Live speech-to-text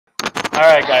All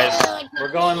right, guys,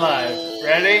 we're going live.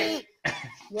 Ready?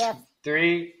 Yes.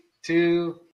 3,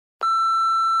 2.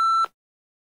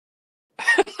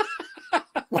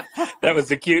 That was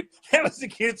a cute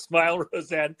smile,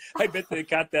 Roseanne. I bet they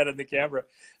got that on the camera.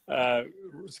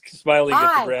 Smiling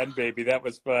at the grandbaby. That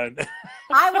was fun.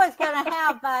 I was going to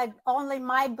have only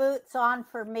my boots on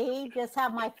for me, just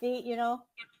have my feet,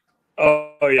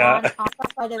 Oh yeah. on the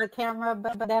side of the camera.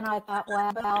 But then I thought,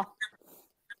 well,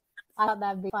 I thought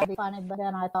that'd be funny. But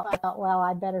then I thought, well,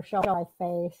 I better show my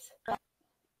face.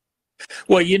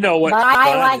 Well, you know what? But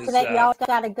I like that y'all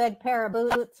got a good pair of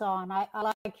boots on. I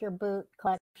like your boot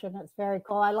collection. It's very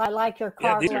cool. I like your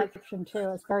car collection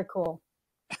too. It's very cool.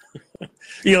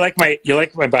 You like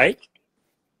my bike?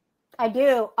 I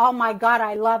do. Oh my God,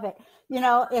 I love it.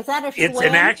 Is that a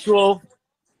Schwinn?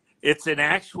 It's an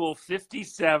actual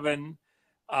 57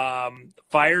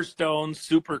 Firestone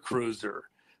Super Cruiser.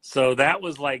 So that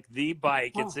was like the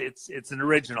bike. Oh. It's an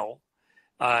original.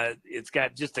 It's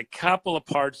got just a couple of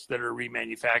parts that are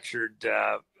remanufactured.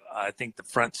 I think the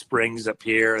front springs up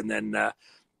here, and then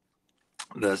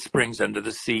the springs under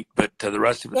the seat. But the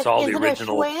rest of it's all the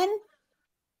original. Is it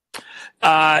a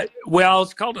Schwinn? Well,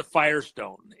 it's called a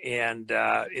Firestone, and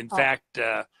in fact,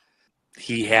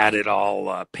 he had it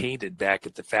all painted back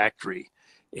at the factory,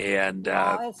 and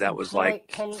that was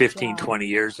like 15, 20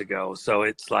 years ago. So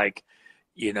it's like,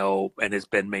 and it's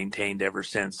been maintained ever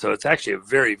since. So it's actually a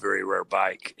very, very rare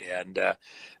bike, and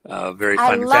very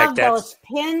fun. I love those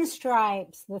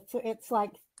pinstripes. It's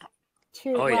like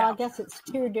two. Oh, well, yeah. I guess it's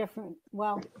two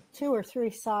or three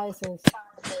sizes.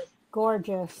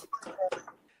 Gorgeous.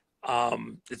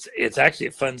 It's actually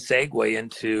a fun segue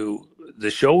into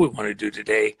the show we want to do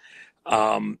today.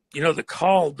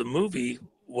 The movie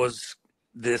was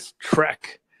this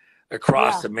trek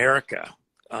across America.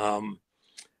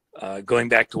 Going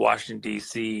back to Washington,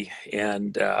 D.C.,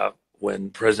 and when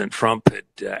President Trump had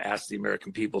asked the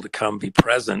American people to come be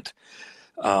present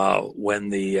when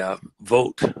the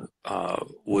vote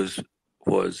was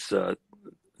the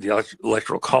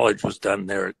Electoral College was done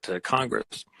there at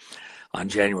Congress on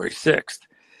January 6th.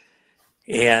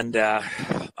 And I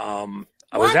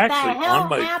was actually on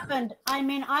my... What the hell happened? I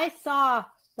mean, I saw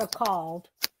the called.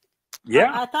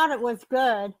 Yeah. I thought it was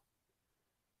good. It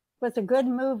was a good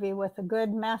movie with a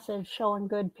good message showing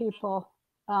good people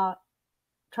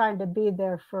trying to be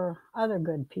there for other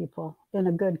good people in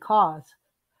a good cause.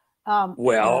 In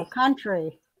our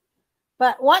country.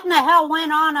 But what in the hell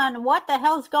went on and what the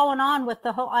hell's going on with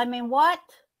the whole... I mean, what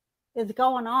is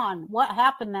going on? What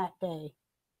happened that day?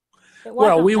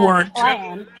 Well, we weren't...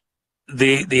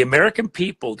 The American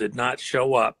people did not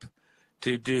show up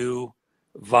to do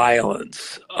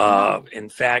violence. In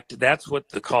fact, that's what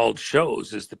the call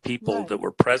shows, is the people that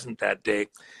were present that day.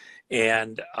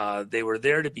 And they were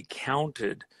there to be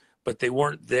counted, but they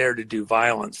weren't there to do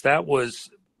violence. That was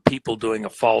people doing a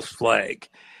false flag.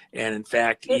 And in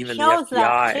fact, even the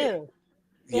FBI,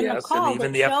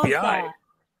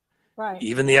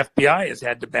 even the FBI has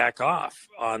had to back off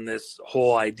on this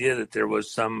whole idea that there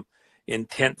was some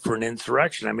intent for an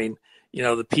insurrection. I mean,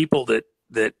 the people that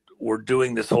were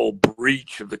doing this whole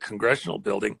breach of the congressional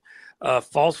building,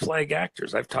 false flag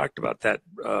actors. I've talked about that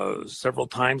several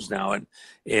times now,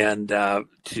 and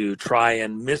to try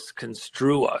and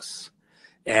misconstrue us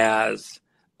as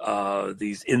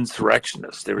these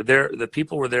insurrectionists. They were there. The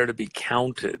people were there to be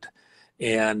counted,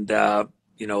 and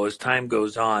as time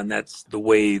goes on, that's the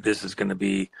way this is going to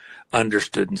be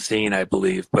understood and seen, I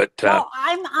believe. But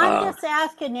I'm just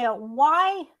asking you,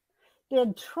 why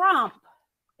did Trump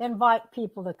invite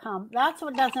people to come? That's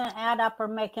what doesn't add up or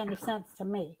make any sense to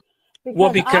me.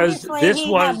 Because this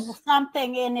had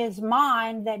something in his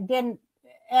mind that didn't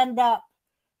end up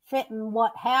fitting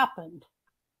what happened.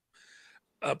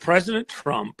 President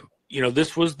Trump,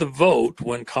 this was the vote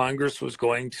when Congress was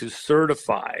going to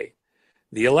certify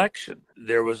the election.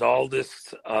 There was all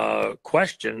this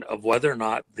question of whether or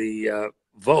not the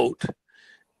vote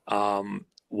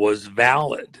was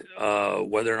valid,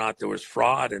 whether or not there was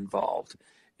fraud involved.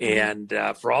 And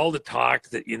for all the talk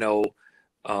that,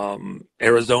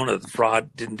 Arizona, the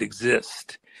fraud didn't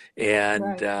exist,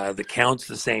 and the count's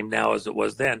the same now as it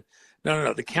was then.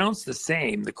 No, the count's the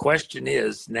same. The question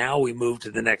is, now we move to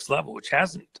the next level, which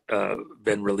hasn't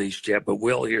been released yet, but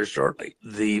will here shortly.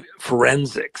 The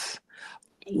forensics.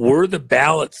 Were the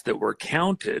ballots that were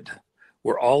counted,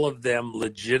 were all of them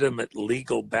legitimate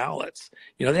legal ballots?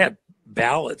 They had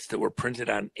ballots that were printed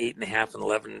on 8.5 and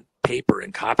 11 paper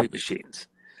in copy machines.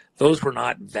 Those were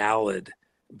not valid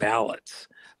ballots.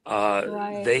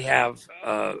 They have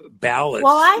ballots.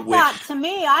 Well,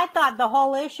 I thought the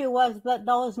whole issue was that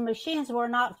those machines were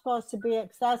not supposed to be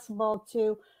accessible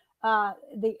to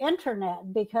the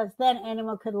internet, because then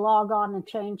anyone could log on and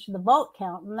change the vote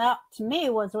count. And that, to me,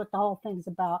 was what the whole thing's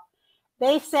about.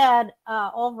 They said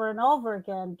over and over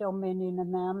again, Dominion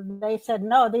and them, they said,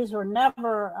 no, these were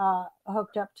never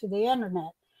hooked up to the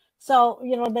internet. So,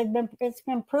 you know, it's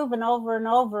been proven over and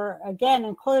over again,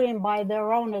 including by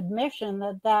their own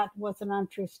admission, that was an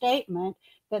untrue statement,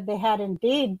 that they had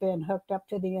indeed been hooked up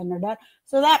to the internet.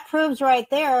 So that proves right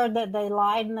there that they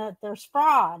lied and that there's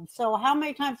fraud. So how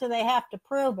many times do they have to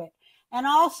prove it? And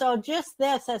also just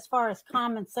this, as far as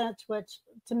common sense, which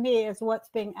to me is what's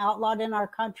being outlawed in our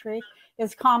country,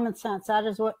 is common sense. That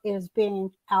is what is being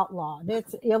outlawed.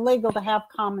 It's illegal to have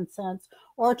common sense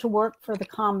or to work for the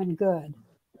common good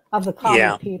of the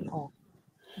common people.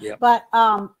 Yeah. But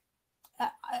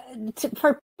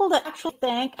for people to actually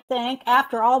think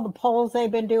after all the polls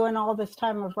they've been doing all this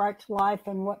time of right to life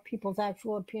and what people's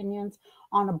actual opinions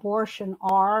on abortion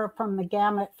are, from the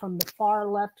gamut from the far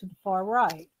left to the far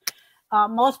right,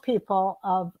 most people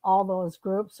of all those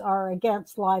groups are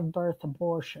against live birth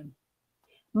abortion.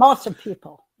 Most of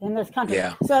people in this country.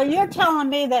 Yeah. So you're telling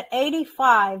me that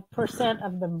 85%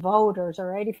 of the voters,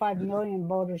 or 85 million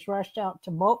voters, rushed out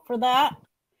to vote for that,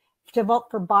 to vote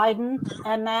for Biden,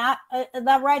 and that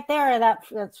right there, that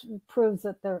proves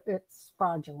that it's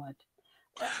fraudulent.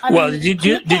 Did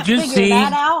you see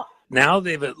that out? Now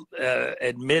they've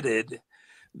admitted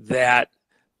that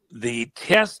the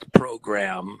test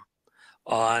program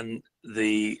on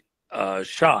the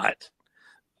shot,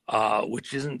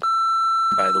 which isn't,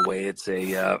 by the way, it's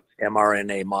a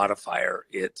mRNA modifier.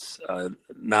 It's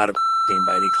not a vaccine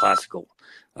by any classical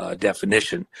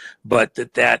definition, but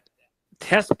that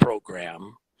test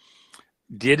program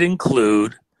did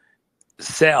include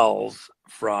cells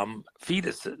from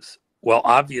fetuses. Well,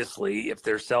 obviously, if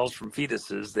they're cells from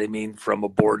fetuses, they mean from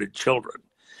aborted children.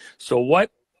 So what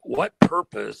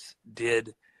purpose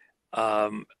did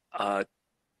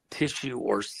tissue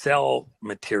or cell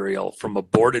material from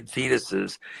aborted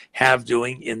fetuses have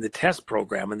doing in the test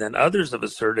program? And then others have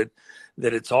asserted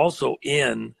that it's also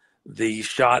in the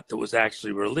shot that was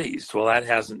actually released. Well, that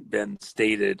hasn't been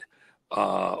stated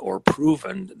or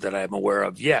proven that I'm aware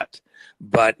of yet.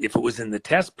 But if it was in the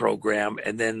test program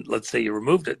and then let's say you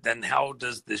removed it, then how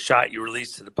does the shot you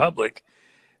released to the public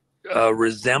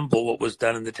resemble what was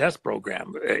done in the test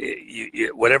program?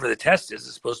 Whatever the test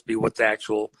is supposed to be what's the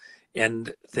actual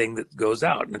end thing that goes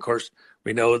out. And of course,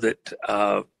 we know that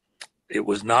it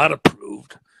was not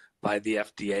approved by the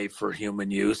FDA for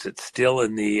human use. It's still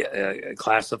in the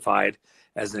classified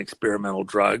as an experimental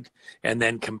drug, and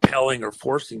then compelling or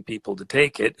forcing people to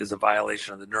take it is a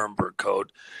violation of the Nuremberg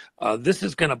Code. This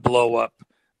is going to blow up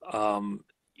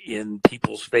in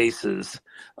people's faces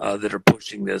that are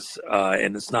pushing this,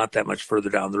 and it's not that much further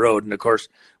down the road. And of course,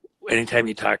 anytime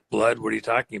you talk blood, what are you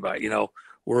talking about? You know,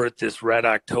 we're at this Red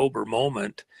October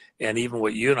moment, and even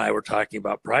what you and I were talking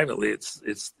about privately,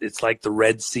 it's like the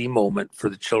Red Sea moment for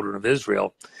the children of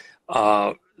Israel.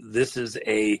 This is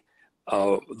the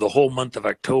whole month of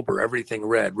October, everything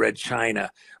red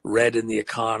China, red in the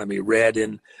economy, red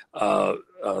in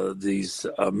these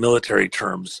military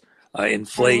terms,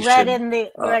 inflation. Red in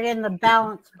the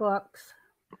balance books.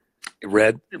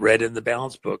 Red in the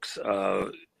balance books.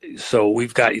 So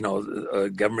we've got, a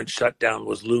government shutdown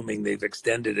was looming. They've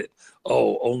extended it.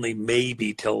 Only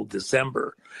maybe till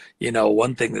December.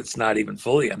 One thing that's not even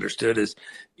fully understood is,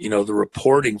 the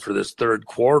reporting for this third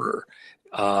quarter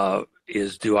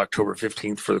is due October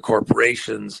 15th for the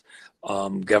corporations,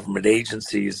 government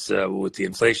agencies with the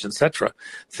inflation, etc.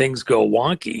 Things go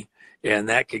wonky, and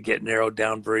that could get narrowed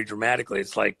down very dramatically.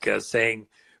 It's like saying,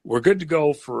 we're good to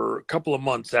go for a couple of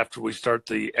months after we start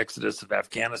the exodus of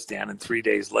Afghanistan, and 3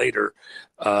 days later,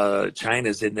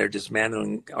 China's in there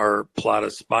dismantling our plot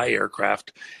of spy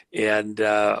aircraft, and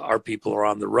our people are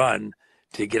on the run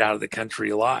to get out of the country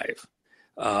alive.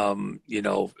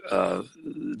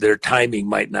 Their timing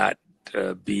might not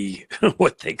be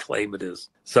what they claim it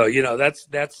is. So that's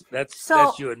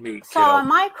you and me. So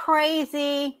am I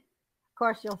crazy? Of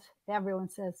course, everyone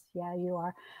says, yeah, you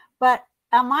are, but.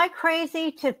 Am I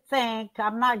crazy to think,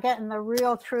 I'm not getting the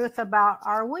real truth about,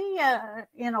 are we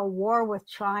in a war with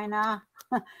China?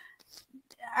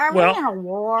 Are we in a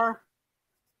war?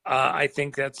 I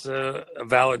think that's a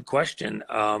valid question.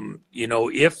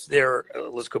 If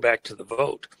let's go back to the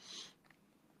vote.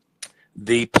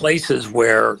 The places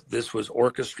where this was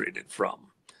orchestrated from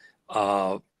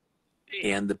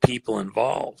and the people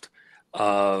involved,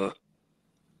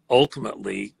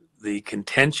 ultimately, the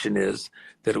contention is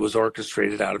that it was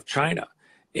orchestrated out of China.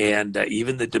 And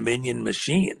even the Dominion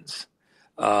machines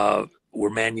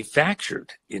were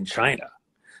manufactured in China.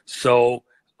 So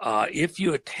if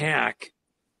you attack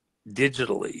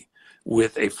digitally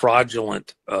with a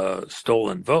fraudulent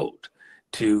stolen vote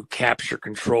to capture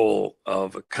control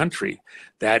of a country,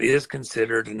 that is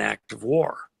considered an act of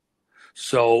war.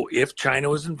 So if China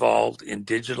was involved in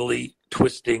digitally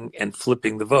twisting and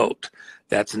flipping the vote,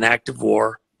 that's an act of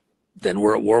war. Then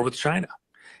we're at war with China.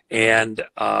 And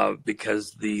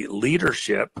because the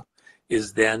leadership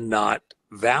is then not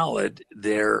valid,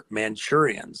 they're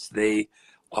Manchurians. They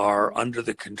are under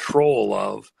the control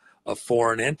of a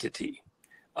foreign entity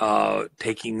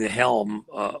taking the helm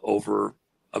over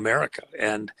America.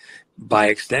 And by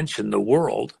extension, the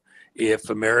world. If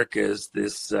America is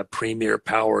this premier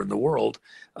power in the world,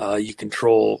 you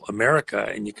control America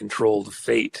and you control the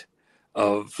fate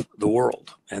of the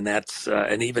world. And that's,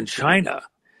 and even China,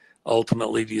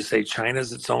 ultimately, do you say China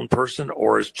is its own person,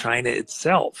 or is China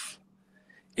itself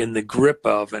in the grip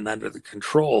of and under the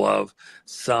control of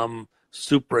some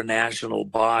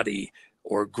supranational body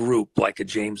or group like a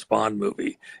James Bond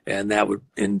movie? And that would,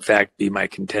 in fact, be my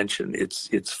contention.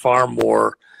 It's far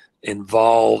more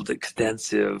involved,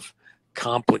 extensive,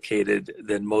 complicated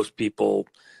than most people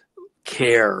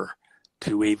care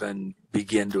to even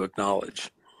begin to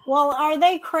acknowledge. Well, are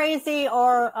they crazy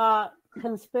or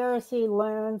conspiracy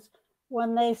loons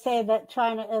when they say that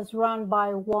China is run by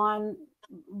one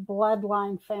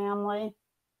bloodline family?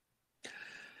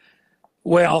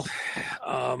 Well,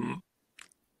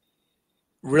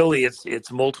 really,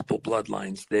 it's multiple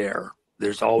bloodlines there.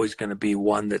 There's always going to be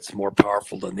one that's more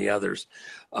powerful than the others.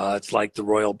 It's like the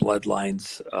royal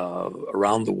bloodlines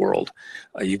around the world.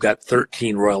 You've got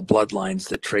 13 royal bloodlines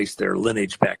that trace their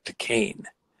lineage back to Cain.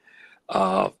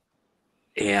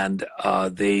 And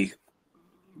they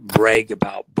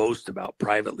boast about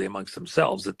privately amongst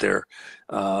themselves that they're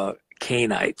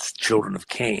Cainites, children of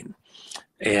Cain.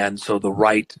 And so the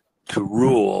right to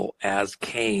rule as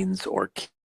Cains or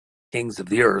kings of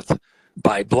the earth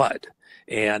by blood.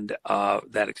 And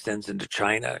that extends into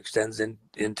China, extends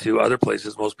into other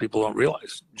places most people don't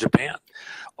realize, Japan.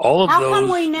 All of those groups. How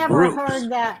come we never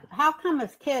heard that? How come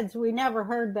as kids we never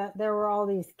heard that there were all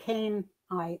these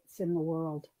Cainites in the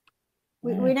world?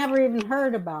 We never even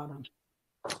heard about them.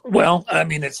 Well, I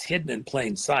mean, it's hidden in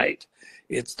plain sight.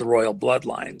 It's the royal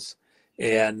bloodlines.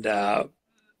 And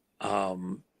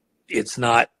it's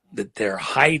not that they're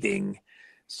hiding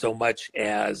so much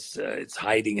as it's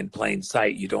hiding in plain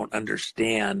sight. You don't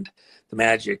understand the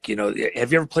magic. You know,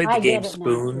 have you ever played the game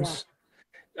Spoons?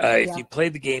 Yeah. If you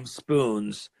played the game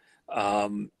Spoons,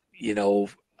 you know,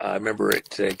 I remember at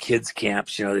kids'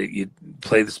 camps, you know, you'd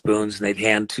play the spoons and they'd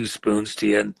hand 2 spoons to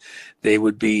you and they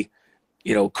would be,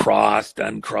 you know, crossed,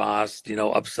 uncrossed, you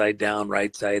know, upside down,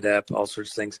 right side up, all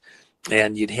sorts of things.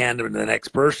 And you'd hand them to the next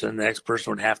person. The next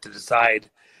person would have to decide,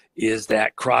 is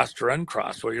that crossed or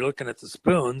uncrossed? Well, you're looking at the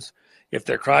spoons. If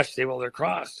they're crossed, you say, well, they're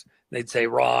crossed. They'd say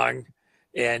wrong.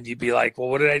 And you'd be like, well,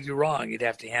 what did I do wrong? You'd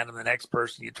have to hand them the next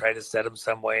person. You'd try to set them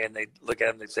some way and they'd look at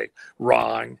them, they'd say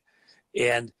wrong.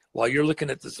 And while you're looking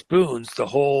at the spoons, the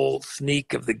whole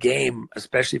sneak of the game,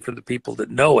 especially for the people that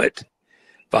know it,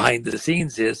 behind the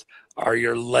scenes is, are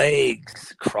your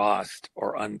legs crossed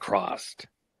or uncrossed?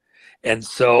 And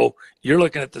so you're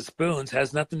looking at the spoons,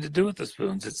 has nothing to do with the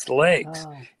spoons. It's the legs.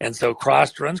 Oh. And so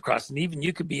crossed or uncrossed. And even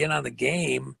you could be in on the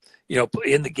game, you know,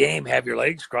 in the game, have your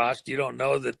legs crossed. You don't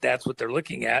know that that's what they're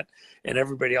looking at. And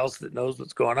everybody else that knows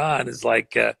what's going on is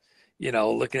like, you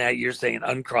know, looking at you, saying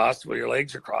uncrossed, well, your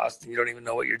legs are crossed and you don't even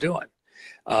know what you're doing.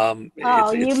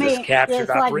 It's this captured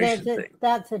operation thing.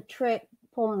 That's a trick,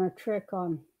 pulling a trick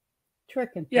on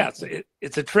tricking. Yeah,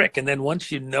 it's a trick. And then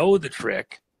once you know the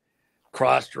trick,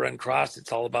 crossed or uncrossed,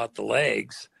 it's all about the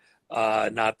legs,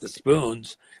 not the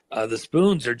spoons. The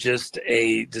spoons are just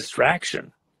a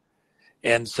distraction.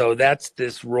 And so that's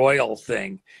this royal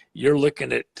thing. You're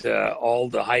looking at all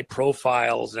the high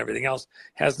profiles and everything else,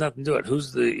 has nothing to do it.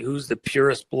 Who's the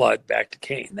purest blood back to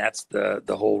Cain? That's the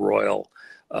whole royal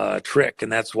trick.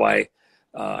 And that's why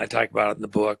I talk about it in the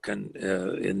book and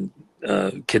in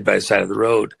Kid by the Side of the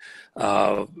Road.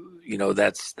 You know,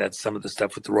 that's some of the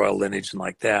stuff with the royal lineage and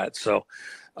like that. So,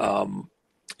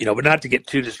 you know, but not to get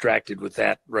too distracted with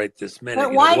that right this minute.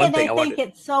 But why do they think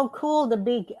it's so cool to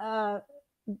be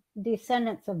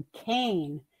descendants of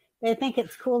Cain? They think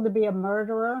it's cool to be a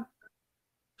murderer?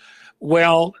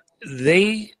 Well,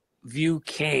 they view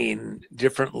Cain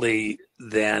differently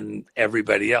than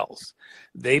everybody else.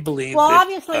 They believe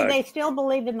obviously they still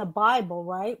believe in the Bible,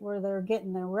 right? Where they're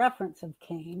getting the reference of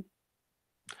Cain.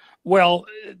 Well,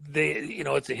 you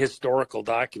know, it's a historical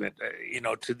document, you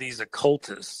know, to these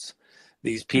occultists,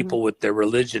 these people with their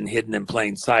religion hidden in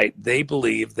plain sight. They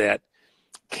believe that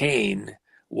Cain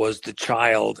was the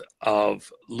child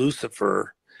of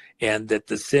Lucifer and that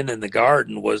the sin in the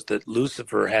garden was that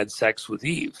Lucifer had sex with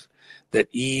Eve, that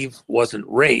Eve wasn't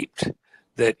raped,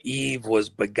 that Eve was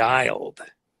beguiled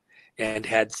and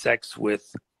had sex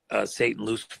with Satan,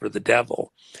 Lucifer, the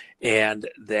devil, and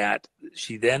that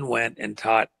she then went and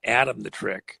taught Adam the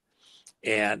trick.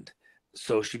 And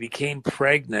so she became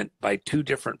pregnant by two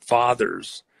different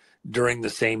fathers during the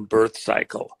same birth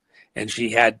cycle. And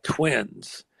she had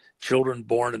twins, children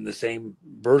born in the same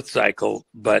birth cycle,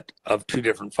 but of two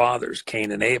different fathers,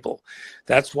 Cain and Abel.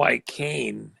 That's why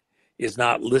Cain is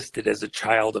not listed as a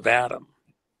child of Adam.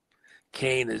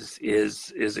 Cain is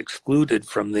excluded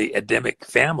from the Adamic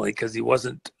family because he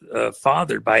wasn't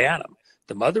fathered by Adam.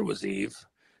 The mother was Eve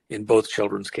in both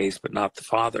children's case, but not the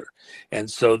father. And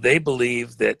so they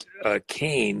believe that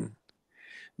Cain,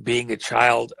 being a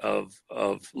child of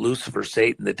Lucifer,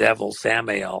 Satan, the devil,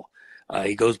 Samael,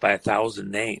 he goes by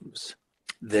 1,000 names,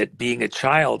 that being a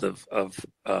child of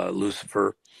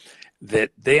Lucifer,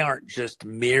 that they aren't just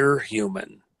mere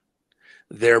human,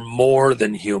 they're more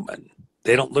than human.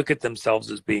 They don't look at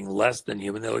themselves as being less than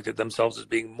human. They look at themselves as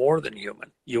being more than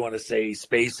human. You want to say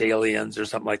space aliens or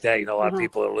something like that. You know, a lot of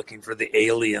people are looking for the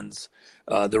aliens,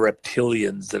 the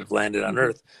reptilians that have landed on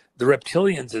Earth. The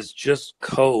reptilians is just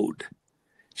code,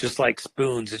 just like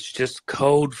spoons. It's just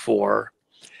code for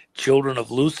children of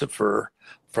Lucifer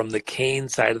from the Cain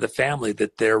side of the family,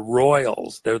 that they're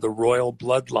royals. They're the royal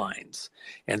bloodlines.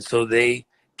 And so they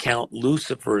count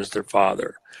Lucifer as their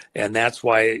father. And that's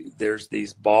why there's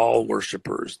these Baal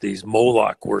worshipers, these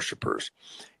Moloch worshipers,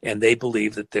 and they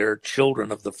believe that they're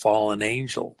children of the fallen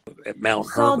angel at Mount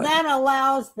Hermon. So that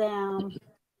allows them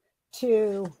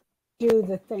to do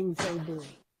the things they do.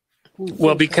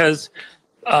 Well, because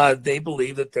they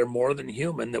believe that they're more than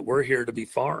human, that we're here to be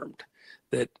farmed,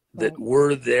 that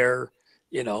we're there,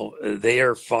 you know, they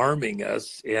are farming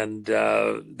us, and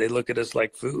they look at us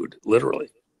like food, literally.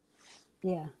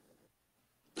 Yeah.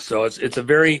 So it's a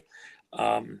very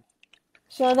so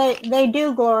they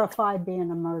do glorify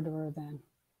being a murderer then.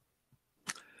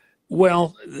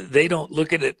 Well, they don't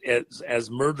look at it as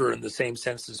murder in the same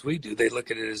sense as we do. They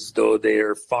look at it as though they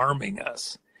are farming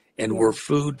us and we're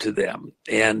food to them,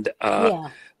 and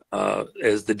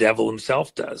as the devil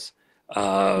himself does,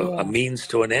 a means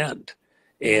to an end.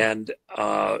 And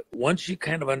once you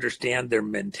kind of understand their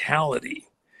mentality,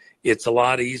 it's a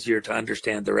lot easier to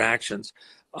understand their actions.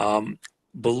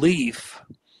 Belief,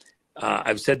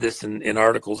 I've said this in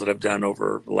articles that I've done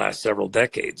over the last several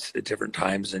decades at different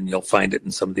times, and you'll find it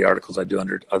in some of the articles I do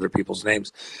under other people's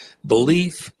names.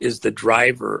 Belief is the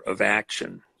driver of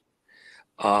action.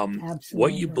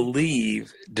 What you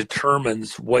believe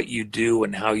determines what you do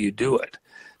and how you do it.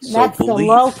 So that's belief, the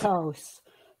locos.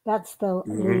 That's the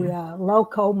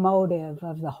locomotive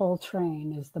of the whole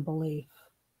train is the belief.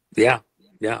 Yeah,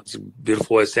 it's a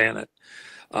beautiful way of saying it.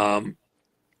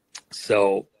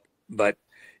 But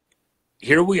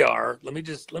here we are. Let me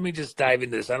just dive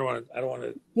into this. I don't want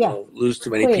to lose too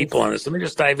many people on this. Let me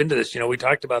just dive into this. You know, we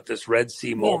talked about this Red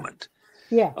Sea moment.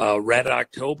 Red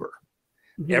October.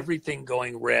 Everything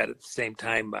going red at the same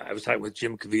time. I was talking with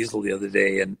Jim Caviezel the other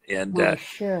day, and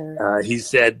he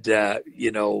said, well,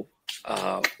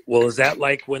 is that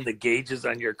like when the gauges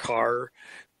on your car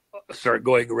start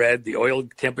going red? The oil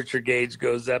temperature gauge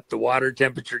goes up, the water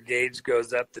temperature gauge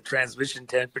goes up, the transmission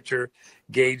temperature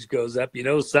gauge goes up. You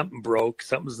know, something broke,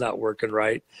 something's not working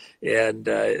right, and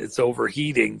it's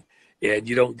overheating, and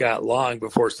you don't got long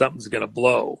before something's going to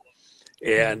blow.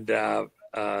 And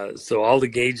so all the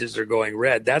gauges are going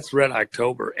red. That's Red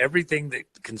October. Everything that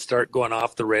can start going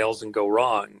off the rails and go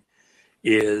wrong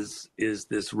is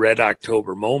this Red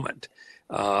October moment.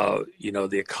 The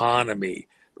economy,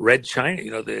 Red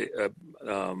China, the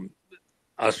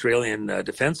Australian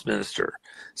defense minister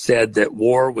said that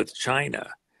war with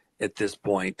China at this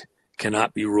point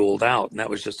cannot be ruled out. And that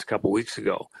was just a couple of weeks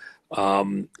ago.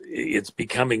 It's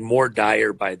becoming more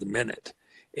dire by the minute.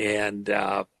 And,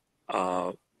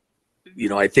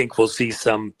 I think we'll see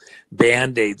some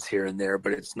Band-Aids here and there,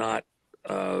 but it's not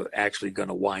actually going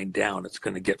to wind down. It's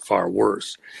going to get far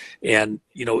worse. And,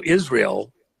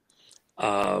 Israel,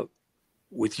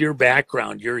 with your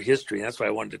background, your history, and that's why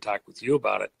I wanted to talk with you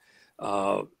about it.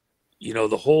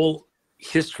 The whole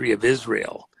history of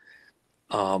Israel,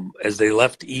 as they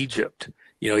left Egypt,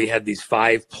 you had these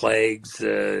 5 plagues,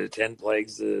 10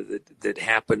 plagues that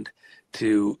happened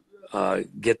to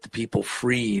get the people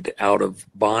freed out of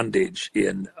bondage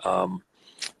in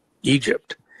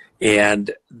Egypt.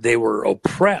 And they were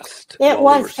oppressed. It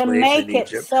was to make it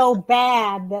so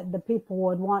bad that the people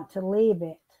would want to leave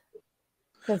it.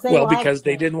 Because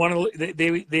they didn't want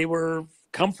to. They were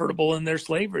comfortable in their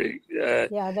slavery, they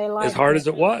liked as hard as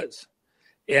it was,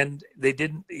 and they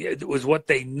didn't. It was what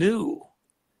they knew.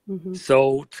 Mm-hmm.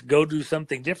 So to go do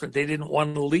something different, they didn't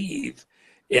want to leave,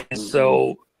 and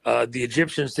so the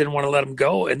Egyptians didn't want to let them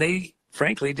go, and they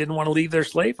frankly didn't want to leave their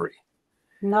slavery.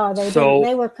 No, they didn't.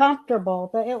 They were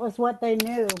comfortable. It was what they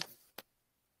knew.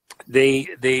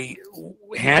 They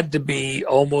had to be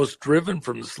almost driven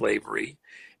from slavery,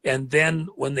 and then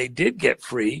when they did get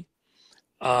free,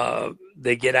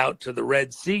 they get out to the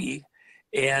Red Sea,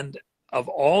 and of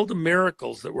all the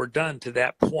miracles that were done to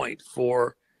that point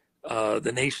for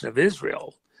the nation of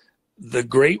Israel, the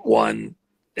great one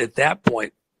at that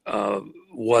point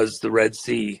was the Red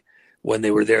Sea, when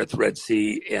they were there at the Red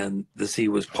Sea and the sea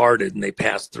was parted and they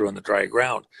passed through on the dry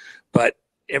ground. But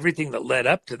everything that led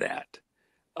up to that,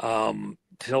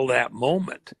 till that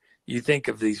moment, you think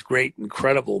of these great,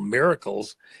 incredible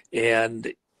miracles,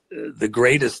 and the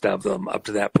greatest of them up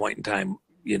to that point in time,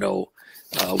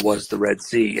 was the Red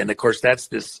Sea. And of course, that's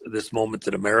this moment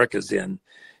that America's in.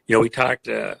 We talked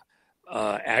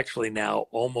actually now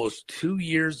almost 2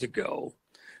 years ago,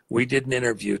 we did an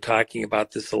interview talking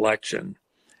about this election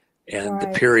and the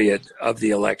period of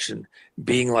the election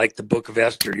being like the book of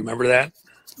Esther. Do you remember that?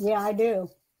 Yeah, I do.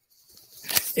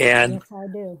 And yes, I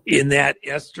do. In that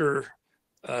Esther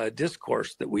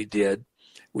discourse that we did,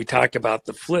 we talked about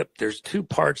the flip. There's two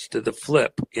parts to the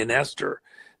flip in Esther.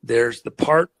 There's the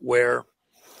part where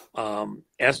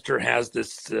Esther has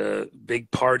this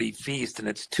big party feast, and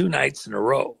it's 2 nights in a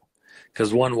row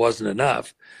because one wasn't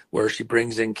enough, where she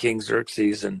brings in King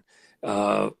Xerxes, and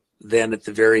then at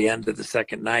the very end of the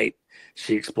second night,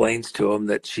 she explains to him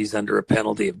that she's under a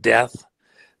penalty of death,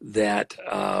 that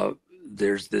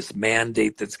there's this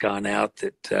mandate that's gone out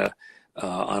that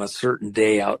on a certain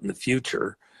day out in the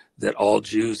future, that all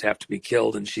Jews have to be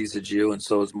killed, and she's a Jew, and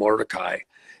so is Mordecai.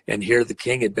 And here the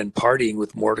king had been partying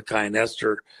with Mordecai and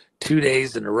Esther 2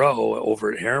 days in a row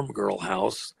over at Harem Girl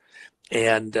House,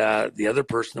 and the other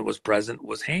person that was present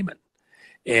was Haman.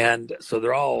 And so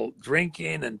they're all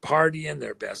drinking and partying,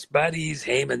 they're best buddies.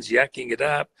 Haman's yucking it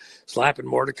up, slapping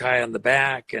Mordecai on the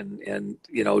back, and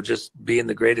just being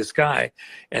the greatest guy.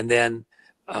 And then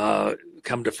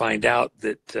come to find out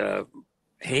that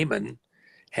Haman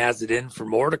has it in for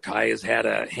Mordecai, has had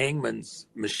a hangman's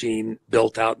machine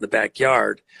built out in the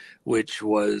backyard, which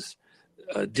was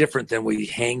different than we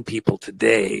hang people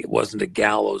today. It wasn't a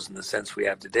gallows in the sense we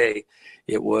have today.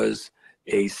 It was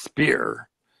a spear,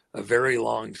 a very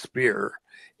long spear,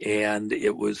 and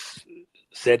it was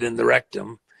set in the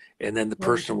rectum, and then the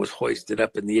person was hoisted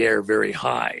up in the air very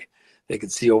high. They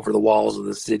could see over the walls of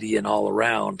the city and all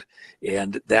around,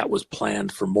 and that was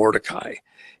planned for Mordecai.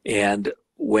 And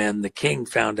when the king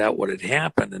found out what had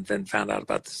happened, and then found out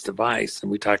about this device,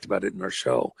 and we talked about it in our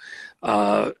show,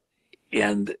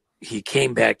 and he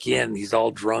came back in, he's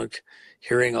all drunk,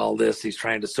 hearing all this, he's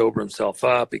trying to sober himself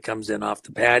up. He comes in off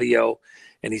the patio,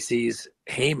 and he sees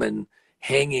Haman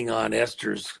hanging on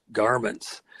Esther's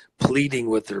garments, pleading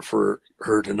with her for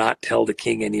her to not tell the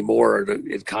king anymore, or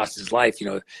it cost his life.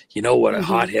 You know what a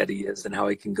hothead he is, and how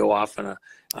he can go off on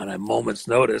a moment's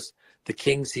notice. The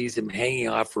king sees him hanging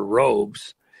off her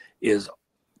robes, is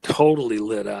totally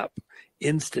lit up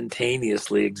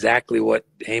instantaneously, exactly what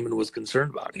Haman was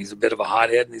concerned about. He's a bit of a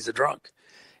hothead, and he's a drunk.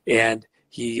 And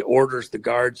he orders the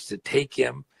guards to take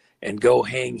him and go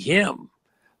hang him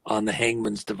on the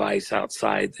hangman's device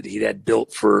outside that he had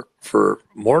built for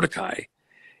Mordecai.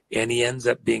 And he ends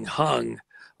up being hung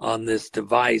on this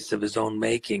device of his own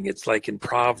making. It's like in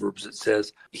Proverbs, it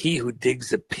says, "He who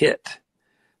digs a pit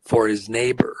for his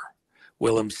neighbor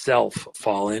will himself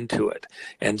fall into it."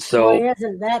 And so, why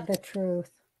isn't that the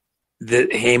truth?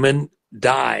 That Haman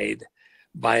died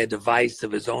by a device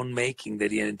of his own making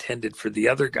that he had intended for the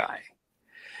other guy.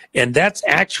 And that's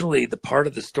actually the part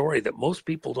of the story that most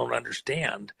people don't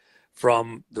understand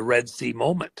from the Red Sea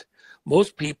moment.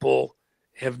 Most people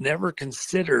have never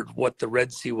considered what the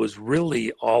Red Sea was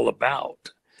really all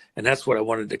about. And that's what I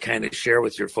wanted to kind of share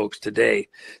with your folks today.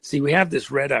 See, we have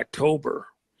this Red October,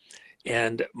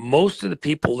 and most of the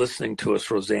people listening to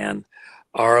us, Roseanne,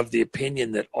 are of the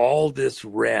opinion that all this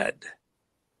red,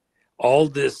 all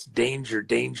this danger,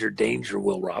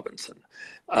 Will Robinson,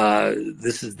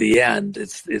 this is the end.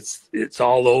 It's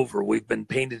all over. We've been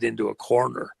painted into a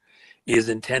corner, is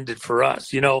intended for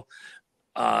us.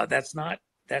 That's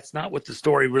not what the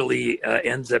story really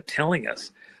ends up telling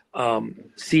us.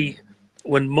 See,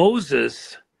 when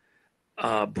Moses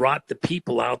brought the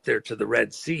people out there to the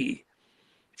Red Sea,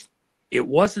 it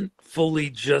wasn't fully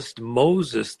just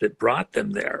Moses that brought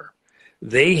them there.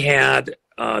 They had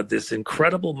this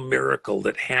incredible miracle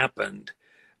that happened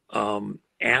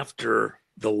after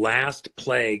the last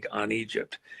plague on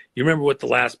Egypt. You remember what the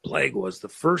last plague was? The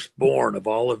firstborn of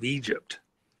all of Egypt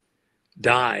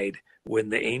died when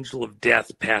the angel of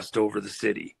death passed over the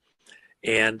city.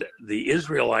 And the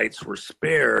Israelites were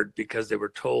spared because they were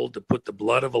told to put the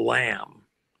blood of a lamb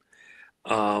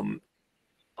on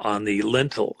the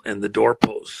lintel and the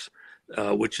doorposts,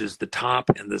 which is the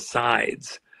top and the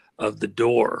sides of the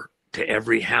door to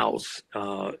every house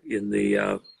in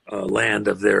the land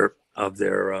of their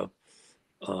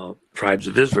tribes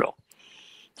of Israel.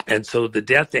 And so the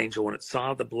death angel, when it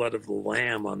saw the blood of the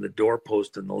lamb on the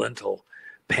doorpost and the lintel,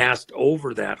 passed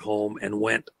over that home and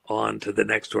went on to the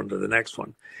next one, to the next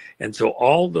one. And so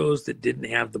all those that didn't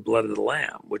have the blood of the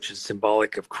lamb, which is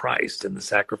symbolic of Christ and the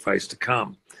sacrifice to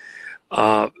come,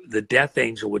 the death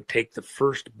angel would take the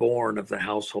firstborn of the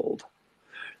household.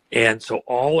 And so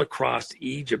all across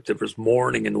Egypt, there was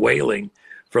mourning and wailing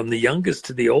from the youngest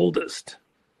to the oldest.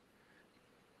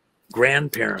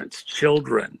 Grandparents,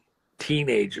 children,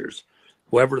 teenagers,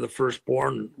 whoever the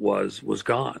firstborn was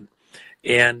gone.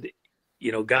 And,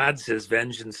 you know, God says,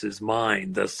 vengeance is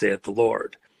mine, thus saith the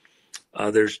Lord.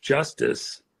 There's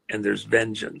justice and there's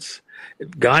vengeance.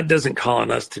 God doesn't call on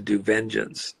us to do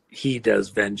vengeance. He does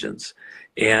vengeance.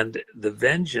 And the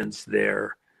vengeance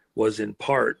there was in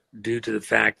part due to the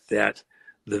fact that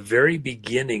the very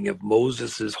beginning of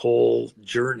Moses's whole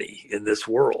journey in this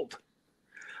world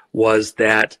was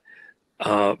that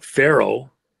Pharaoh,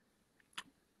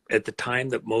 at the time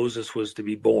that Moses was to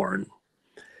be born,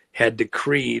 had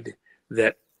decreed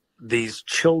that these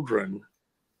children,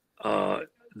 that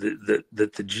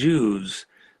the Jews,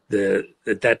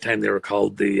 at that time they were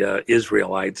called the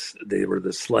Israelites, they were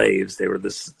the slaves, they were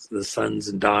the sons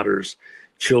and daughters,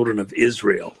 children of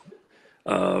Israel.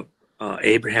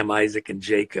 Abraham, Isaac, and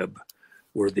Jacob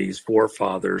were these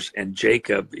forefathers, and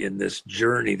Jacob, in this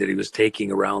journey that he was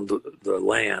taking around the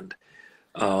land,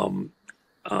 in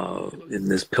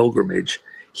this pilgrimage,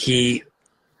 he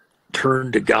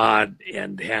turned to God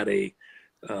and had a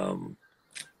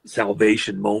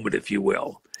salvation moment, if you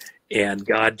will. And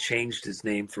God changed his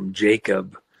name from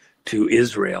Jacob to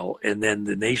Israel. And then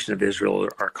the nation of Israel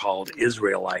are called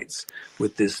Israelites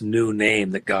with this new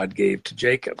name that God gave to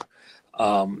Jacob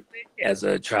as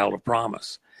a child of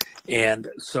promise. And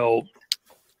so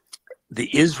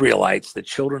the Israelites, the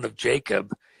children of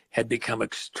Jacob, had become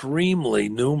extremely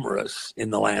numerous in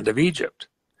the land of Egypt.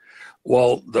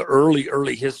 Well, the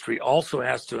early history also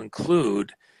has to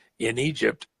include in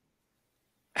Egypt,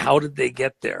 how did they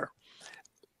get there?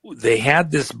 They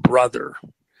had this brother.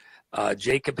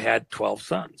 Jacob had 12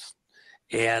 sons.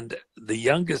 And the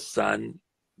youngest son,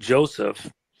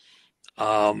 Joseph,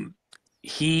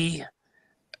 he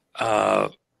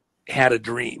had a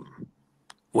dream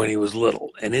when he was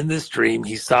little. And in this dream,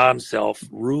 he saw himself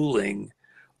ruling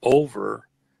over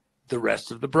the rest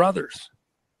of the brothers.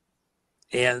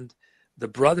 And the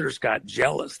brothers got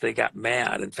jealous. They got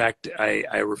mad. In fact,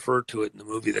 I refer to it in the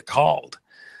movie The Called.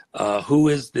 Who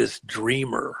is this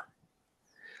dreamer?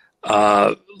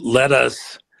 Let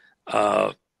us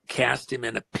cast him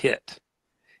in a pit,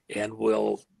 and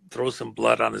we'll throw some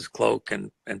blood on his cloak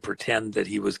and pretend that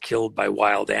he was killed by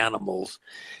wild animals,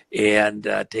 and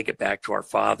take it back to our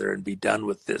father and be done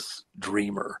with this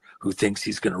dreamer who thinks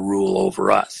he's going to rule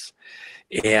over us.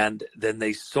 And then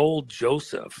they sold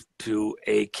Joseph to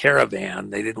a caravan.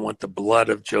 They didn't want the blood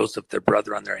of Joseph, their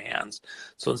brother, on their hands.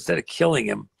 So instead of killing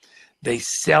him, they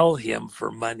sell him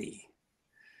for money,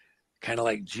 kind of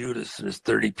like Judas and his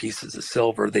 30 pieces of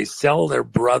silver. They sell their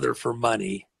brother for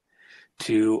money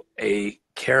to a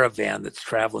caravan that's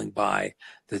traveling by,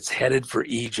 that's headed for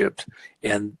Egypt,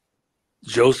 and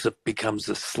Joseph becomes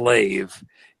a slave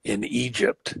in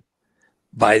Egypt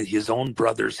by his own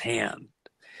brother's hand.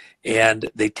 And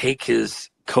they take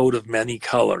his coat of many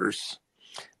colors,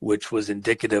 which was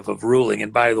indicative of ruling.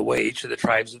 And by the way, each of the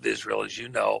tribes of Israel, as you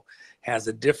know, has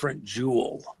a different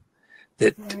jewel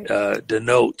that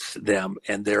denotes them,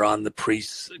 and they're on the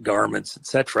priest's garments,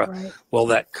 etc. Right. Well,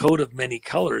 that coat of many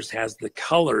colors has the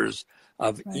colors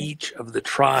of each of the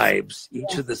tribes,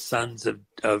 each of the sons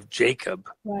of Jacob.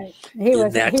 Right. He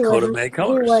was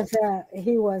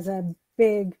a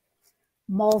big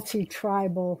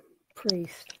multi-tribal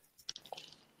priest.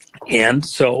 And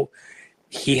so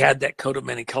he had that coat of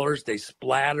many colors. They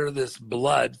splatter this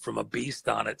blood from a beast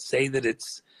on it, say that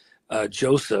it's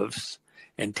Joseph's,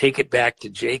 and take it back to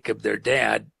Jacob, their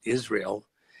dad, Israel.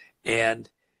 And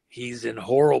he's in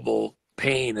horrible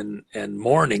pain and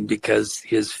mourning because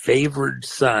his favored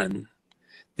son,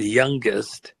 the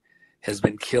youngest, has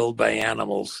been killed by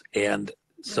animals. And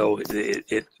so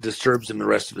it disturbs him the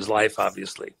rest of his life,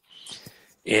 obviously.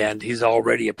 And he's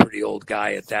already a pretty old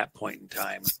guy at that point in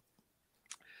time.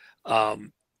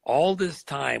 All this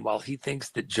time, while he thinks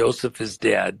that Joseph is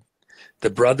dead, the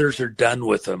brothers are done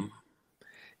with him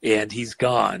and he's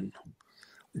gone.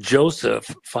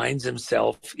 Joseph finds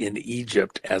himself in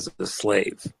Egypt as a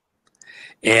slave.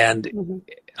 And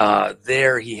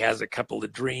there he has a couple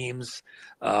of dreams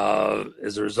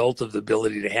as a result of the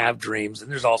ability to have dreams.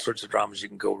 And there's all sorts of dramas you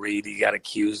can go read. He got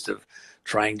accused of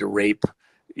trying to rape,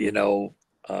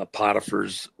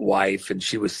 Potiphar's wife, and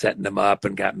she was setting him up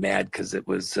and got mad because it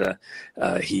was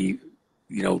he,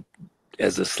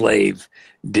 as a slave,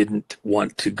 didn't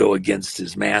want to go against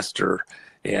his master.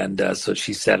 And so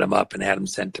she set him up and had him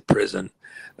sent to prison.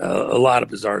 A lot of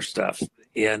bizarre stuff.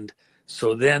 And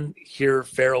so then here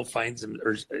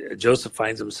Joseph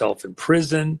finds himself in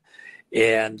prison,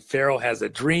 and Pharaoh has a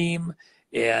dream.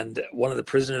 And one of the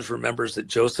prisoners remembers that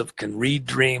Joseph can read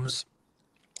dreams,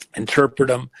 interpret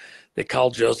them. They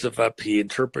call Joseph up. He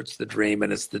interprets the dream,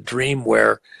 and it's the dream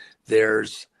where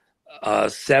there's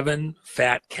 7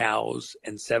 fat cows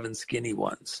and 7 skinny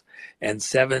ones, and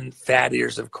 7 fat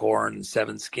ears of corn and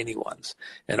 7 skinny ones.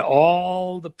 And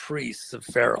all the priests of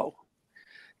Pharaoh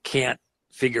can't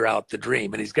figure out the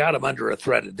dream. And he's got them under a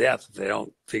threat of death if they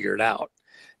don't figure it out.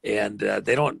 And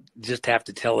they don't just have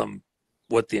to tell him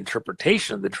what the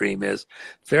interpretation of the dream is.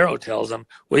 Pharaoh tells him,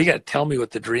 well, you got to tell me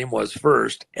what the dream was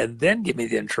first and then give me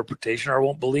the interpretation, or I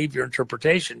won't believe your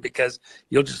interpretation because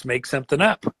you'll just make something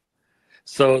up.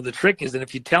 So the trick is that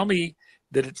if you tell me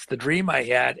that it's the dream I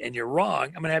had and you're wrong,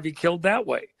 I'm going to have you killed that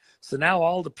way. So now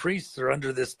all the priests are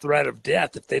under this threat of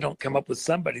death if they don't come up with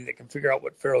somebody that can figure out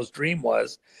what Pharaoh's dream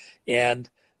was and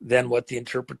then what the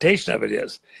interpretation of it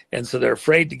is. And so they're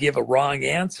afraid to give a wrong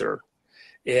answer.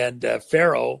 And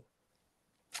Pharaoh,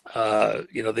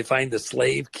 they find the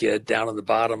slave kid down on the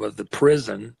bottom of the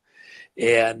prison,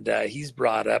 and he's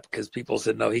brought up because people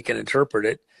said, no, he can interpret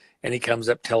it. And he comes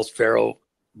up, tells Pharaoh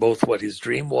both what his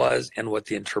dream was and what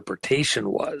the interpretation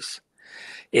was.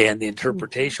 And the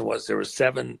interpretation was there were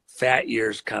 7 fat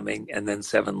years coming and then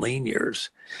 7 lean years.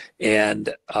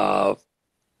 And that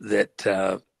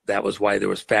was why there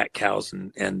was fat cows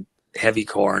and heavy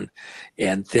corn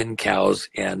and thin cows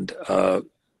and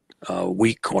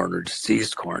weak corn or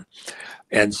diseased corn.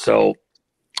 And so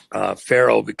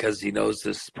Pharaoh, because he knows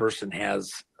this person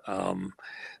has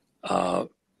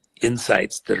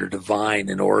insights that are divine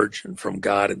in origin from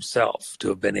God himself, to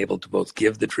have been able to both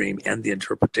give the dream and the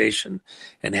interpretation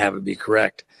and have it be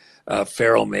correct,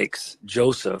 Pharaoh makes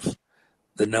Joseph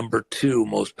the number 2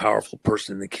 most powerful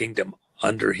person in the kingdom,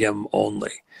 under him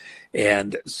only.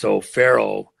 And so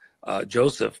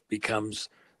Joseph becomes,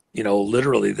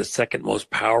 literally the second most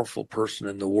powerful person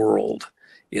in the world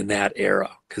in that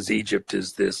era, because Egypt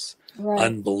is this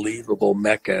unbelievable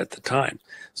Mecca at the time.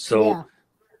 So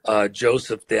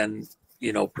Joseph then,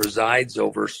 presides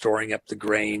over storing up the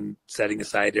grain, setting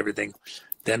aside everything.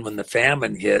 Then when the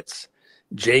famine hits,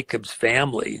 Jacob's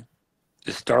family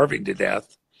is starving to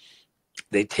death.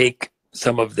 They take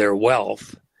some of their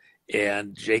wealth,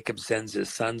 and Jacob sends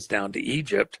his sons down to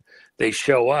Egypt. They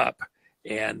show up,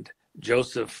 and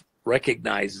Joseph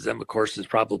recognizes them, of course, is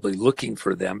probably looking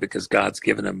for them because God's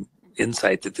given him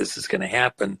insight that this is going to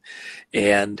happen.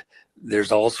 And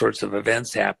there's all sorts of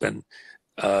events happen.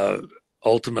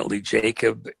 Ultimately,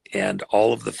 Jacob and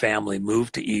all of the family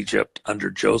moved to Egypt under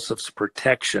Joseph's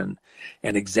protection.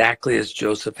 And exactly as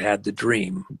Joseph had the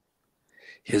dream,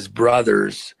 his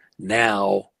brothers,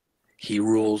 now he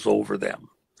rules over them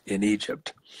in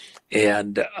Egypt.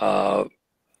 And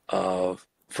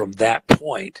from that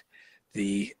point,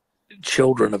 the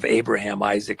children of Abraham,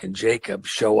 Isaac, and Jacob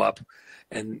show up.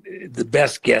 And the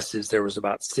best guess is there was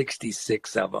about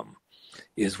 66 of them,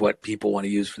 is what people want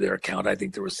to use for their account. I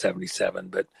think there was 77,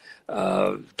 but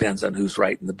depends on who's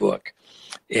writing the book.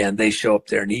 And they show up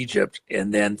there in Egypt.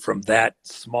 And then from that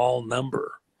small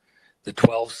number, the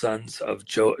 12 sons of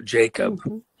Jacob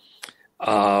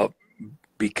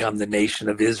become the nation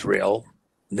of Israel,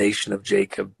 nation of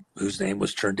Jacob, whose name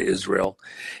was turned to Israel.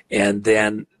 And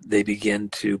then they begin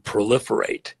to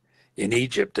proliferate in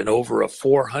Egypt. And over a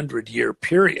 400-year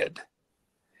period,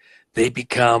 they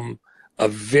become a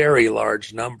very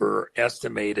large number,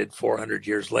 estimated 400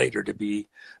 years later to be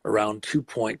around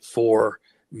 2.4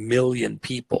 million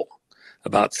people,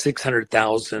 about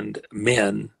 600,000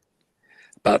 men,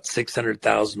 about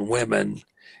 600,000 women,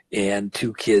 and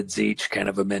 2 kids each. Kind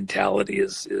of a mentality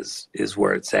is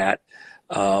where it's at.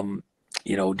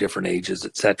 Different ages,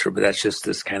 etc. But that's just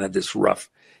this rough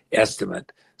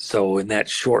estimate. So in that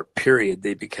short period,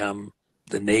 they become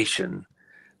the nation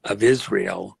of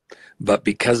Israel. But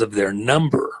because of their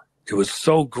number, it was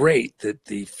so great that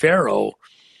the Pharaoh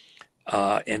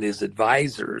and his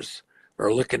advisors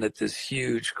are looking at this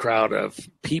huge crowd of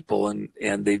people,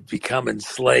 and they've become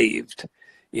enslaved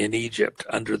in Egypt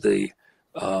under the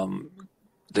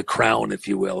crown, if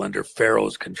you will, under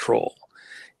Pharaoh's control.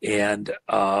 And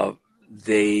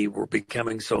they were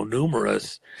becoming so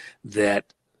numerous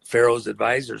that Pharaoh's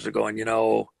advisors are going,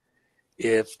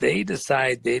 if they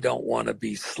decide they don't want to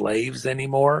be slaves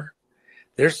anymore,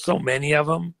 there's so many of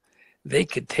them, they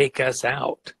could take us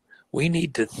out. We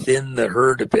need to thin the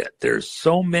herd a bit. There's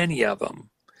so many of them.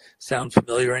 Sound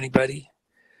familiar, anybody?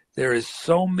 There is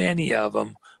so many of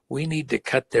them. We need to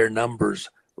cut their numbers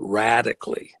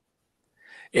radically.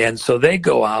 And so they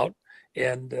go out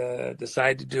and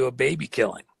decide to do a baby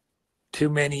killing. Too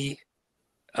many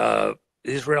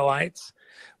Israelites.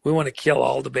 We want to kill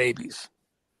all the babies.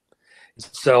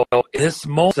 So in this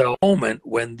moment,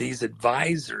 when these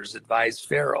advisors advise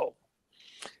Pharaoh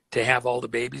to have all the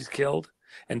babies killed,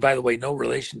 and by the way, no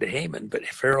relation to Haman, but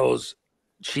Pharaoh's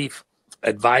chief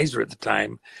advisor at the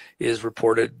time is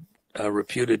reputed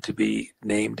to be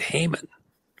named Haman,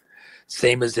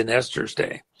 same as in Esther's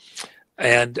day.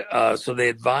 And so they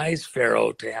advised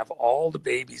Pharaoh to have all the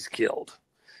babies killed,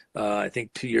 I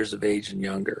think 2 years of age and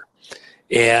younger.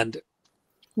 And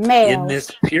Males. In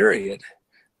this period,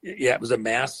 it was a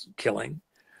mass killing.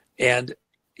 And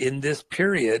in this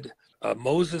period,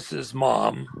 Moses's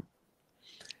mom,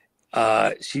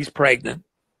 she's pregnant.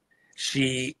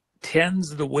 She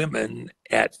tends the women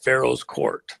at Pharaoh's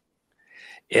court.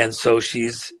 And so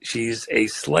she's a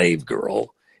slave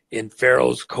girl in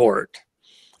Pharaoh's court.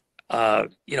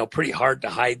 Pretty hard to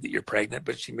hide that you're pregnant,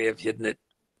 but she may have hidden it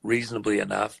reasonably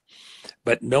enough.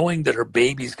 But knowing that her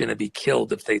baby's going to be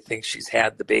killed if they think she's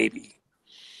had the baby,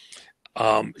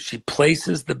 she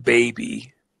places the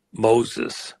baby,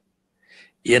 Moses,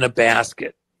 in a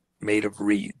basket made of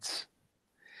reeds.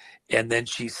 And then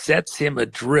she sets him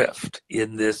adrift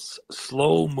in this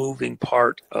slow-moving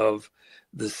part of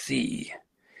the sea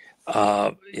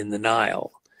in the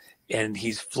Nile. And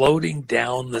he's floating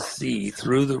down the sea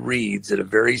through the reeds at a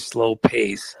very slow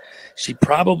pace. She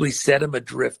probably set him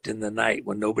adrift in the night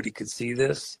when nobody could see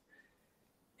this.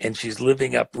 And she's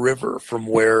living upriver from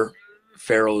where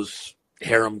Pharaoh's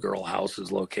harem girl house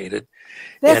is located.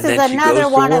 This is another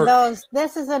one of those.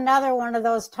 This is another one of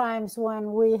those times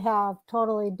when we have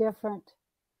totally different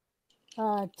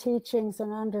teachings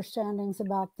and understandings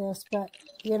about this. But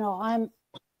I'm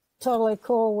totally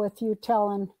cool with you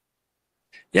telling.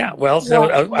 Yeah, well, so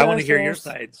I want to hear your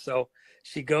side. So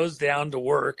she goes down to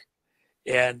work,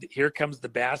 and here comes the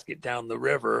basket down the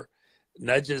river,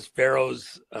 nudges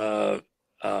Pharaoh's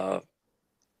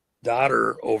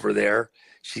daughter over there.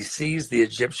 She sees the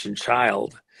Egyptian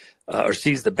child, or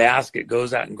sees the basket,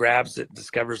 goes out and grabs it,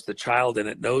 discovers the child in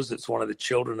it, knows it's one of the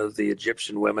children of the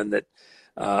Egyptian women that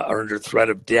are under threat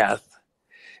of death.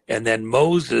 And then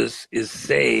Moses is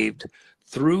saved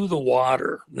through the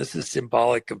water. This is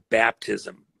symbolic of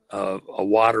baptism, of a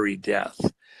watery death.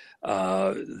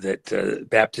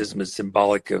 Baptism is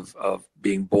symbolic of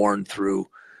being born through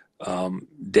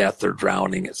death or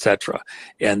drowning, etc.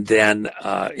 And then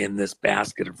in this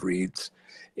basket of reeds,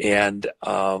 and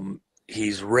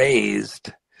he's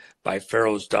raised by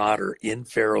Pharaoh's daughter in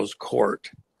Pharaoh's court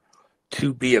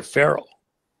to be a pharaoh,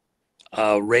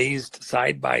 raised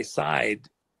side by side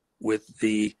with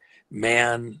the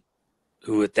man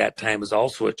who at that time was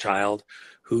also a child,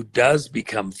 who does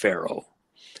become Pharaoh.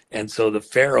 And so the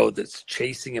Pharaoh that's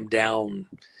chasing him down,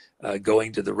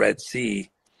 going to the Red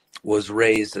Sea, was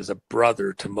raised as a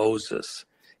brother to Moses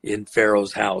in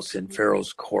Pharaoh's house, in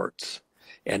Pharaoh's courts,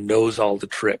 and knows all the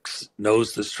tricks,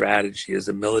 knows the strategy as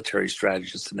a military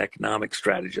strategist, an economic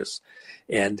strategist.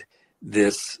 And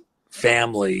this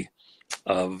family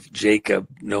of Jacob,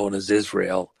 known as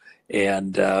Israel,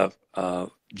 and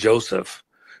Joseph,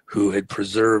 who had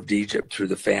preserved Egypt through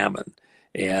the famine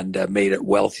and made it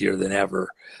wealthier than ever,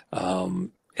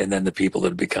 and then the people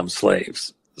that had become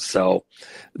slaves. So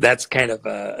that's kind of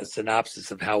a synopsis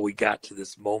of how we got to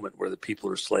this moment where the people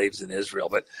are slaves in Israel.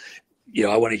 But,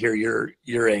 I want to hear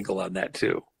your angle on that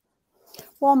too.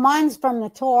 Well, mine's from the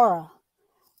Torah.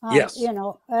 Yes.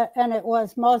 And it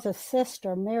was Moses'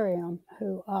 sister, Miriam,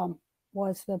 who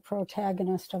was the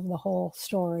protagonist of the whole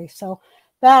story. So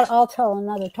that I'll tell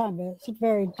another time, but it's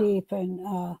very deep and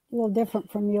a little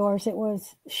different from yours. It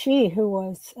was she who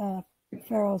was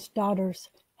Pharaoh's daughter's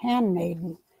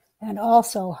handmaiden and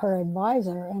also her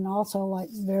advisor, and also like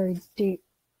very deep,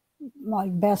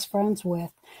 like best friends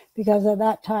with, because at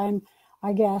that time,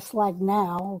 I guess like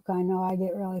now, I know I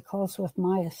get really close with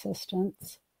my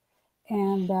assistants,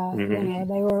 and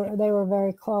they were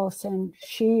very close, and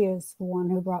she is the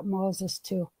one who brought Moses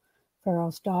to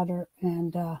Pharaoh's daughter,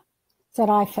 and said,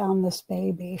 I found this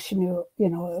baby. She knew, it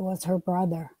was her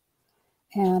brother.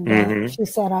 And she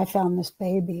said, I found this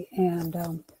baby. And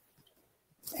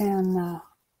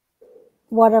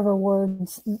whatever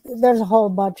words, there's a whole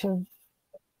bunch of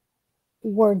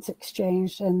words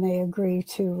exchanged, and they agree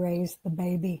to raise the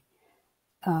baby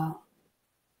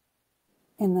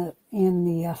in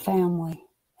the family.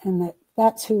 And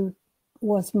that's who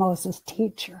was Moses'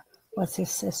 teacher, was his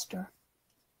sister.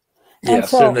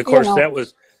 Yes, and of course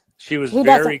she was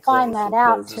very close with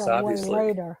Moses, obviously. He doesn't find that out till way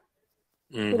later.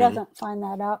 He doesn't find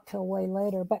that out till way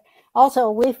later. But also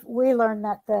we learned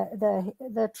that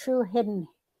the true hidden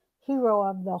hero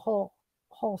of the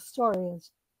whole story is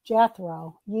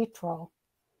Jethro,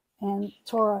 and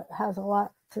Torah has a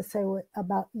lot to say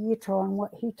about Jethro and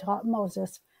what he taught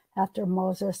Moses after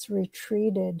Moses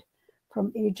retreated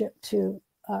from Egypt to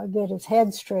get his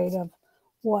head straight of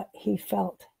what he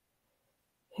felt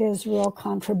his real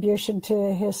contribution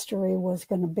to history was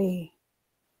going to be.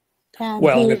 And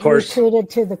he retreated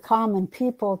to the common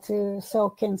people to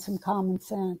soak in some common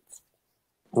sense.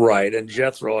 Right. And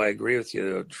Jethro, I agree with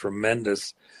you,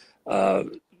 tremendous.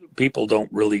 People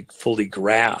don't really fully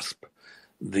grasp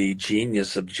the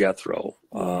genius of Jethro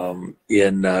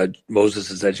in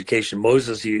Moses' education.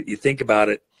 Moses, you think about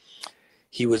it,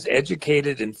 he was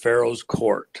educated in Pharaoh's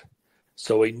court.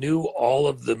 So he knew all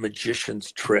of the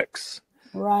magician's tricks.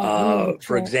 Right.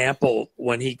 For example,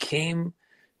 when he came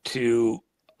to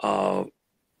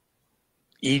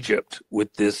Egypt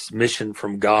with this mission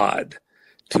from God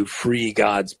to free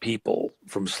God's people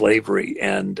from slavery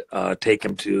and take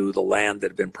them to the land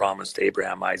that had been promised to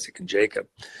Abraham, Isaac, and Jacob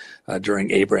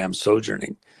during Abraham's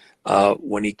sojourning.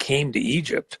 When he came to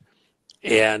Egypt,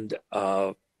 and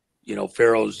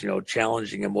Pharaoh's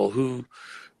challenging him, well,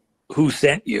 who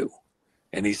sent you?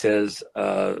 And he says,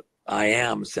 I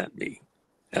am sent me.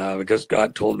 Because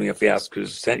God told me if he asks who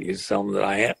sent you, tell him that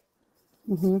I am.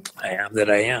 I am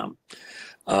that I am.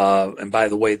 And by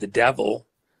the way, the devil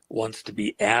wants to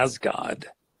be as God.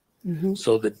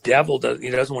 So the devil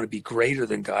doesn't want to be greater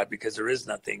than God, because there is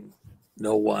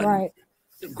no one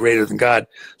greater than God.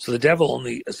 So the devil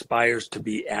only aspires to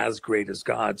be as great as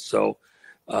God. So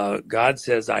God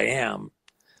says, I am.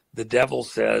 The devil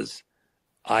says,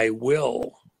 I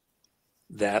will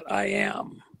that I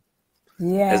am.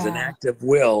 As an act of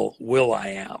will I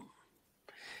am.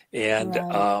 And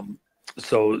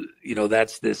so,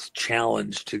 that's this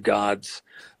challenge to God's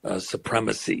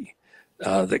supremacy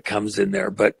that comes in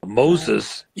there. But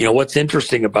Moses, what's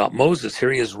interesting about Moses,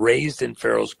 here he is raised in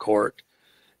Pharaoh's court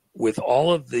with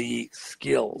all of the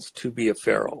skills to be a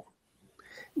Pharaoh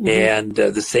and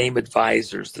the same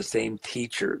advisors, the same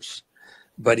teachers.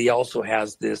 But he also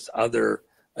has this other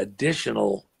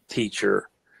additional teacher,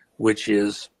 which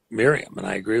is Miriam, and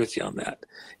I agree with you on that,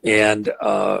 and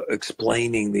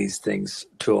explaining these things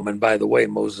to him. And by the way,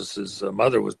 Moses'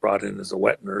 mother was brought in as a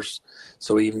wet nurse,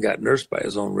 so he even got nursed by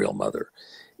his own real mother.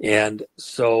 And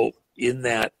so in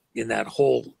that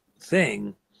whole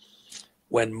thing,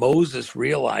 when Moses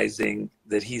realizing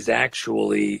that he's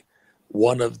actually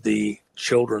one of the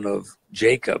children of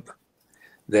Jacob,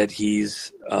 that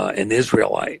he's an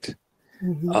Israelite,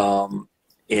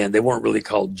 and they weren't really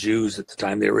called Jews at the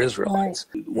time, they were Israelites.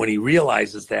 When he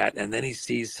realizes that, and then he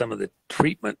sees some of the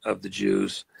treatment of the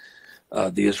Jews,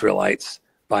 the Israelites,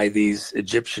 by these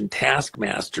Egyptian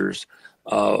taskmasters,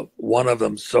 one of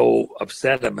them so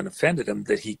upset him and offended him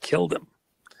that he killed him.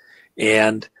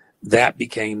 And that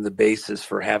became the basis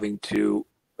for having to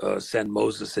send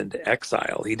Moses into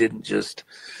exile. He didn't just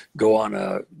go on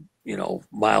a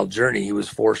mild journey. He was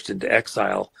forced into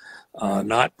exile.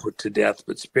 Not put to death,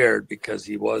 but spared, because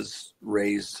he was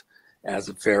raised as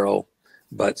a Pharaoh,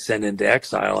 but sent into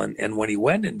exile. And when he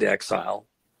went into exile,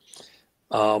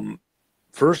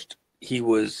 first he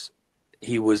was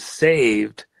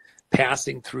saved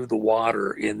passing through the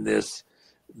water in this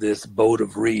boat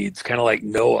of reeds, kind of like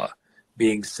Noah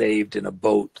being saved in a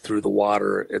boat through the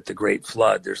water at the Great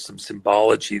Flood. There's some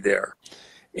symbology there,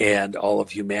 and all of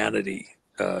humanity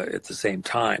at the same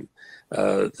time.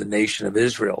 The nation of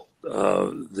Israel,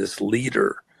 this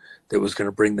leader that was going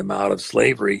to bring them out of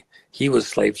slavery, he was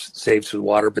saved through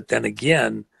water. But then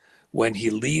again, when he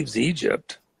leaves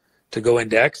Egypt to go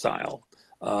into exile,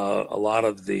 a lot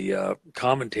of the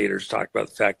commentators talk about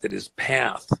the fact that his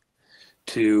path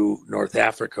to North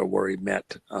Africa, where he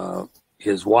met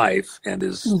his wife and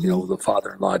his, the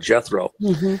father-in-law Jethro,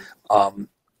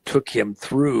 took him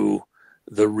through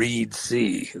the Red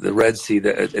Sea,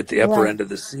 that at the upper end of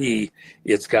the sea,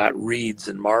 it's got reeds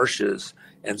and marshes.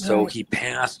 And so he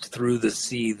passed through the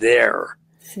sea there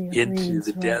into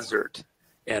the desert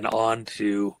and on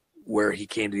to where he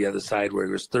came to the other side where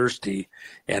he was thirsty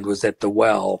and was at the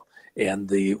well, and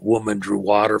the woman drew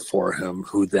water for him,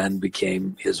 who then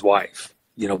became his wife.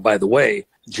 You know, by the way,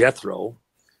 Jethro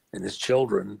and his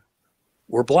children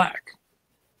were black.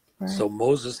 Right. So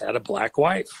Moses had a black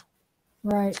wife.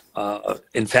 Right.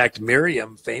 In fact,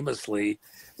 Miriam famously,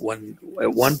 when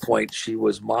at one point she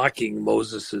was mocking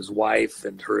Moses's wife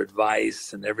and her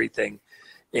advice and everything,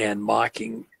 and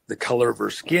mocking the color of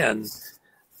her skin,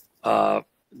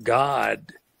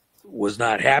 God was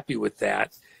not happy with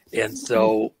that. And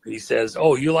so he says,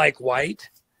 "Oh, you like white?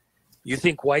 You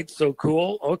think white's so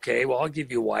cool? Okay, well, I'll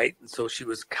give you white." And so she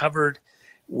was covered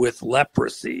with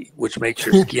leprosy, which makes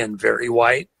your skin very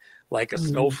white, like a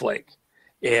snowflake.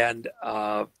 And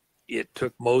it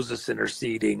took Moses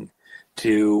interceding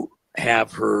to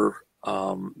have her,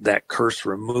 that curse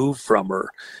removed from her,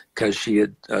 because she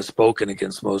had spoken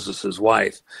against Moses's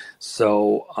wife.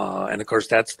 So, and of course,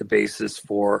 that's the basis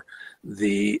for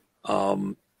the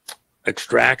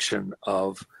extraction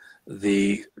of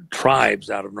the tribes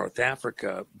out of North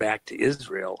Africa back to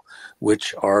Israel,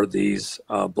 which are these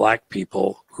black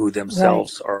people who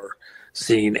themselves are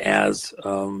seen as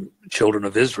children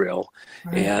of Israel.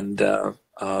 Right. And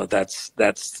that's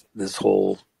this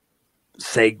whole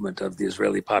segment of the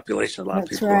Israeli population a lot of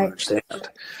people don't understand.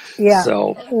 Yeah,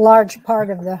 so a large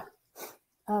part of the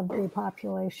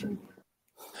population.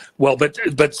 Well,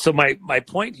 but so my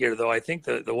point here, though, I think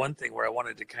the one thing where I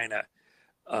wanted to kind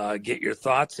of get your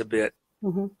thoughts a bit.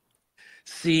 Mm-hmm.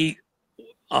 See,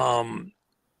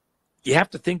 you have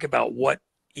to think about what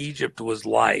Egypt was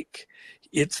like.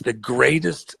 It's the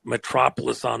greatest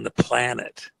metropolis on the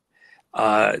planet.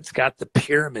 It's got the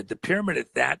pyramid. The pyramid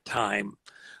at that time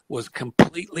was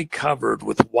completely covered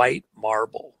with white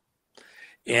marble.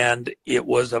 And it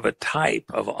was of a type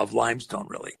of limestone,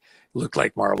 really. It looked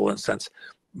like marble in a sense,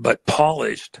 but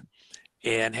polished,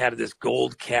 and had this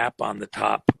gold cap on the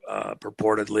top,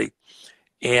 purportedly.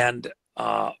 And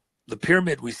the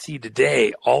pyramid we see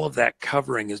today, all of that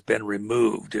covering has been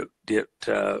removed. It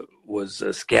was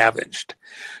scavenged.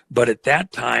 But at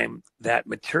that time, that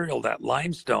material, that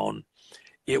limestone,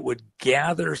 it would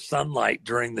gather sunlight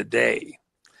during the day.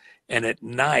 And at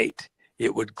night,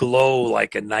 it would glow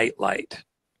like a nightlight.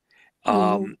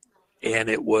 And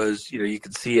it was, you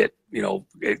could see it,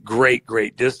 at great,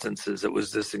 great distances. It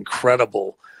was this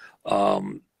incredible,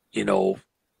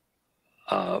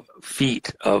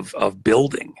 feat of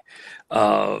building.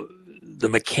 The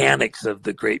mechanics of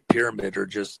the Great Pyramid are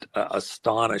just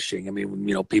astonishing. I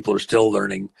mean, people are still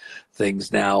learning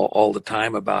things now all the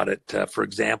time about it. For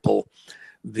example,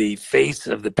 the face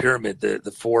of the pyramid,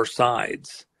 the four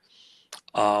sides,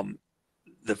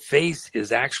 the face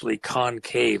is actually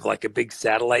concave, like a big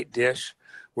satellite dish,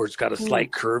 where it's got a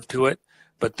slight curve to it,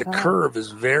 but the curve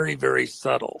is very, very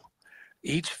subtle.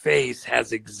 Each face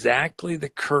has exactly the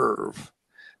curve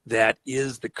that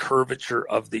is the curvature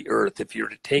of the earth. If you were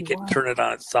to take it and turn it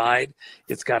on its side,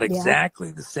 it's got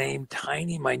exactly the same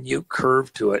tiny, minute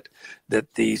curve to it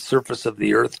that the surface of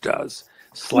the earth does,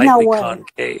 slightly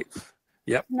concave.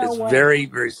 Yep, it's very,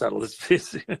 very subtle.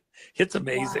 It's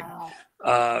amazing.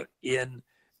 Wow.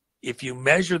 If you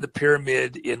measure the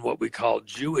pyramid in what we call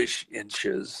Jewish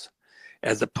inches,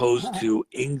 as opposed to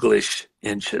English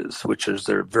inches, which is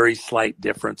their very slight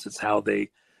difference. It's how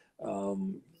they,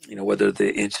 whether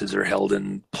the inches are held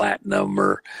in platinum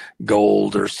or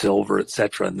gold or silver,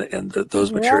 etc., and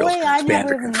those materials can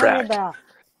expand or contract.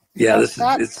 Yeah,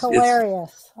 that's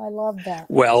hilarious. I love that.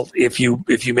 Well, if you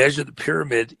measure the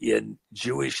pyramid in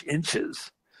Jewish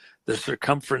inches, the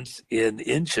circumference in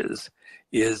inches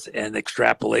is an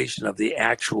extrapolation of the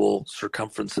actual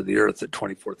circumference of the earth at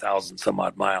 24,000 some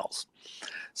odd miles.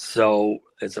 So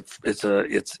it's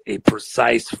a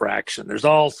precise fraction. There's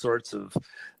all sorts of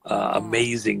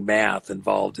amazing math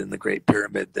involved in the Great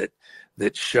Pyramid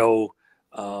that show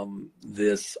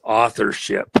this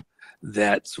authorship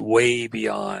that's way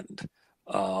beyond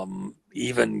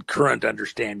even current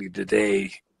understanding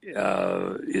today.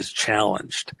 Is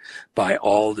challenged by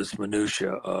all this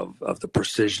minutia of the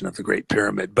precision of the Great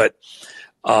Pyramid. But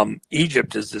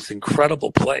Egypt is this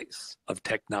incredible place of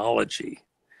technology,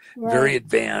 very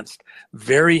advanced,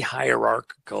 very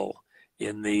hierarchical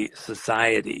in the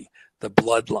society, the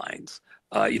bloodlines.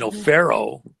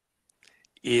 Pharaoh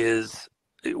is,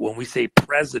 when we say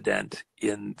president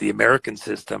in the American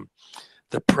system,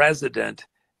 the president's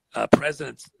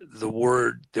the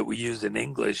word that we use in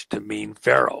English to mean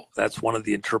pharaoh. That's one of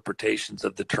the interpretations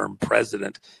of the term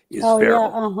president is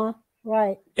pharaoh.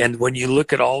 Right. And when you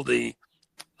look at all the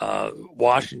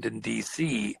Washington,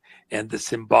 D.C., and the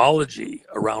symbology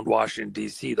around Washington,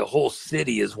 D.C., the whole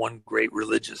city is one great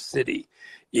religious city.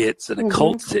 It's an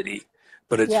occult city,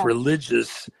 but it's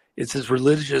religious. It's as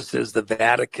religious as the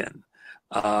Vatican.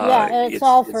 And it's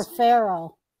all for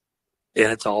Pharaoh.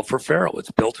 And it's all for Pharaoh.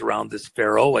 It's built around this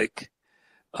pharaohic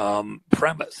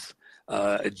premise,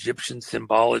 Egyptian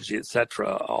symbology,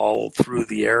 etc., all through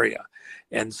the area.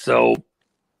 And so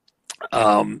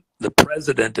the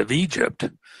president of Egypt,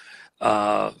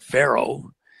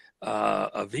 Pharaoh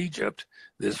of Egypt,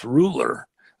 this ruler,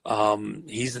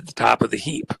 he's at the top of the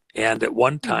heap. And at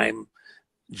one time,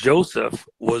 Joseph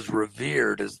was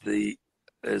revered as the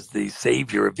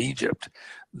savior of Egypt,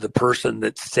 the person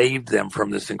that saved them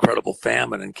from this incredible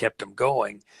famine and kept them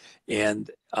going. And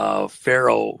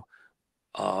Pharaoh,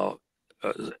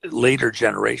 later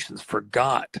generations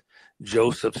forgot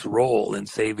Joseph's role in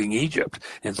saving Egypt.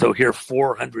 And so here,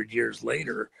 400 years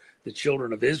later, the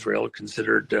children of Israel are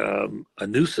considered a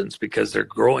nuisance because they're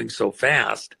growing so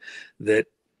fast that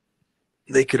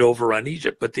they could overrun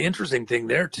Egypt. But the interesting thing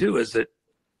there, too, is that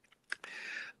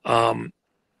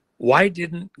why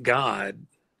didn't God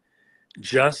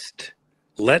just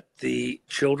let the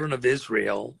children of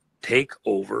Israel take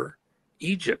over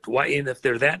Egypt? Why? And if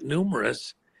they're that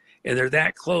numerous and they're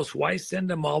that close, why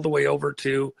send them all the way over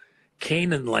to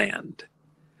Canaan land?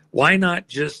 Why not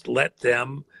just let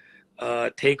them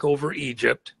take over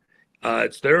Egypt?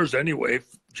 It's theirs anyway.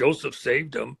 Joseph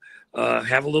saved them.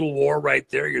 Have a little war right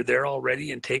there. You're there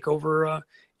already, and take over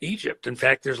Egypt. In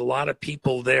fact, there's a lot of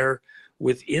people there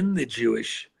within the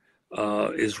Jewish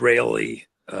Israeli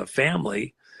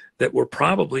family that were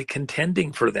probably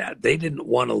contending for that. They didn't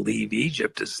want to leave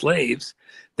Egypt as slaves.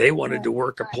 They wanted to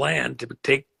work a plan to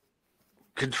take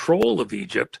control of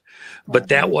Egypt, but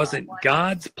that wasn't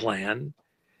God's plan.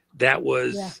 That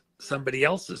was somebody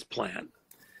else's plan.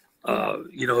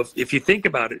 If you think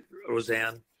about it,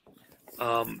 Roseanne,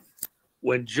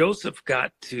 when Joseph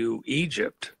got to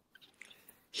Egypt,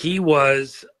 he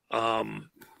was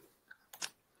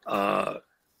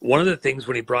one of the things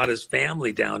when he brought his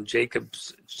family down,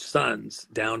 Jacob's sons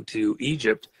down to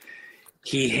Egypt,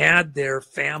 he had their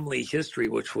family history,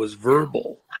 which was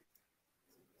verbal,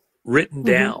 written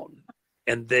down.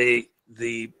 And the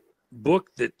book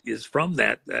that is from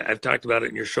that, I've talked about it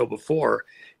in your show before,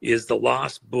 is the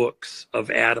lost books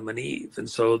of Adam and Eve. And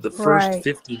so the first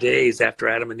 50 days after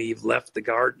Adam and Eve left the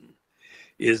garden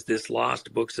is this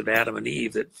lost books of Adam and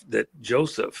Eve that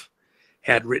Joseph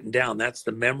had written down. That's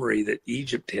the memory that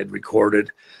Egypt had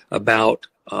recorded about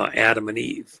Adam and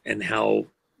Eve and how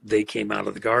they came out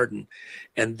of the garden.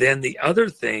 And then the other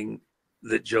thing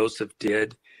that Joseph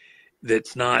did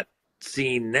that's not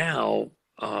seen now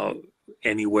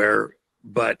anywhere,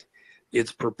 but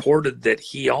it's purported that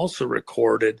he also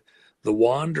recorded the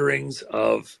wanderings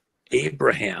of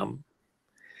Abraham,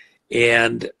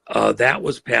 and that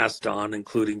was passed on,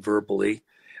 including verbally.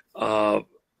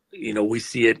 We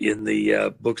see it in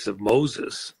the books of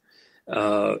Moses,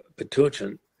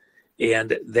 Pentateuch,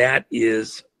 and that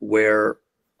is where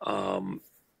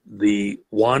the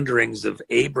wanderings of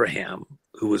Abraham,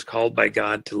 who was called by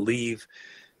God to leave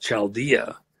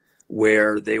Chaldea,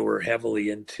 where they were heavily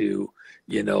into,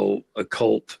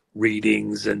 occult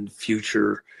readings and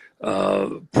future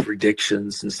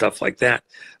predictions and stuff like that.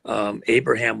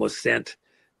 Abraham was sent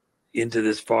into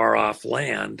this far off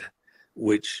land,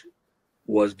 which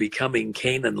was becoming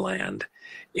Canaan land,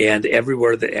 and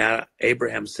everywhere that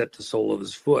Abraham set the sole of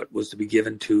his foot was to be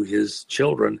given to his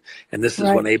children. And this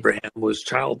is when Abraham was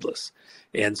childless.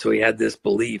 And so he had this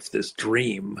belief, this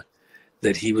dream,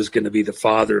 that he was going to be the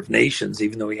father of nations,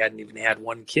 even though he hadn't even had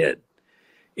one kid.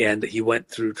 And he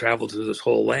traveled through this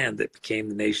whole land that became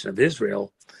the nation of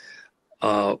Israel,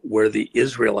 where the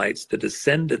Israelites, the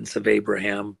descendants of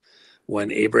Abraham,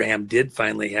 when Abraham did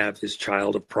finally have his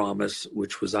child of promise,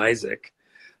 which was Isaac,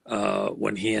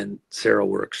 when he and Sarah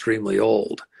were extremely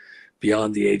old,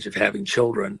 beyond the age of having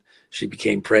children, she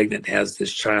became pregnant, has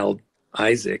this child,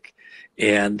 Isaac,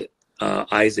 and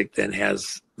Isaac then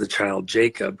has the child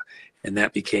Jacob, and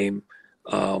that became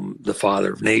the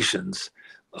father of nations,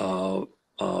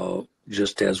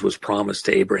 just as was promised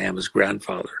to Abraham, his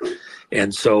grandfather.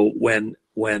 And so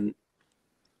when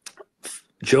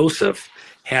Joseph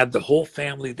had the whole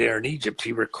family there in Egypt,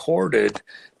 he recorded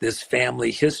this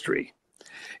family history.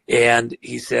 And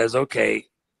he says, okay,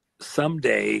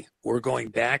 someday we're going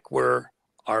back where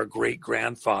our great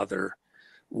grandfather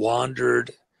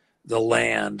wandered the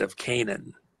land of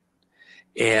Canaan,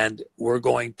 and we're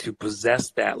going to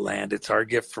possess that land. It's our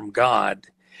gift from God.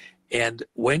 And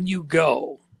when you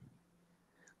go,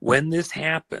 when this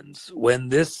happens, when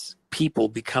this people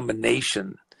become a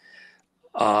nation,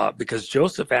 because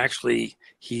Joseph actually,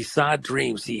 he saw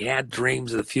dreams. He had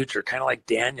dreams of the future, kind of like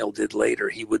Daniel did later.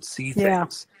 He would see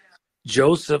things.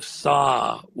 Joseph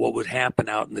saw what would happen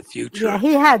out in the future. Yeah,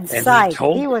 he had and sight.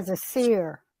 He was a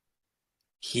seer.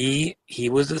 He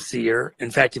was a seer.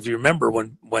 In fact, if you remember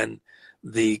when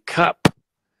the cup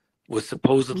was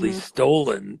supposedly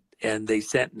stolen, and they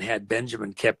sent and had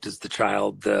Benjamin kept as the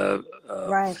child,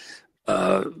 Right.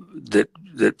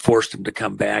 That forced him to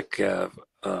come back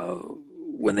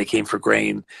when they came for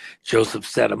grain. Joseph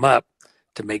set him up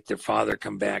to make their father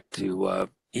come back to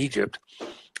Egypt.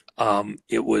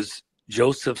 It was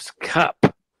Joseph's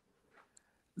cup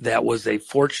that was a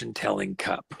fortune-telling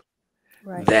cup.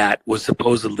 Right. That was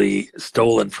supposedly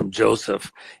stolen from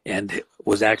Joseph and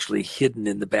was actually hidden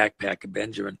in the backpack of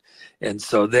Benjamin. And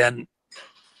so then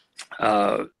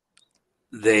that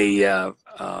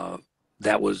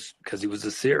was because he was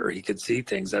a seer. He could see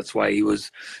things. That's why he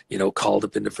was, called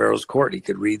up into Pharaoh's court. He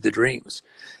could read the dreams.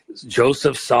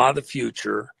 Joseph saw the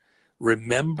future,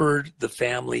 remembered the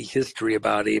family history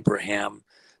about Abraham,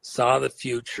 saw the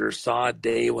future, saw a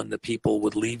day when the people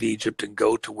would leave Egypt and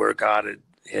go to where God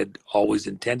had always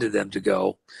intended them to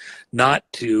go, not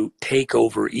to take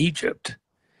over Egypt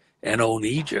and own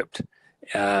Egypt,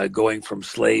 going from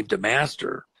slave to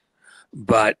master,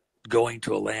 but going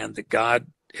to a land that God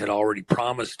had already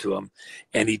promised to him.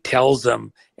 And he tells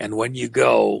them, and when you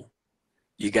go,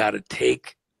 you got to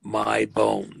take my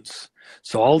bones.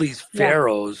 So all these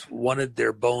pharaohs wanted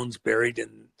their bones buried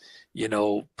and,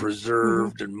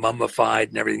 preserved and mummified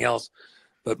and everything else.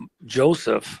 But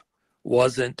Joseph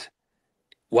wasn't,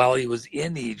 while he was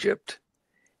in Egypt,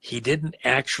 he didn't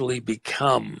actually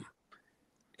become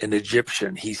an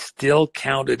Egyptian. He still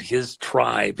counted his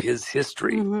tribe, his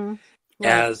history,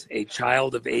 as a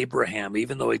child of Abraham.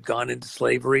 Even though he'd gone into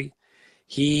slavery,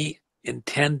 he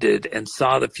intended and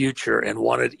saw the future and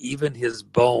wanted even his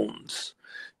bones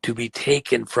to be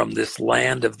taken from this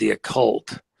land of the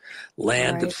occult,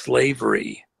 land of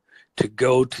slavery, to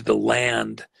go to the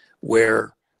land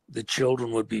where the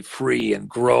children would be free and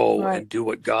grow and do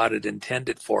what God had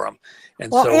intended for them.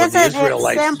 And so when the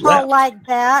Israelites simple left, like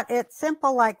that? It's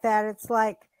simple like that. It's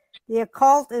like the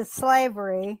occult is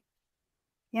slavery,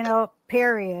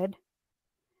 period.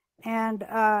 And,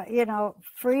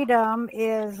 freedom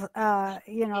is, a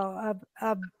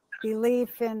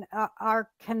belief in our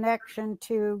connection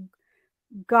to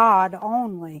God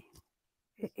only.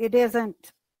 It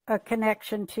isn't a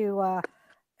connection to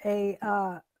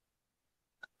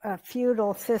a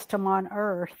feudal system on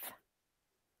earth.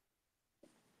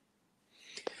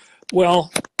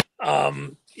 Well,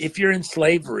 if you're in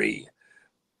slavery,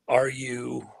 are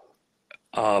you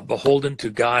beholden to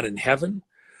God in heaven,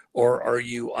 or are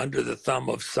you under the thumb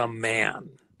of some man,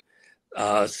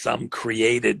 some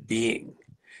created being?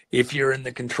 If you're in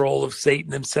the control of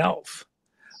Satan himself,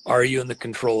 are you in the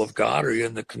control of God, or are you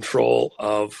in the control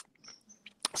of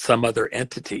some other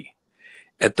entity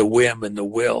at the whim and the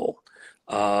will?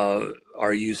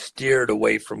 Are you steered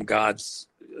away from God's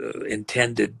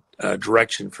intended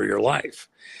direction for your life?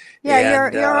 Yeah,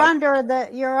 and, you're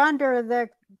under the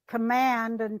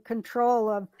command and control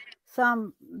of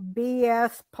some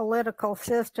BS political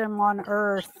system on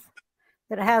earth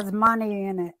that has money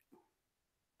in it.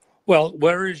 Well,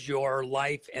 where is your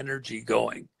life energy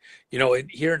going?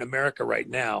 Here in America right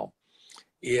now,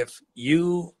 if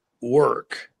you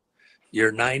work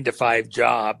your 9-to-5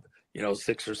 job,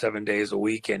 6 or 7 days a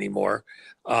week anymore,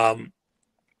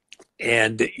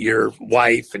 and your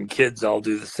wife and kids all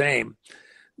do the same,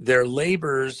 their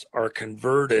labors are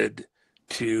converted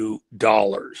to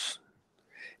dollars.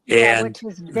 And which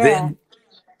is debt.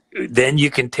 Then you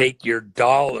can take your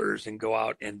dollars and go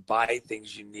out and buy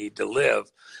things you need to live.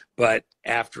 But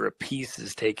after a piece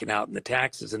is taken out in the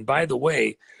taxes, and by the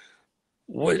way,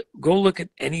 go look at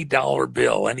any dollar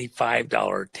bill, any $5,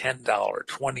 $10,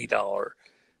 $20,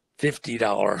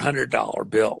 $50, $100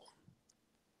 bill,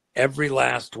 every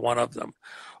last one of them.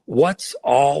 What's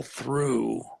all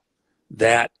through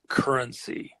that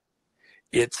currency?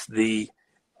 It's the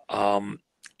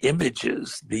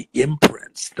images, the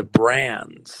imprints, the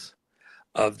brands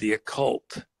of the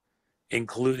occult,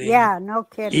 including no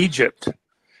kidding. Egypt,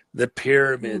 the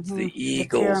pyramids, the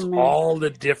eagles, all the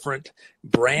different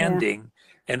branding,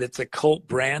 and it's occult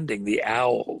branding, the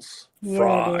owls,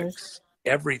 frogs,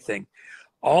 everything.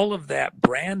 All of that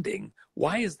branding,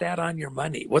 why is that on your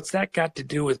money? What's that got to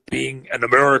do with being an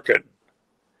American?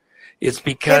 It's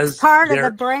because it's part of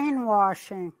the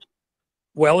brainwashing.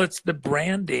 Well, it's the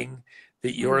branding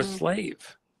that you're a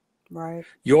slave. Right.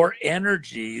 Your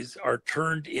energies are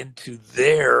turned into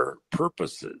their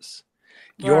purposes.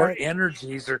 Your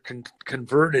energies are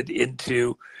converted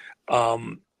into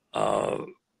um,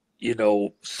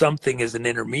 something as an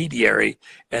intermediary,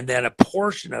 and then a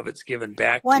portion of it's given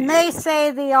back When to they you.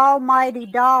 say the almighty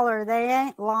dollar, they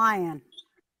ain't lying.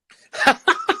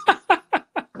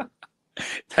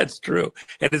 That's true.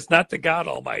 And it's not the God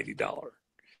Almighty dollar.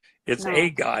 It's No. a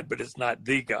God, but it's not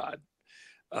the God.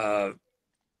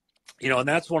 And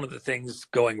that's one of the things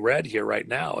going red here right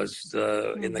now is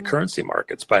in the currency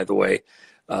markets, by the way,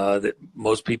 that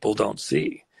most people don't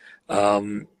see.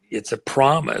 It's a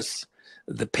promise.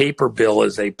 The paper bill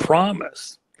is a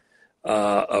promise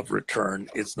of return.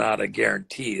 It's not a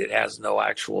guarantee. It has no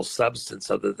actual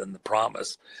substance other than the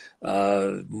promise.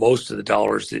 Most of the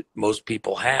dollars that most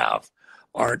people have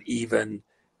aren't even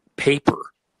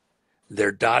paper.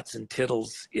 They're dots and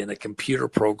tittles in a computer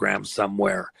program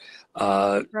somewhere.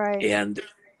 Right. And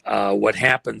what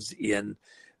happens in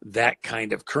that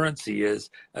kind of currency is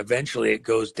eventually it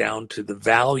goes down to the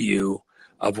value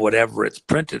of whatever it's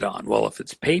printed on. Well, if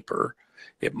it's paper,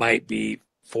 it might be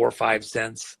 4 or 5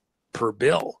 cents per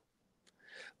bill.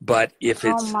 But if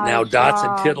it's now dots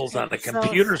and tittles on a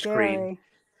computer screen,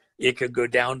 it could go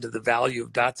down to the value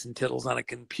of dots and tittles on a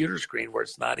computer screen where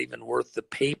it's not even worth the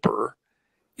paper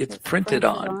it's printed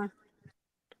on.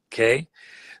 Okay?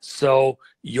 So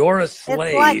you're a slave.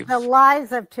 It's like the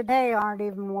lies of today aren't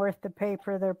even worth the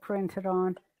paper they're printed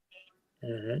on.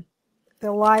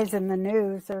 The lies in the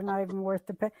news, they're not even worth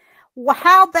the paper. Well,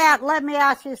 how about, let me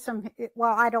ask you some,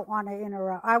 well, I don't want to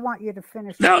interrupt. I want you to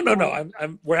finish. No.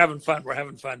 We're having fun. We're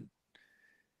having fun.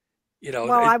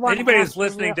 Anybody that's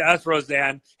listening to us,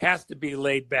 Roseanne, has to be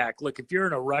laid back. Look, if you're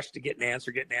in a rush to get an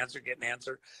answer,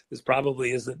 this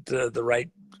probably isn't the right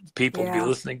people to be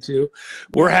listening to.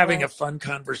 We're having a fun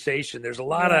conversation. There's a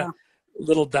lot of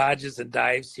little dodges and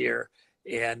dives here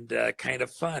and kind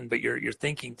of fun, but you're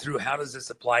thinking through how does this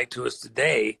apply to us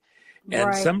today?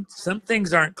 And some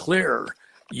things aren't clear.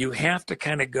 You have to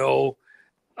kind of go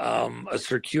a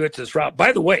circuitous route.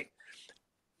 By the way,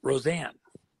 Roseanne,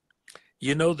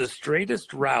 the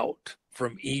straightest route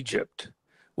from Egypt,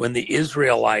 when the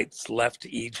Israelites left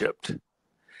Egypt,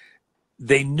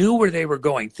 they knew where they were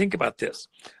going. Think about this.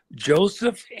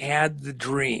 Joseph had the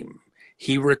dream.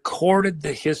 He recorded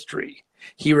the history.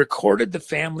 He recorded the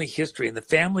family history. And the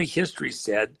family history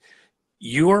said,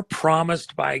 you are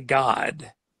promised by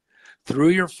God through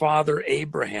your father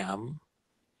Abraham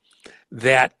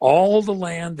that all the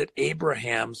land that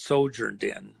Abraham sojourned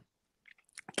in,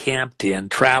 camped in,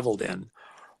 traveled in,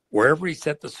 wherever he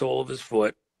set the sole of his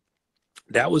foot,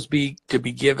 that was to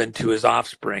be given to his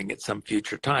offspring at some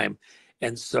future time.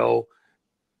 And so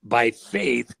by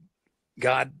faith,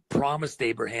 God promised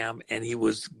Abraham, and he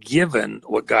was given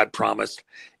what God promised,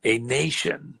 a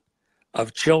nation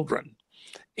of children.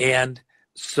 And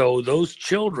so those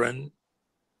children,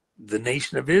 the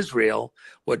nation of Israel,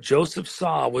 what Joseph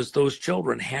saw was those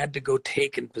children had to go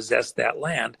take and possess that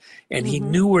land. And he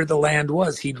knew where the land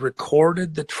was. He'd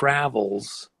recorded the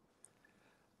travels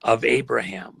of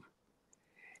Abraham.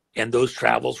 And those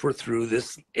travels were through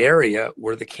this area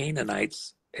where the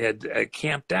Canaanites had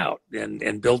camped out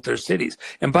and built their cities.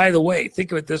 And by the way,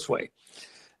 think of it this way.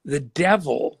 The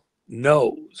devil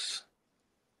knows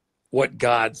what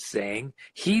God's saying.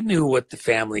 He knew what the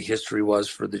family history was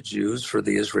for the Jews, for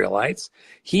the Israelites.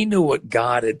 He knew what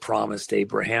God had promised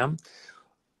Abraham.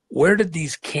 Where did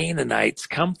these Canaanites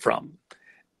come from?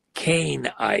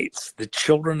 Cainites, the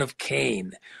children of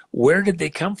Cain. Where did they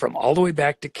come from? All the way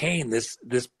back to Cain, this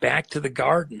back to the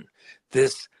garden,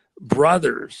 this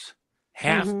brothers,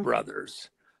 half-brothers,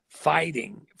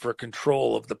 fighting for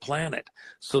control of the planet.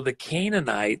 So the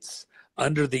Canaanites,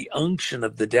 under the unction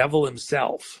of the devil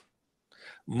himself,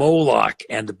 Moloch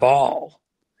and Baal,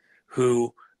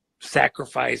 who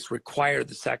require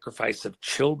the sacrifice of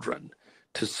children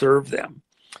to serve them,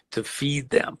 to feed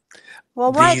them.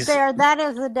 Well, right there, that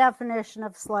is the definition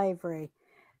of slavery.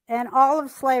 And all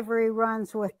of slavery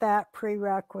runs with that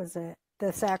prerequisite,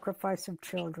 the sacrifice of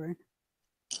children.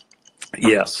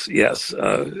 Yes.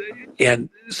 And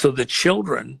so the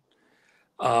children,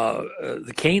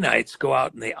 the Cainites, go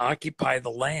out and they occupy the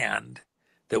land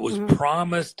that was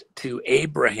promised to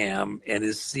Abraham and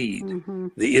his seed,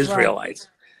 the Israelites.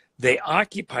 They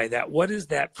occupy that. What is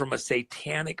that from a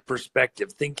satanic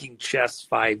perspective, thinking chess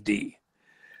 5D?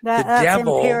 That's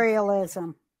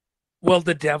imperialism. Well,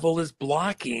 the devil is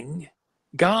blocking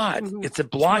God. It's a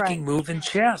blocking move in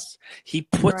chess. He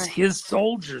puts his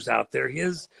soldiers out there,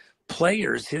 his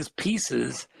players, his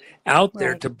pieces out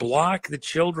there to block the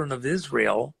children of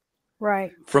Israel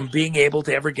from being able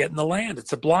to ever get in the land.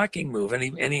 It's a blocking move, and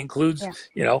he includes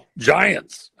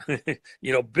giants, big.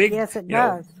 Yes, it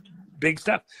does. Big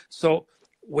stuff. So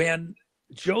when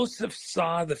Joseph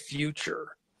saw the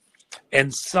future,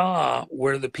 and saw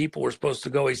where the people were supposed to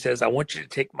go. He says, I want you to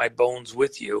take my bones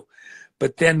with you.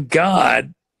 But then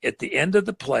God, at the end of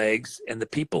the plagues and the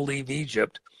people leave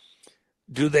Egypt,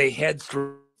 do they head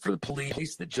straight for the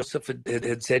place that Joseph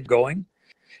had said going?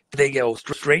 They go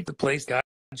straight to the place God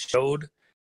showed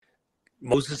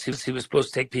Moses he was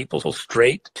supposed to take people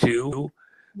straight to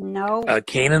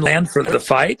Canaan land for the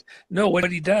fight? No,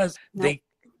 what he does,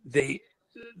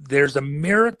 there's a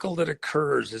miracle that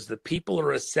occurs as the people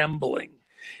are assembling,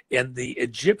 and the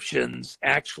Egyptians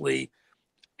actually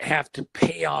have to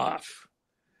pay off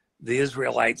the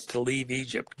Israelites to leave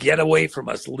Egypt. Get away from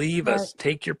us, leave us,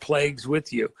 take your plagues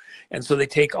with you. And so they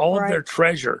take all of their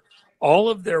treasure, all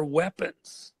of their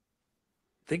weapons.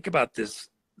 Think about this.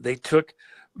 They took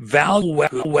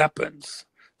valuable weapons,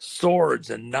 swords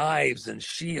and knives and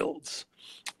shields,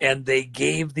 and they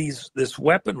gave this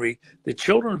weaponry. The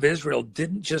children of Israel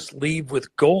didn't just leave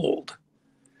with gold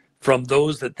from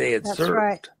those that they had served.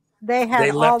 Right. They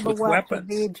had all the wealth of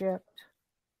Egypt.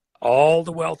 All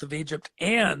the wealth of Egypt.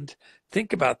 And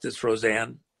think about this,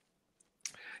 Roseanne.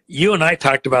 You and I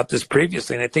talked about this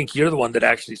previously, and I think you're the one that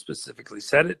actually specifically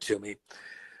said it to me.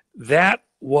 That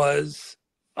was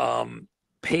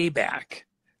payback,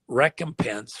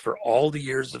 recompense for all the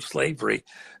years of slavery.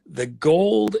 The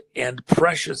gold and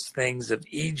precious things of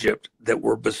Egypt that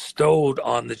were bestowed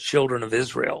on the children of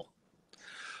Israel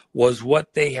was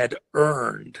what they had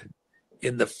earned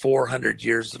in the 400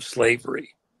 years of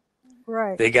slavery.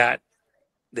 Right.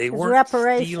 They weren't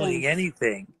stealing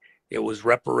anything. It was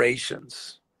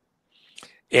reparations.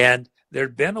 And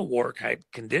there'd been a war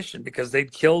condition because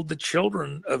they'd killed the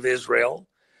children of Israel.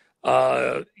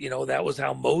 That was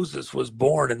how Moses was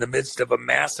born, in the midst of a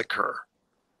massacre.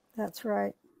 That's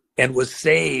right. And was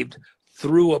saved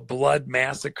through a blood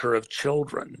massacre of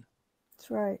children.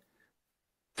 That's right.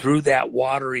 Through that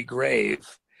watery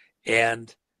grave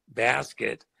and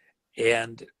basket,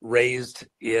 and raised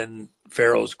in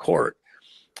Pharaoh's court.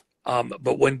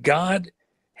 But when God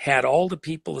had all the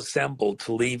people assembled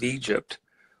to leave Egypt,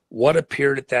 what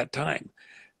appeared at that time?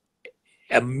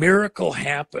 A miracle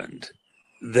happened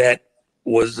that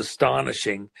was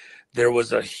astonishing. There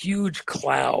was a huge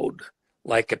cloud,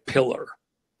 like a pillar,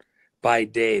 by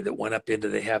day that went up into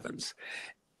the heavens.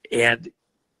 And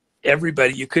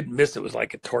everybody, you couldn't miss it. It was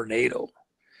like a tornado.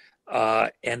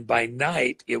 And by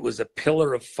night, it was a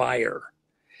pillar of fire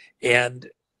and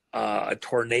a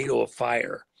tornado of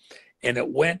fire. And it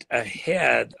went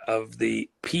ahead of the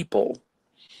people.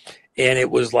 And it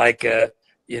was like a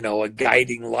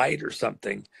guiding light or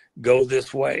something. Go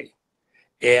this way.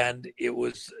 And it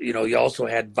was, you also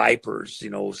had vipers,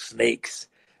 snakes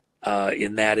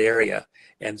in that area.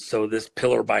 And so this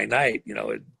pillar by night,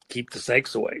 it'd keep the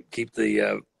snakes away, keep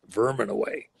the vermin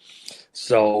away.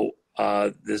 So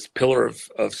this pillar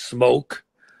of smoke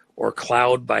or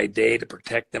cloud by day to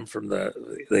protect them from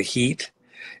the heat,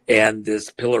 and this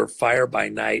pillar of fire by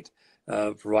night,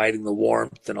 providing the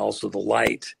warmth and also the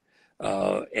light.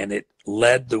 And it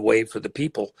led the way for the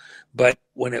people. But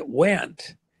when it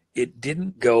went, it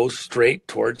didn't go straight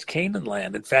towards Canaan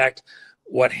land. In fact,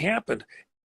 what happened,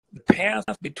 the path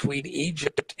between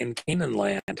Egypt and Canaan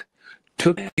land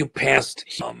took you past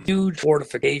huge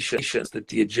fortifications that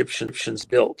the Egyptians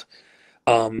built.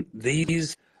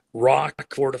 These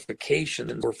rock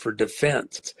fortifications were for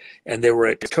defense, and they were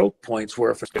at choke points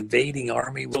where if an invading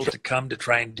army was to come to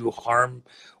try and do harm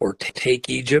or take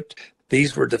Egypt,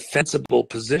 these were defensible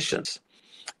positions,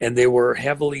 and they were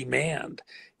heavily manned.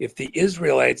 If the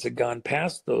Israelites had gone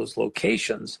past those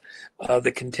locations,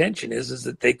 the contention is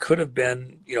that they could have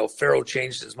been, Pharaoh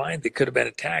changed his mind. They could have been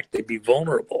attacked. They'd be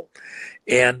vulnerable.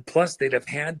 And plus, they'd have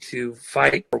had to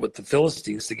fight with the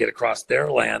Philistines to get across their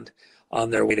land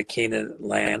on their way to Canaan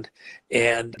land.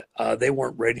 And they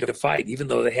weren't ready to fight. Even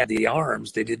though they had the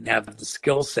arms, they didn't have the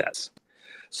skill sets.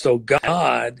 So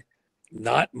God,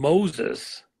 not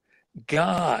Moses,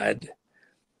 God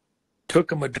took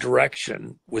them a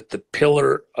direction with the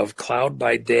pillar of cloud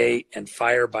by day and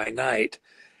fire by night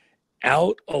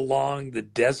out along the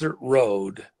desert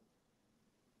road,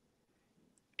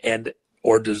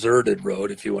 or deserted road,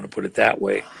 if you want to put it that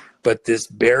way, but this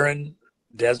barren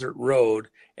desert road,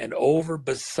 and over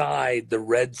beside the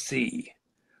Red Sea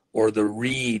or the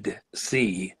Reed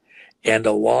Sea, and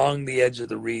along the edge of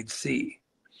the Reed Sea,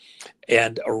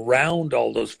 and around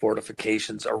all those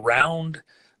fortifications, around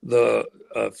the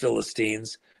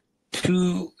Philistines,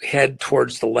 to head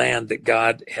towards the land that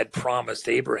God had promised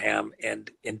Abraham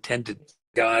and intended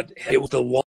God. It was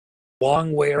a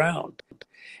long way around.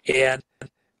 And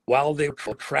while they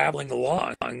were traveling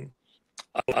along,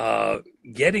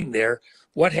 getting there,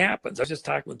 what happens? I was just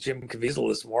talking with Jim Caviezel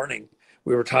this morning.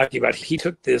 we were talking about, he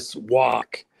took this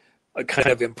walk, kind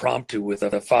of impromptu, with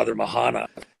Father Mahana,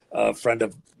 a friend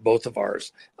of both of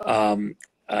ours.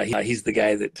 He's the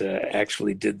guy that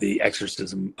actually did the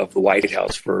exorcism of the White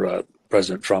House for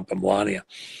President Trump and Melania.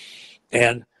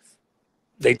 And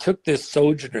they took this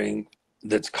sojourning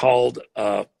that's called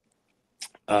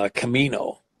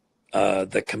Camino,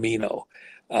 the Camino.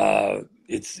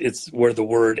 It's where the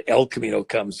word El Camino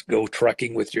comes. Go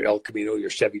trucking with your El Camino, your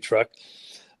Chevy truck.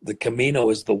 The Camino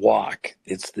is the walk.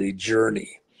 It's the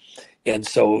journey. And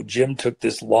so Jim took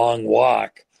this long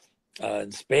walk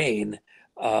in Spain,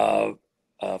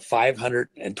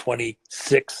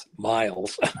 526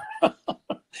 miles.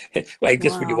 I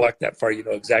guess when you walk that far, you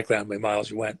know exactly how many miles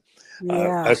you went.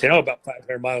 Yeah. I was saying, about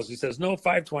 500 miles. He says, no,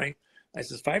 520. I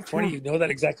says, 520, you know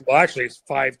that exactly? Well, actually, it's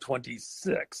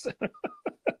 526.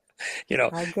 You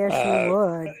know, I guess you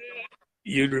would.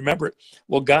 You'd remember it.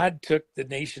 Well, God took the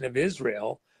nation of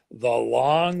Israel the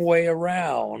long way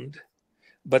around,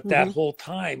 but that whole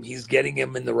time he's getting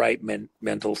them in the right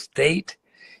mental state.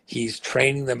 He's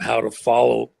training them how to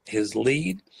follow his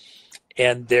lead,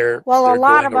 and they're a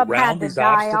lot of going them had around to these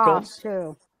die obstacles. off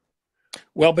too.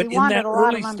 Well, but He in wanted that a lot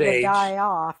early of them stage, to die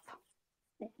off.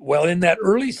 well, in that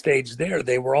early stage there,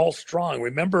 they were all strong.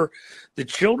 Remember, the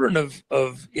children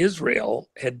of Israel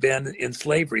had been in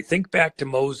slavery. Think back to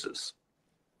Moses.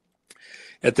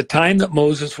 At the time that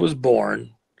Moses was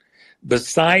born,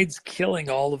 besides killing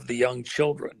all of the young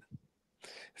children,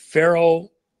 Pharaoh,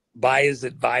 by his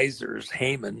advisors,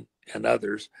 Haman and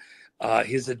others,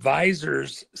 his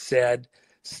advisors said,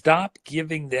 stop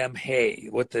giving them hay.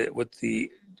 What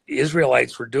the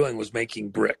Israelites were doing was making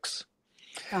bricks.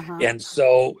 And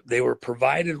so they were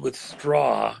provided with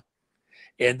straw,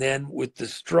 and then with the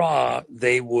straw,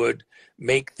 they would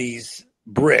make these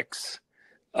bricks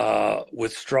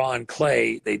with straw and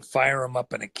clay. They'd fire them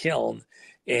up in a kiln,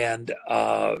 and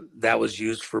that was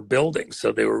used for building.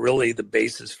 So they were really the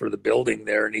basis for the building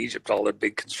there in Egypt, all their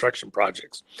big construction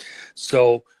projects.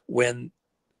 So when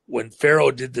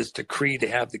Pharaoh did this decree to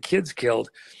have the kids killed,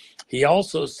 he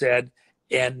also said,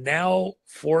 and now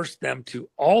force them to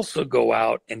also go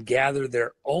out and gather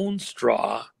their own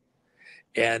straw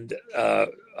and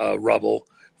rubble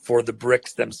for the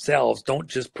bricks themselves. Don't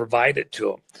just provide it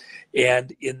to them.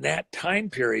 And in that time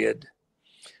period,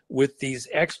 with these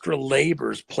extra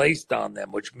labors placed on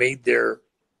them, which made their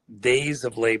days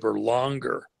of labor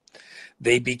longer,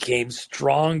 they became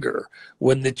stronger.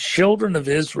 When the children of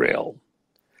Israel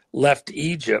left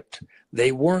Egypt,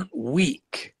 they weren't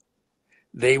weak.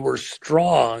 They were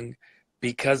strong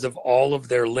because of all of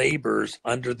their labors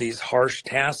under these harsh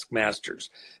taskmasters.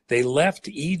 They left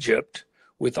Egypt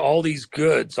with all these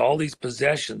goods, all these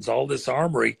possessions, all this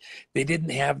armory. They didn't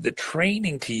have the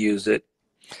training to use it.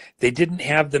 They didn't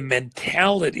have the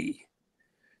mentality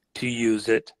to use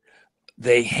it.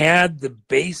 They had the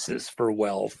basis for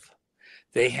wealth.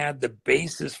 They had the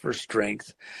basis for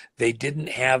strength. They didn't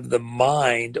have the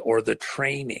mind or the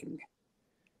training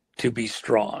to be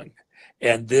strong.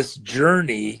 And this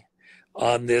journey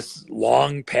on this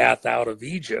long path out of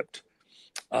Egypt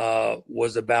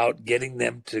was about getting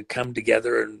them to come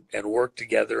together and work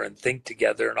together and think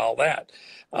together and all that.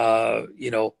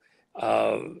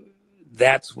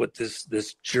 That's what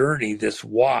this journey, this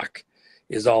walk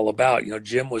is all about. You know,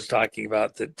 Jim was talking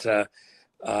about that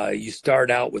you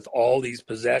start out with all these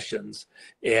possessions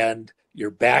and your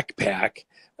backpack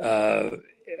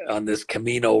on this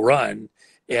Camino run.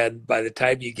 And by the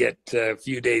time you get a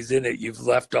few days in it, you've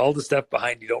left all the stuff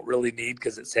behind you don't really need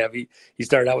because it's heavy. You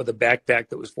start out with a backpack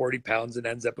that was 40 pounds and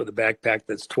ends up with a backpack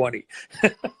that's 20.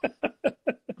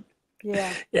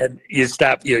 Yeah. And you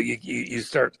stop, you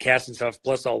start casting stuff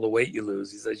plus all the weight you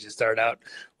lose. He says you start out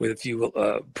with a few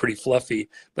pretty fluffy.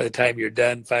 By the time you're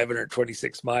done,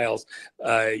 526 miles,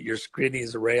 you're skinny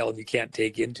as a rail and you can't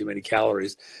take in too many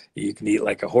calories. You can eat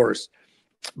like a horse.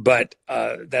 But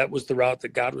that was the route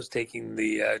that God was taking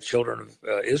the children of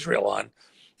Israel on.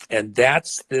 And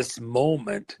that's this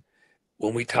moment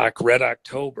when we talk Red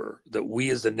October that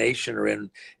we as a nation are in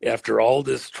after all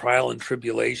this trial and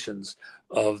tribulations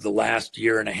of the last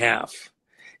year and a half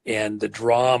and the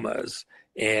dramas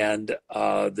and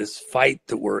this fight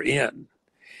that we're in.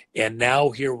 And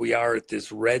now here we are at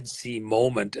this Red Sea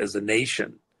moment as a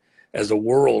nation, as a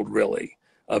world, really,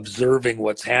 observing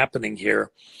what's happening here.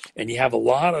 And you have a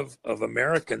lot of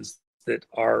Americans that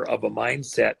are of a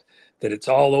mindset that it's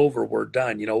all over, we're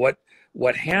done. You know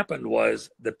what happened was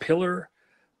the pillar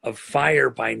of fire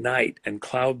by night and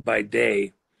cloud by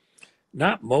day,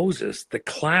 not Moses, the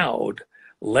cloud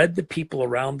led the people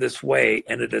around this way.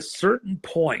 And at a certain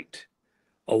point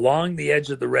along the edge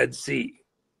of the Red Sea,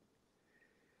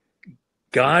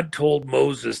 God told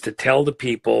Moses to tell the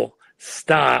people,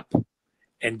 stop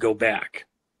and go back.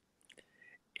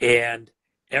 And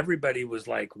everybody was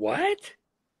like, what?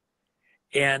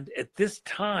 And at this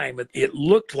time, it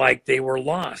looked like they were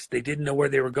lost. They didn't know where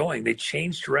they were going. They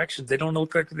changed directions. They don't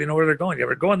look like they know where they're going. They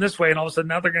were going this way, and all of a sudden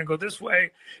now they're going to go this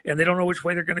way, and they don't know which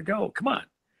way they're going to go. Come on.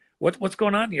 What's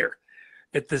going on here?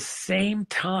 At the same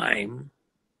time,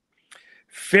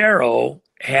 Pharaoh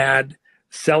had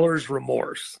seller's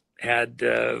remorse, had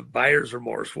buyer's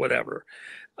remorse, whatever.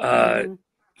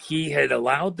 He had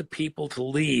allowed the people to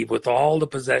leave with all the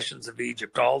possessions of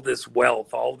Egypt, all this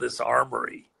wealth, all this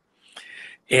armory,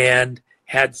 and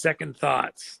had second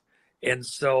thoughts. And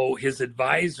so his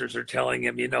advisors are telling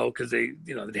him, because they'd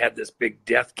had this big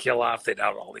death kill off. They'd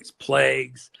had all these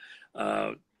plagues.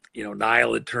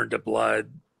 Nile had turned to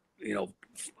blood,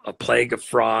 a plague of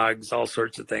frogs, all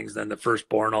sorts of things. Then the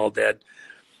firstborn all dead.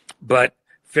 But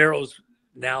Pharaoh's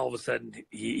now all of a sudden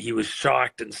he was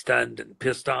shocked and stunned and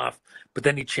pissed off, but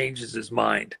then he changes his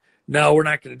mind. No, we're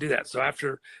not going to do that. So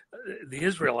after the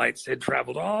Israelites had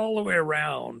traveled all the way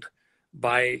around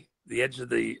by the edge of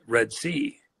the Red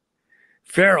Sea,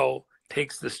 Pharaoh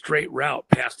takes the straight route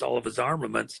past all of his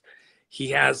armaments. He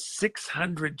has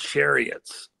 600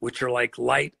 chariots, which are like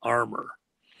light armor,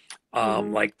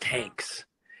 like tanks,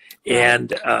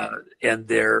 and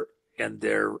their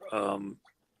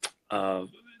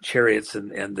chariots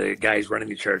and the guys running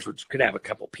the chariots, which could have a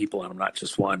couple people on them, not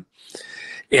just one.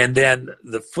 And then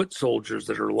the foot soldiers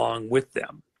that are along with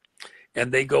them.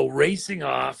 And they go racing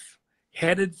off,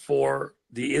 headed for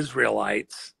the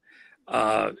Israelites,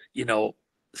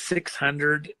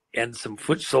 600 and some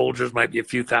foot soldiers, might be a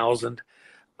few thousand,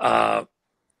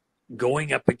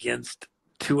 going up against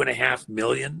 2.5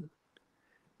 million.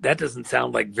 That doesn't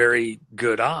sound like very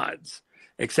good odds,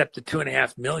 except the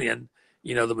 2.5 million,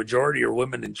 the majority are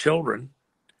women and children.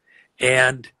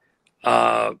 And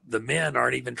the men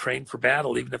aren't even trained for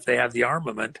battle, even if they have the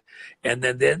armament. And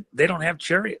then they don't have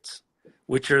chariots,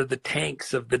 which are the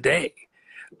tanks of the day.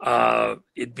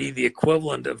 It'd be the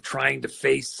equivalent of trying to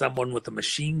face someone with a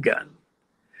machine gun.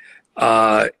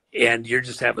 And you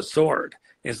just have a sword.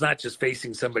 And it's not just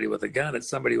facing somebody with a gun, it's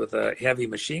somebody with a heavy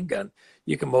machine gun.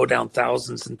 You can mow down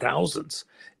thousands and thousands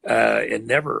and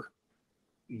never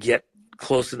get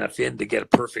close enough in to get a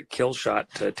perfect kill shot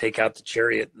to take out the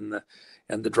chariot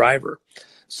and the driver.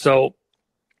 So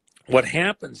what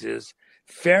happens is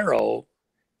Pharaoh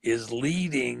is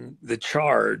leading the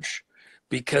charge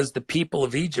because the people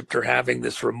of Egypt are having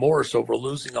this remorse over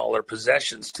losing all their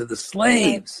possessions to the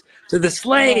slaves,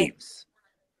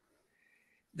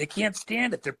 They can't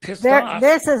stand it. They're pissed off.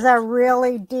 This is a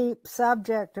really deep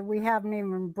subject, and we haven't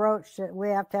even broached it. We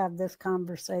have to have this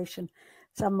conversation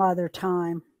some other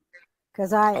time,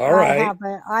 because I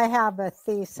have a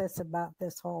thesis about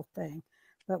this whole thing,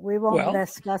 but we won't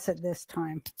discuss it this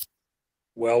time.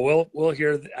 Well, we'll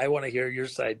hear. I want to hear your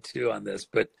side too on this,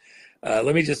 but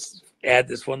let me just add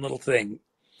this one little thing.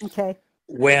 Okay.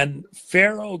 When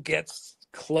Pharaoh gets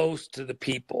close to the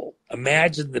people,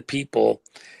 imagine the people.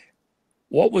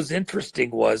 What was interesting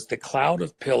was the cloud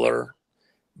of pillar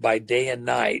by day and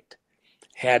night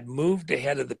had moved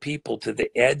ahead of the people to the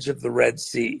edge of the Red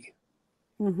Sea.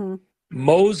 Mm-hmm.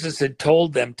 Moses had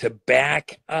told them to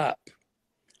back up.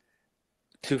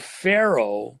 To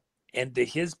Pharaoh and to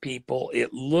his people,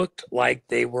 it looked like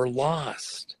they were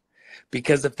lost,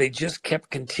 because if they just kept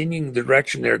continuing the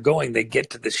direction they're going, they get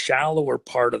to the shallower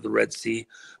part of the Red Sea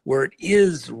where it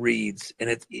is reeds and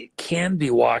it can be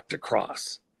walked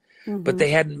across. Mm-hmm. But they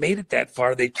hadn't made it that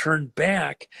far. They turned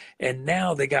back, and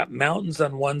now they got mountains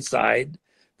on one side,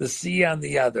 the sea on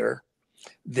the other.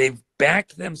 They've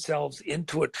backed themselves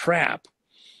into a trap.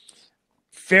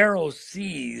 Pharaoh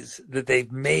sees that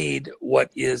they've made what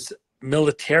is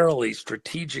militarily,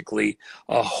 strategically,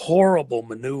 a horrible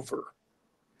maneuver.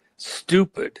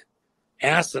 Stupid,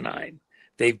 asinine.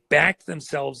 They've backed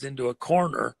themselves into a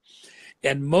corner,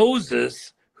 and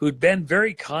Moses, who'd been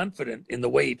very confident in the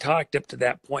way he talked up to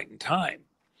that point in time,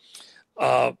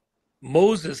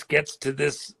 Moses gets to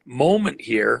this moment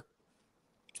here,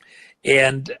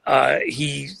 and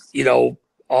he,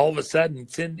 all of a sudden,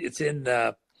 it's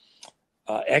in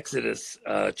Exodus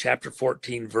chapter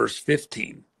 14, verse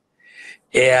 15,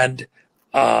 and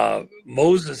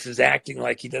Moses is acting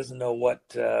like he doesn't know what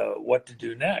to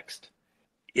do next.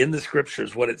 In the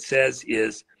scriptures, what it says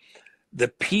is, the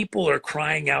people are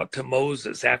crying out to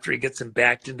Moses after he gets them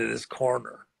backed into this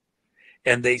corner,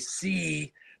 and they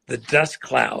see the dust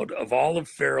cloud of all of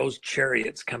Pharaoh's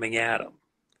chariots coming at him,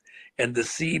 and the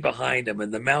sea behind him,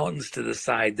 and the mountains to the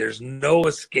side. There's no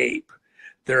escape.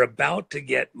 They're about to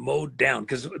get mowed down,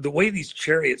 because the way these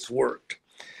chariots worked,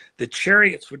 the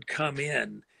chariots would come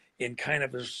in kind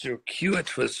of a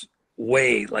circuitous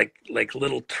way, like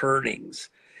little turnings.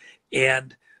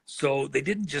 And so they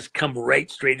didn't just come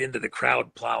right straight into the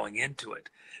crowd plowing into it.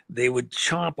 They would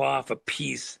chomp off a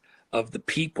piece of the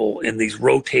people in these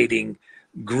rotating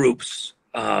groups.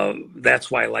 That's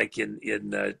why, like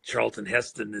in Charlton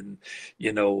Heston and,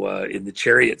 in the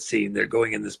chariot scene, they're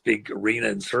going in this big arena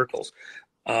in circles.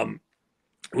 It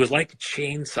was like a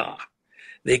chainsaw.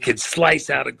 They could slice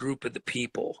out a group of the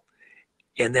people,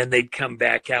 and then they'd come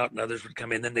back out and others would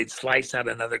come in. Then they'd slice out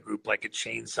another group like a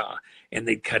chainsaw, and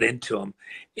they'd cut into them.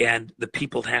 And the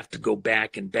people have to go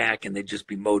back, and they'd just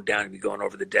be mowed down and be going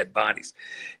over the dead bodies.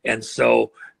 And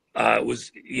so it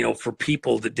was, for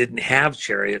people that didn't have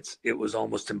chariots, it was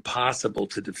almost impossible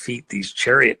to defeat these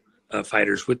chariot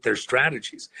fighters with their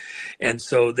strategies. And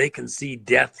so they can see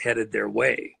death headed their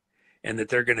way and that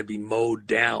they're going to be mowed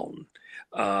down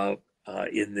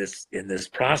in this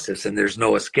process, and there's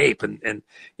no escape. And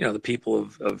the people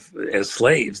of as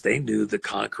slaves, they knew the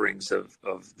conquerings of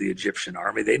the Egyptian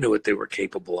army. They knew what they were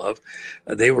capable of.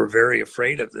 They were very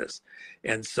afraid of this,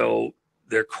 and so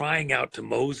they're crying out to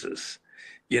Moses.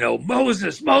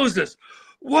 Moses,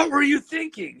 what were you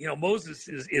thinking? Moses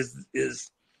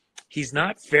is he's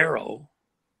not Pharaoh,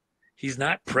 he's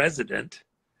not president.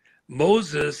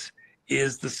 Moses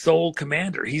is the sole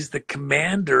commander. He's the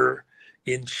commander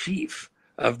in chief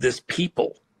of this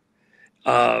people.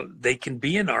 They can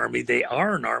be an army. They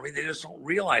are an army. They just don't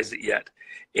realize it yet.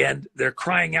 And they're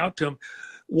crying out to him,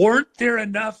 weren't there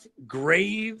enough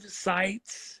grave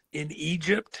sites in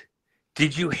Egypt?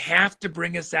 Did you have to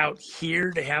bring us out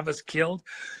here to have us killed?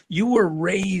 You were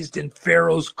raised in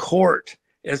Pharaoh's court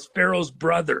as Pharaoh's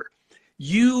brother.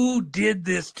 You did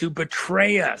this to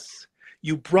betray us.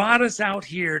 You brought us out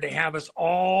here to have us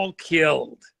all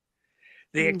killed.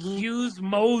 They accused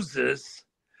Moses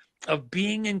of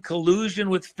being in collusion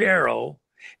with Pharaoh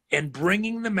and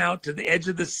bringing them out to the edge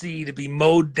of the sea to be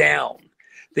mowed down.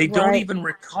 They don't even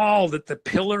recall that the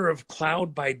pillar of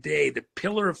cloud by day, the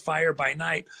pillar of fire by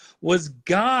night, was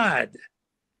God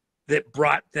that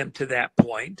brought them to that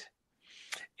point.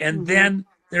 And then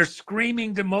they're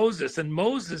screaming to Moses, and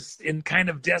Moses, in kind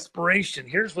of desperation,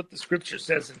 here's what the scripture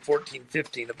says in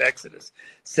 14:15 of Exodus,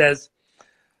 says,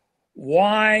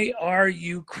 why are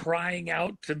you crying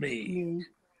out to me?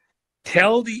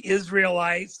 Tell the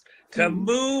Israelites to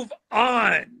move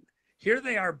on. Here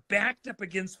they are backed up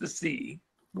against the sea.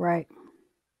 Right.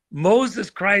 Moses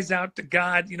cries out to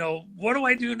God, what do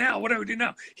I do now? What do I do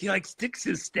now? He sticks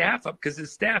his staff up because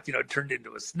his staff, turned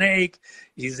into a snake.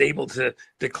 He's able to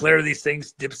declare these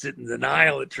things, dips it in the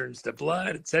Nile, it turns to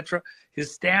blood, etc.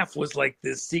 His staff was like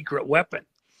this secret weapon.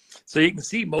 So you can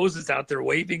see Moses out there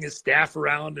waving his staff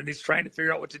around, and he's trying to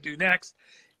figure out what to do next.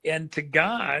 And to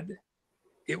God,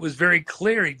 it was very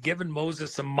clear he'd given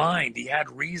Moses a mind. He had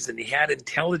reason. He had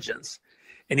intelligence.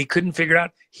 And he couldn't figure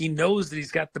out. He knows that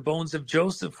he's got the bones of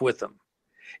Joseph with him.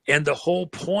 And the whole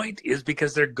point is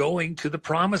because they're going to the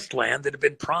promised land that had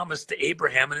been promised to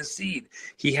Abraham and his seed.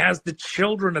 He has the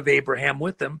children of Abraham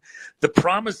with him. The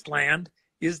promised land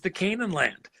is the Canaan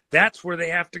land. That's where they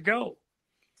have to go.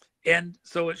 And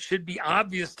so it should be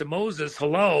obvious to Moses,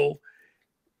 the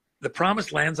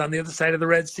promised land's on the other side of the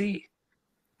Red Sea.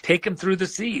 Take him through the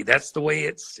sea. That's the way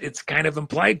it's kind of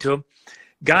implied to him.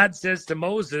 God says to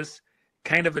Moses,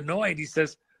 kind of annoyed, he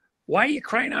says, why are you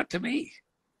crying out to me?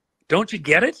 Don't you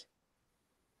get it?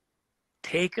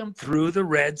 Take him through the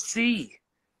Red Sea.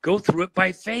 Go through it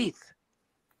by faith.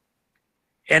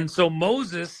 And so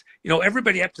Moses,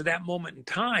 everybody up to that moment in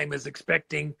time is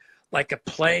expecting like a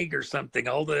plague or something,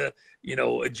 all the,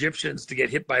 Egyptians to get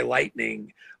hit by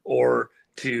lightning or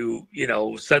to,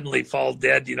 suddenly fall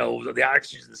dead, the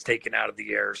oxygen's taken out of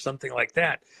the air or something like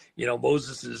that.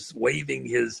 Moses is waving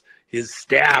his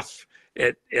staff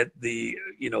at the,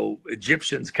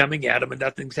 Egyptians coming at him and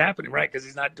nothing's happening, right? Because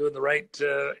he's not doing the right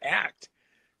act.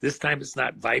 This time it's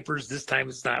not vipers. This time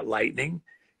it's not lightning.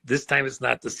 This time it's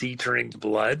not the sea turning to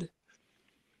blood.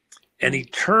 And he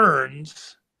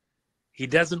turns. He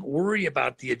doesn't worry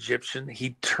about the Egyptian.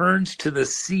 He turns to the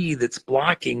sea that's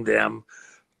blocking them,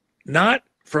 not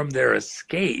from their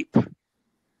escape,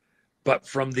 but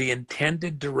from the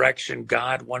intended direction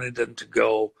God wanted them to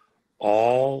go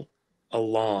all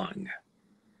along.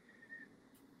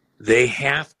 They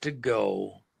have to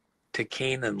go to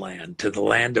Canaan land, to the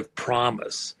land of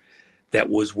promise. That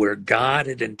was where God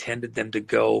had intended them to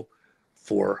go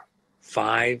for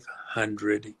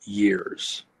 500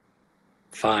 years.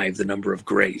 5, the number of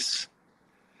grace.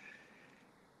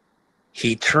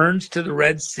 He turns to the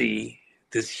Red Sea,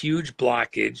 this huge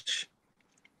blockage,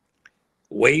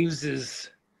 waves his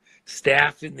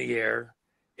staff in the air,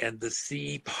 and the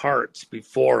sea parts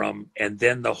before them, and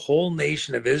then the whole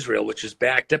nation of Israel, which is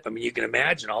backed up. I mean, you can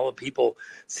imagine all the people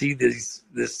see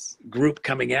this group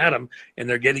coming at them, and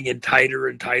they're getting in tighter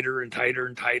and tighter and tighter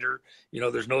and tighter. You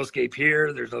know, there's no escape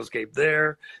here, there's no escape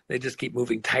there. They just keep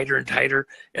moving tighter and tighter,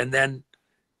 and then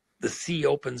the sea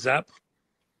opens up,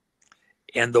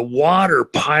 and the water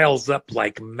piles up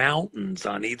like mountains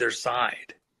on either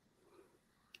side,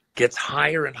 gets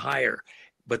higher and higher.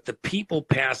 But the people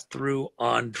pass through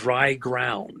on dry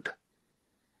ground,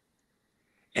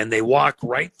 and they walk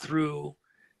right through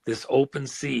this open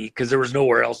sea because there was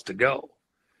nowhere else to go.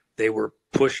 They were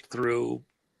pushed through,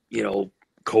 you know,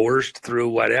 coerced through,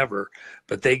 whatever,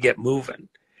 but they get moving.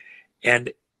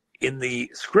 And in the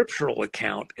scriptural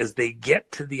account, as they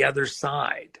get to the other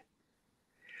side,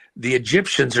 the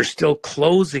Egyptians are still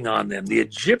closing on them. The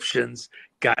Egyptians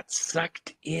got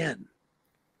sucked in.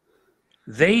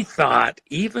 They thought,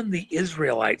 even the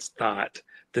Israelites thought,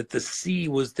 that the sea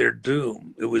was their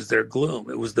doom. It was their gloom.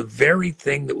 It was the very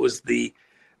thing that was the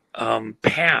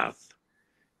path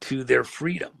to their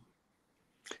freedom.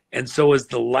 And so as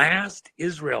the last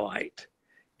Israelite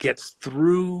gets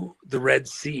through the Red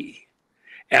Sea,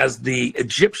 as the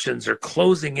Egyptians are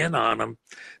closing in on them,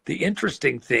 the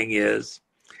interesting thing is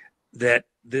that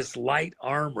this light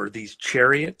armor, these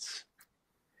chariots,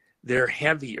 they're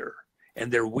heavier, and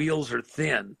their wheels are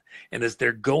thin. And as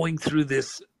they're going through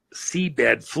this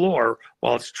seabed floor,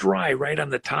 while it's dry right on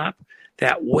the top,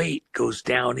 that weight goes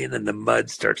down in and the mud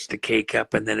starts to cake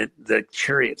up, and then the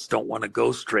chariots don't want to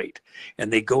go straight,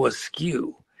 and they go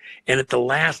askew. And at the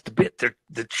last bit,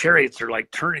 the chariots are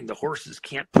like turning. The horses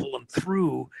can't pull them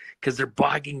through because they're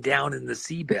bogging down in the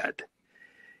seabed.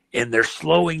 And they're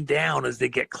slowing down as they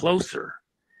get closer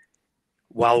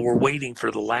while we're waiting for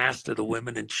the last of the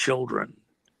women and children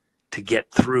to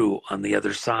get through on the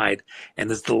other side.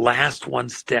 And as the last one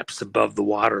steps above the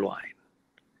waterline,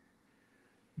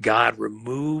 God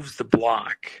removes the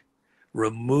block,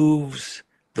 removes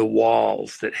the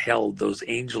walls that held those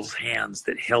angels' hands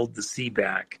that held the sea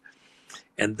back.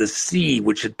 And the sea,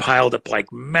 which had piled up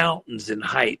like mountains in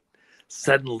height,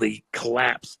 suddenly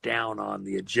collapsed down on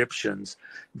the Egyptians,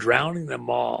 drowning them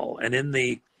all. And in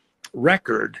the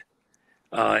record,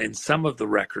 in some of the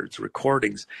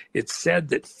recordings, it said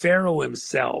that Pharaoh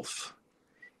himself,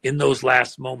 in those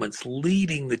last moments,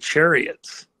 leading the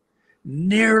chariots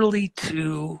nearly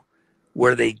to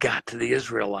where they got to the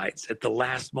Israelites, at the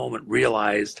last moment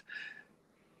realized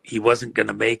he wasn't going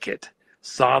to make it,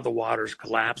 saw the waters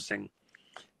collapsing,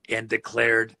 and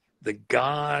declared, "The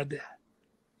God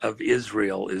of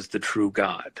Israel is the true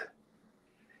God."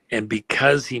 And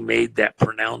because he made that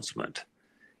pronouncement,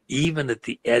 even at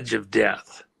the edge of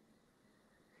death,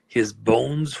 his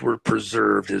bones were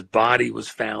preserved. His body was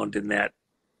found in that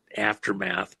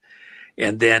aftermath.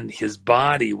 And then his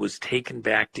body was taken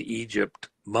back to Egypt,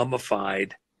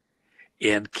 mummified,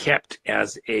 and kept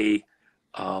as a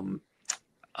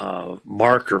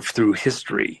marker through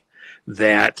history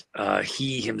that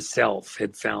he himself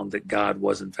had found that God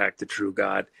was in fact the true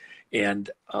God, and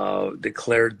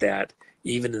declared that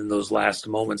even in those last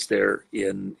moments there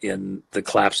in the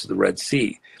collapse of the Red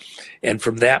Sea. And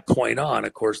from that point on,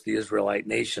 of course, the Israelite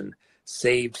nation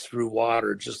saved through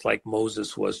water, just like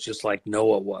Moses was, just like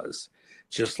Noah was,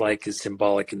 just like is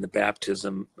symbolic in the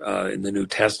baptism in the New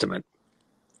Testament.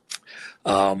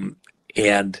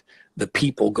 And the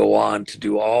people go on to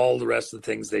do all the rest of the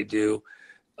things they do.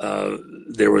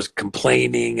 There was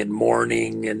complaining and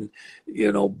mourning and,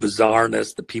 you know,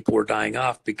 bizarreness. The people were dying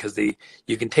off because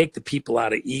you can take the people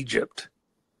out of Egypt,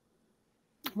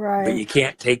 Right. but you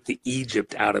can't take the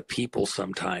Egypt out of people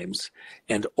sometimes.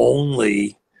 And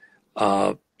only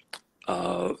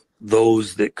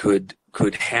those that could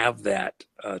have that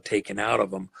taken out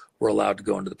of them were allowed to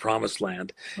go into the promised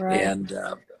land. Right. And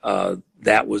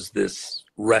that was this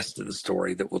rest of the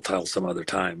story that we'll tell some other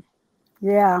time.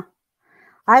 Yeah.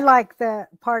 I like the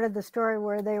part of the story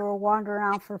where they were wandering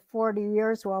around for 40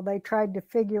 years while they tried to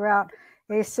figure out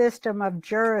a system of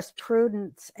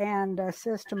jurisprudence and a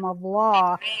system of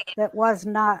law that was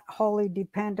not wholly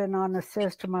dependent on a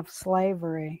system of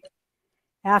slavery.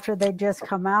 After they just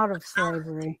come out of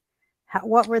slavery,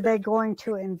 what were they going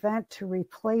to invent to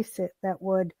replace it that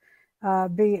would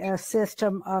be a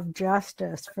system of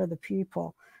justice for the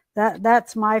people?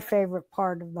 That's my favorite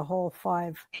part of the whole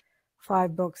five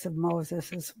books of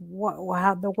Moses, is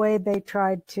how the way they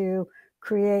tried to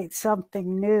create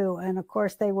something new. And of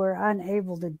course they were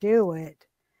unable to do it,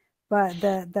 but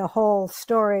the whole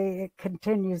story, it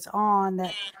continues on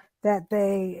that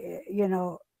they, you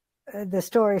know, the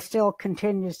story still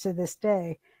continues to this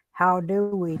day. How do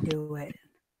we do it?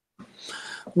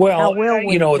 Well, How will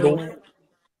we you know, do it?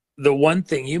 the one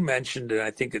thing you mentioned, and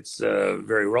I think it's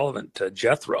very relevant to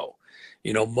Jethro.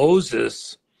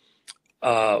 Moses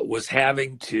was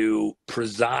having to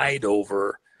preside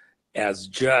over, as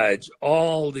judge,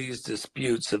 all these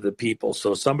disputes of the people.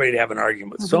 So somebody'd have an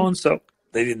argument with so-and-so,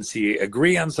 they didn't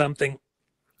agree on something.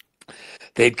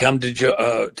 They'd come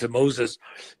to Moses,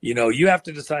 you have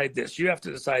to decide this, you have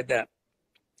to decide that.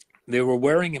 They were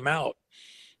wearing him out.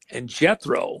 And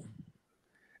Jethro,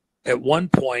 at one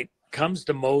point, comes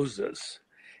to Moses,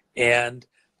 and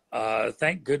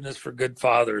thank goodness for good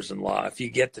fathers-in-law. If you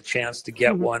get the chance to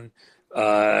get one,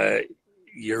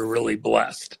 you're really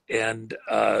blessed. And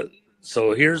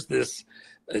so here's this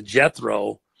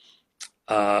Jethro,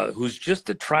 who's just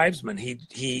a tribesman.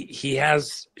 He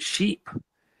has sheep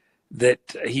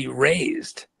that he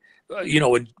raised.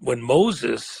 When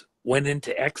Moses went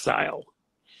into exile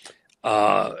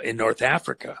in North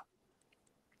Africa,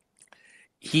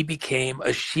 he became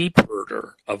a sheep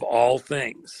herder of all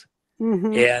things.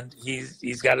 And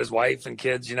he's got his wife and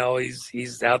kids.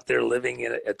 He's out there living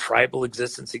in a tribal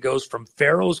existence. He goes from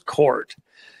Pharaoh's court,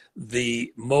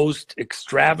 the most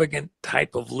extravagant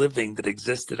type of living that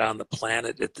existed on the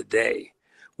planet at the day,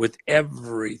 with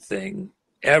everything,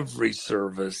 every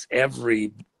service,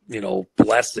 every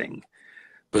blessing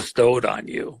bestowed on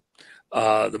you,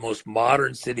 the most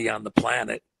modern city on the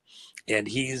planet, and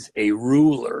he's a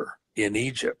ruler in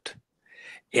Egypt.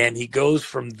 And he goes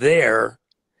from there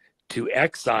to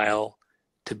exile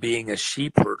to being a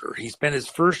sheep herder. He spent his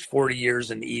first 40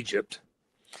 years in Egypt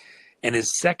and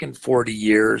his second 40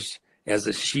 years as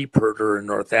a sheep herder in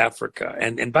North Africa.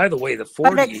 And by the way, the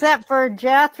 40... But except for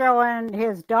Jethro and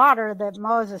his daughter that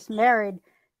Moses married,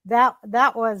 that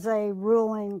was a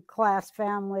ruling class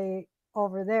family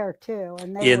over there too.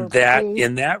 And they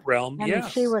in that realm, and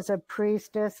yes. She was a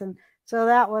priestess, and so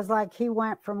that was like he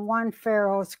went from one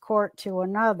Pharaoh's court to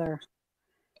another.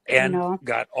 And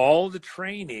got all the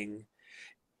training,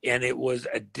 and it was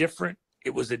a different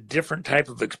type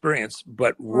of experience,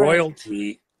 but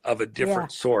royalty of a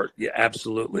different sort. Yeah,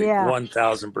 absolutely.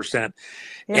 1000%.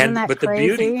 Isn't that but crazy?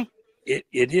 The beauty,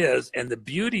 it is, and the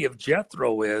beauty of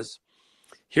Jethro is,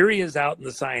 here he is out in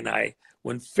the Sinai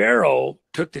when Pharaoh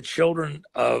took the children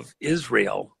of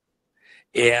Israel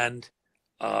and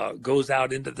goes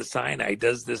out into the Sinai,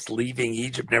 does this leaving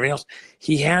Egypt and everything else.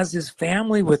 He has his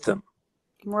family with him.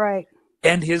 Right.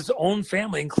 And his own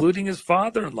family, including his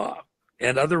father-in-law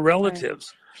and other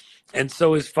relatives. Right. And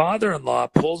so his father-in-law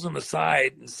pulls him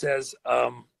aside and says,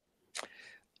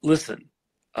 listen,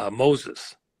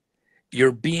 Moses,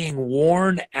 you're being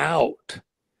worn out.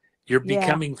 You're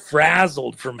becoming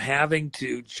frazzled from having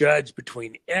to judge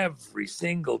between every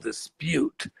single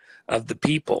dispute of the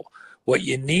people. What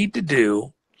you need to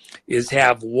do is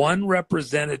have one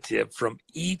representative from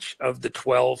each of the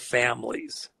 12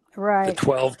 families. Right. The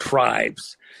 12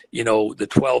 tribes, the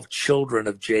 12 children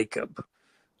of Jacob,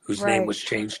 whose name was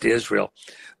changed to Israel.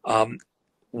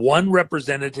 One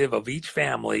representative of each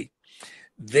family.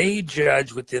 They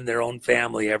judge within their own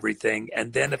family everything,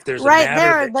 and then if there's a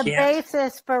matter the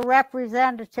basis for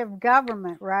representative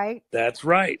government, right? That's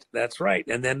right.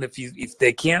 And then if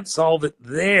they can't solve it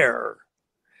there,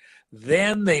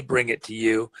 then they bring it to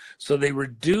you. So they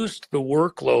reduced the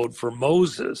workload for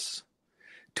Moses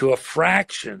to a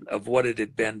fraction of what it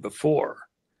had been before.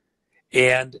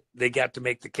 And they got to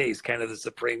make the case, kind of the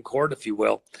Supreme Court, if you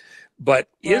will. But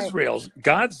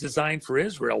God's design for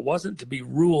Israel wasn't to be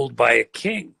ruled by a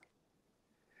king.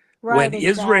 When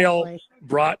Israel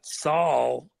brought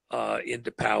Saul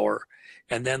into power,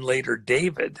 and then later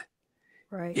David,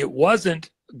 it wasn't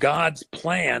God's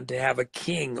plan to have a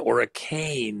king or a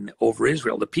Cain over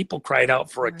Israel. The people cried out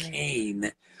for a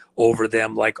Cain over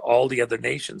them like all the other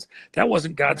nations. That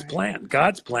wasn't God's plan.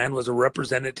 God's plan was a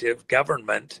representative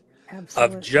government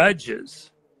of judges.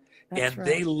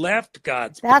 They left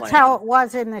God's plan. That's how it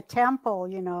was in the temple,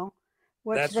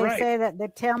 which they say that the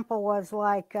temple was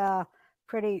like a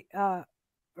pretty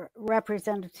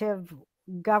representative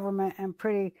government and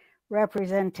pretty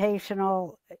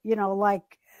representational,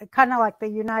 like kind of like the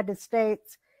United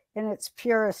States in its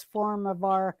purest form of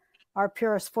our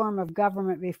purest form of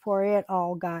government before it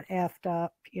all got effed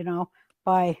up,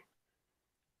 by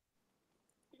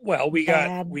we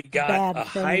got a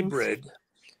hybrid.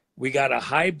 We got a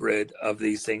hybrid of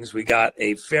these things. We got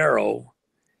a pharaoh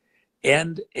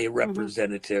and a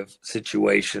representative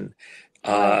situation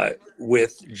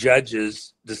with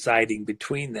judges deciding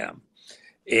between them.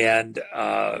 And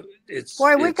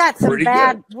we got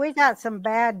some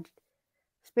bad,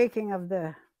 speaking of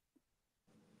the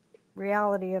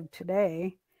reality of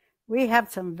today, we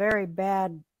have some very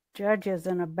bad judges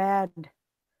and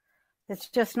it's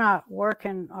just not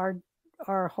working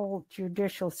our whole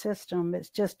judicial system. It's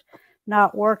just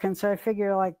not working. So I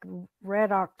figure like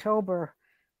Red October,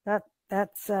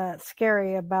 that's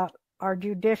scary about our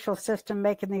judicial system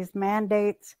making these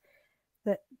mandates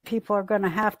that people are going to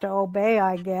have to obey,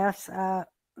 I guess, that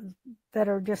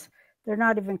are just, they're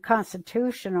not even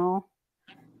constitutional,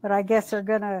 but I guess they're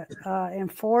going to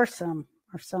enforce them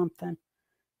or something.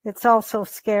 It's also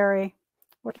scary.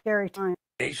 What scary time.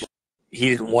 He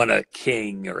didn't want a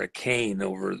king or a cane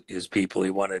over his people. He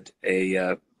wanted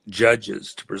a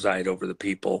judges to preside over the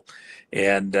people.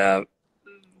 And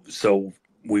so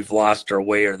we've lost our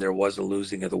way, or there was a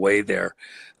losing of the way there.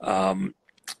 And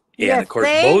of course,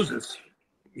 Moses.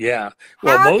 Yeah.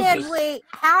 Well,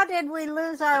 How did we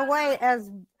lose our way as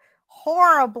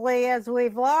horribly as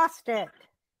we've lost it?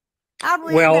 How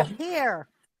did we end up here?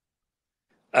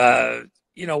 We're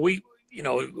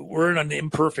in an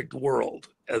imperfect world.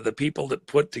 The people that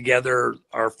put together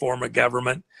our form of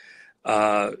government,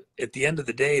 at the end of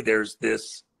the day, there's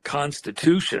this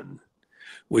Constitution,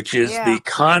 which is the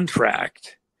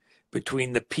contract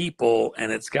between the people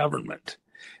and its government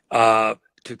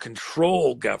to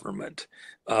control government,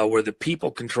 where the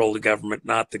people control the government,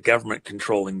 not the government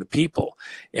controlling the people.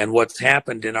 And what's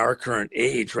happened in our current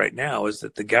age right now is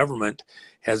that the government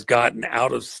has gotten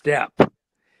out of step,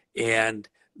 and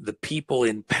the people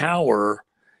in power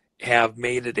have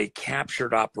made it a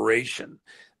captured operation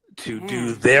to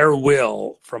do their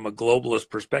will from a globalist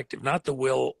perspective, not the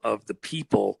will of the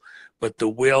people, but the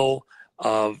will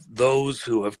of those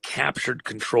who have captured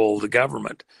control of the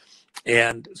government.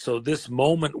 And so this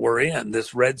moment we're in,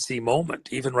 this Red Sea moment,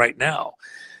 even right now,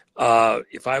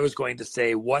 if I was going to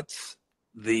say what's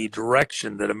the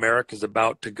direction that America's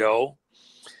about to go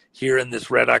here in this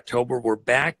Red October, we're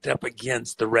backed up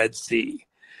against the Red Sea.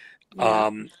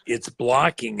 It's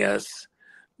blocking us,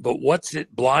 but what's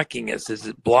it blocking us? Is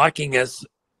it blocking us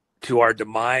to our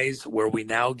demise, where we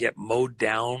now get mowed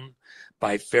down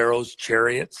by Pharaoh's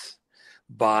chariots,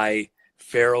 by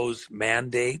Pharaoh's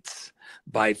mandates,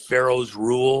 by Pharaoh's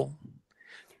rule?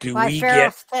 By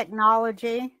Pharaoh's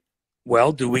technology?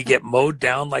 Well, do we get mowed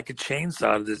down like a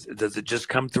chainsaw? Does it just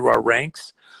come through our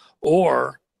ranks?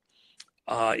 Or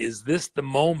is this the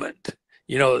moment?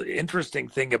 You know, the interesting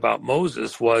thing about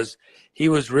Moses was he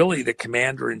was really the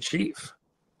commander-in-chief.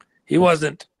 He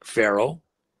wasn't Pharaoh.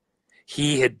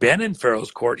 He had been in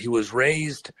Pharaoh's court. He was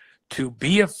raised to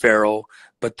be a Pharaoh,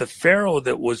 but the Pharaoh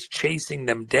that was chasing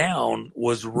them down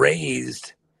was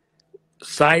raised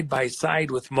side by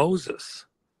side with Moses.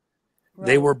 Right.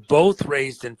 They were both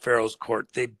raised in Pharaoh's court.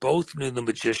 They both knew the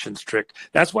magician's trick.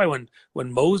 That's why when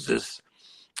Moses,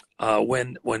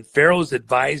 when Pharaoh's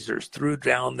advisors threw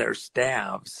down their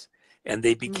staves and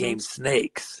they became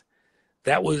snakes,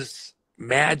 that was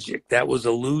magic. That was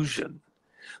illusion.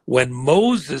 When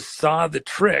Moses saw the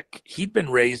trick, he'd been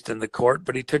raised in the court,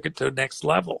 but he took it to the next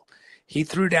level. He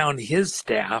threw down his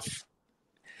staff,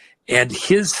 and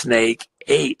his snake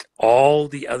ate all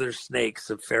the other snakes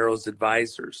of Pharaoh's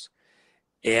advisors.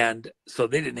 And so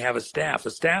they didn't have a staff.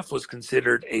 A staff was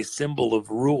considered a symbol of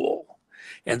rule.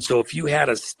 And so if you had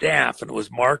a staff and it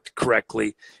was marked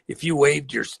correctly, if you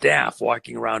waved your staff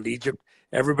walking around Egypt,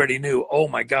 everybody knew, oh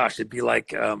my gosh, it'd be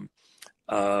like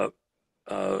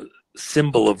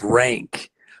symbol of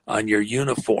rank on your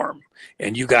uniform,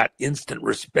 and you got instant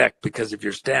respect because of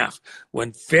your staff.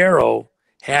 When Pharaoh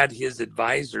had his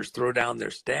advisors throw down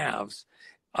their staves,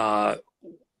 and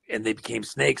they became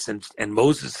snakes, and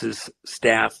Moses's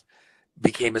staff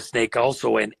became a snake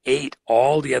also and ate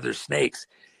all the other snakes.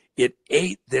 It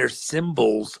ate their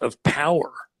symbols of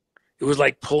power. It was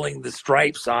like pulling the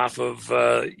stripes off of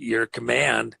your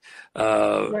command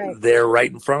there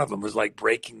right in front of them. It was like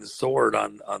breaking the sword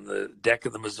on the deck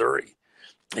of the Missouri,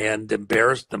 and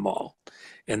embarrassed them all.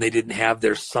 And they didn't have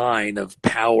their sign of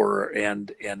power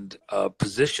and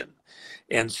position.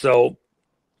 And so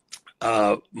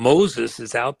Moses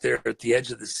is out there at the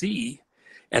edge of the sea,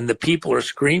 and the people are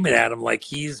screaming at him like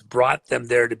he's brought them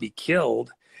there to be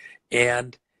killed.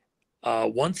 And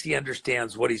once he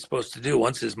understands what he's supposed to do,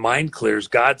 once his mind clears,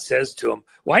 God says to him,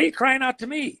 why are you crying out to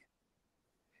me?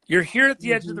 You're here at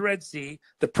the edge of the Red Sea.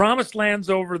 The promised land's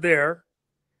over there.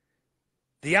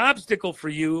 The obstacle for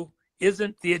you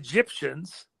isn't the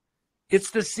Egyptians,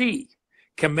 it's the sea.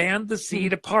 Command the sea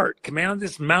to part. Command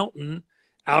this mountain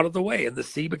out of the way. And the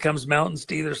sea becomes mountains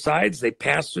to either sides. They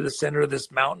pass through the center of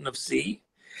this mountain of sea,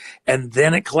 and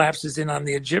then it collapses in on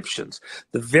the Egyptians.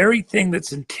 The very thing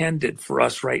that's intended for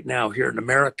us right now here in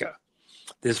America,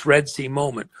 this Red Sea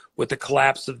moment, with the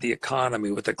collapse of the economy,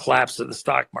 with the collapse of the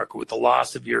stock market, with the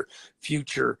loss of your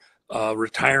future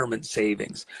retirement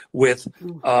savings, with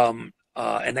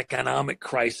an economic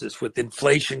crisis, with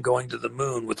inflation going to the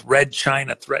moon, with Red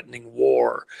China threatening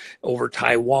war over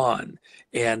Taiwan,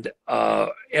 and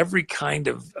every kind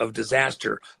of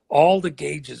disaster, all the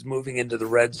gauges moving into the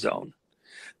red zone.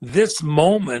 This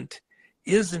moment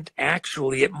isn't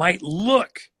actually, it might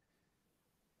look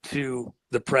to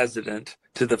the president,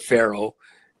 to the Pharaoh,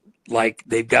 like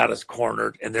they've got us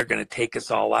cornered and they're going to take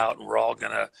us all out and we're all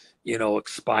going to,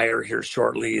 expire here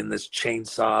shortly in this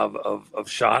chainsaw of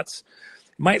shots.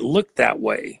 It might look that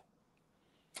way,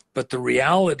 but the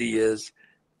reality is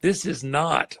this is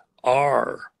not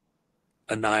our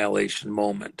annihilation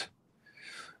moment.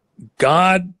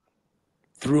 God,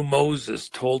 through Moses,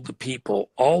 told the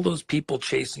people, all those people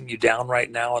chasing you down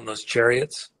right now in those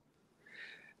chariots,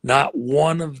 not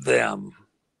one of them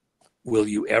will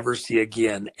you ever see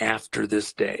again after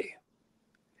this day.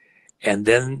 And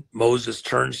then Moses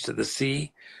turns to the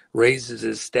sea, raises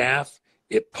his staff,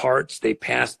 it parts, they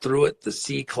pass through it, the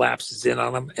sea collapses in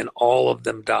on them, and all of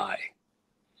them die.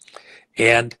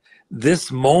 And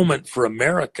this moment for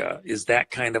America is that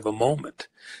kind of a moment.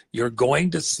 You're going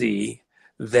to see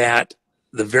that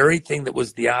the very thing that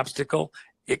was the obstacle,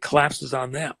 it collapses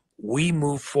on them. We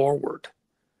move forward.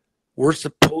 We're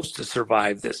supposed to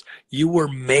survive this. You were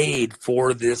made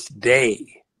for this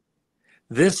day.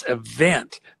 This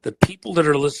event, the people that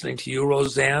are listening to you,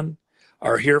 Roseanne,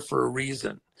 are here for a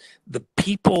reason. The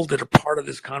people that are part of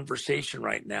this conversation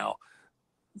right now,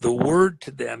 the word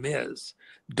to them is,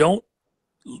 don't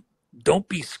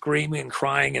be screaming and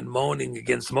crying and moaning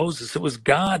against Moses. It was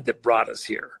God that brought us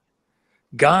here.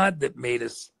 God that made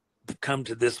us come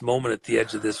to this moment at the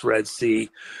edge of this Red Sea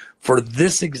for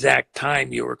this exact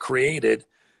time you were created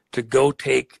to go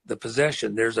take the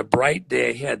possession. There's a bright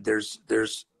day ahead.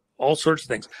 There's all sorts of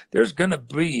things. There's going to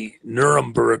be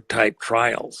Nuremberg type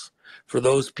trials for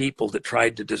those people that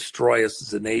tried to destroy us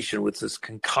as a nation with this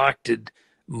concocted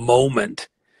moment.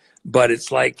 But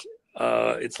it's like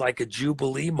a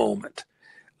Jubilee moment.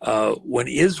 When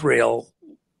Israel,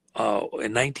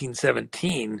 in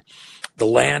 1917, the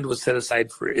land was set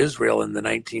aside for Israel in the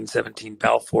 1917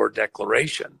 Balfour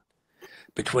Declaration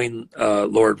between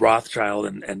Lord Rothschild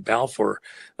and Balfour,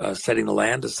 setting the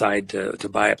land aside to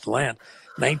buy up the land.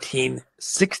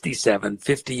 1967,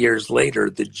 50 years later,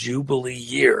 the Jubilee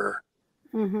year,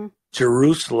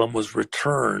 Jerusalem was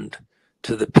returned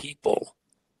to the people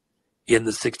in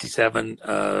the 67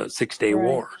 Six-Day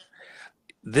War.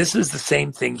 This is the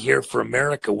same thing here for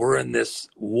America. We're in this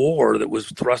war that was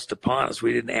thrust upon us.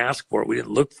 We didn't ask for it. We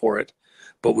didn't look for it,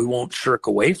 but we won't shirk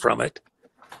away from it.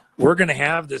 We're going to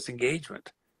have this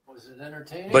engagement. Was it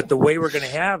entertaining? But the way we're going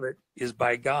to have it is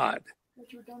by God.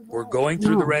 We're going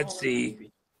through the Red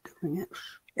Sea,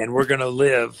 and we're going to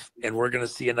live, and we're going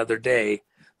to see another day.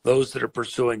 Those that are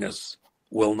pursuing us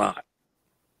will not.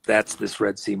 That's this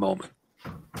Red Sea moment.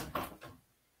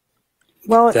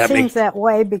 Well, it seems that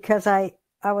way because I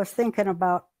was thinking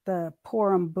about the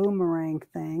Purim boomerang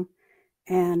thing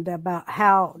and about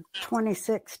how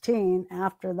 2016,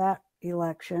 after that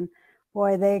election,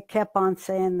 boy, they kept on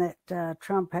saying that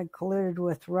Trump had colluded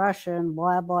with Russia and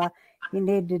blah, blah. He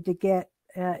needed to get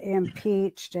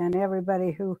impeached, and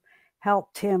everybody who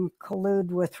helped him collude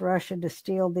with Russia to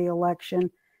steal the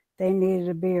election, they needed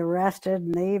to be arrested,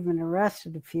 and they even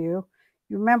arrested a few.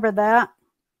 You remember that?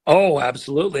 Oh,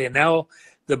 absolutely. And now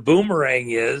the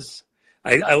boomerang is,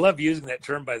 I love using that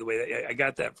term, by the way. I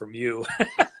got that from you.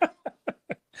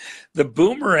 The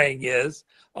boomerang is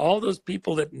all those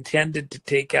people that intended to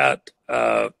take out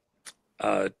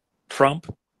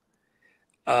Trump,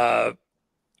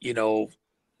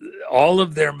 all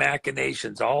of their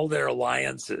machinations, all their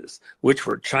alliances, which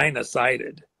were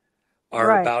China-sided,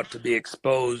 are about to be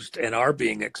exposed and are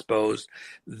being exposed.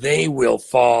 They will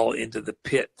fall into the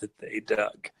pit that they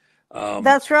dug.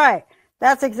 That's right.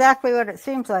 That's exactly what it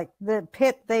seems like. The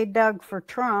pit they dug for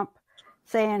Trump,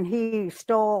 saying he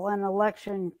stole an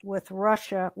election with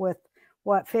Russia with,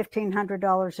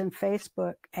 $1,500 in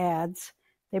Facebook ads.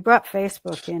 They brought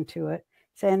Facebook into it,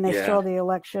 saying they stole the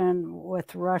election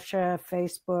with Russia,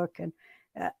 Facebook, and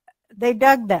they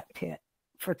dug that pit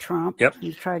for Trump. Yep.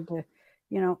 He tried to,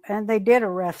 and they did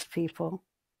arrest people,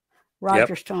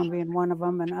 Roger Stone being one of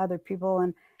them, and other people,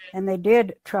 and they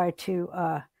did try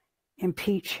to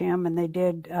impeach him, and they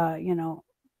did,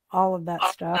 all of that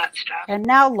stuff. And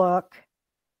now look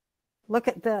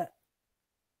at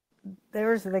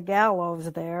there's the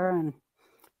gallows there, and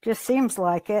just seems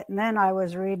like it. And then I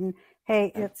was reading,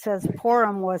 hey, it says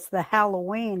Purim was the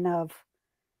Halloween of,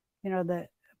 the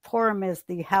Purim is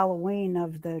the Halloween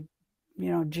of the,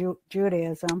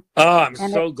 Judaism. Oh, I'm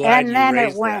so glad you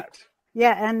raised that.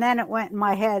 Yeah, and then it went in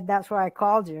my head. That's why I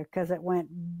called you, because it went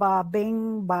ba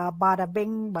bing, ba bada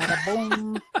bing, bada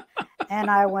boom. And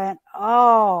I went,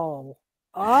 oh,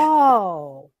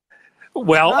 oh,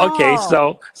 Well, okay,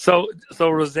 oh. so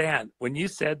Roseanne, when you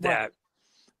said What? that,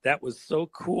 that was so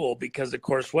cool because, of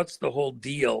course, what's the whole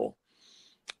deal?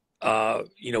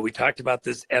 We talked about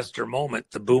this Esther moment,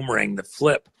 the boomerang, the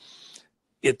flip.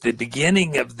 At the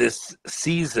beginning of this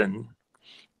season,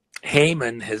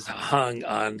 Haman has hung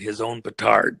on his own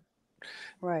petard,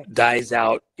 Right. dies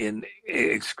out in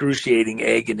excruciating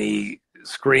agony,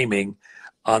 screaming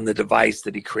on the device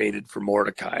that he created for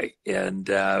Mordecai, and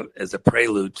as a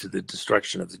prelude to the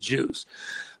destruction of the Jews.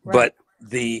 Right. But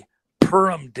the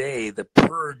Purim day, the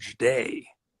purge day,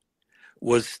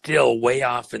 was still way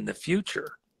off in the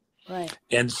future. Right.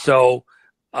 And so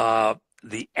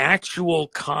the actual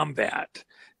combat,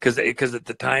 because at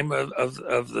the time of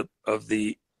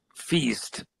the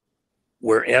feast,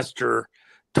 where Esther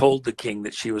told the king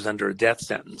that she was under a death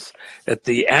sentence, at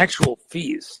the actual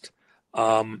feast,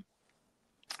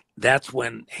 that's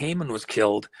when Haman was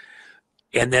killed.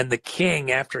 And then the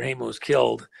king, after Haman was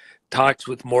killed, talks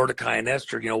with Mordecai and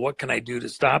Esther, what can I do to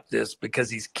stop this? Because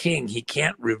he's king, he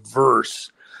can't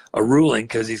reverse a ruling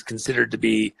because he's considered to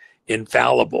be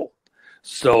infallible.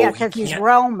 So yeah, because he's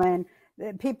Roman.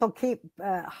 People keep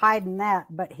hiding that,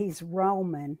 but he's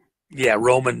Roman. Yeah,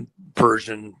 Roman,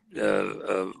 Persian,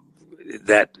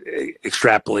 that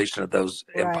extrapolation of those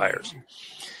empires.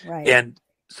 Right. And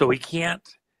so he can't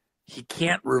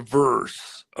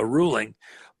reverse a ruling.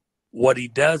 What he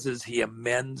does is he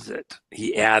amends it.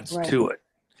 He adds to it.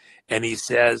 And he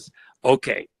says,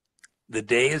 okay, the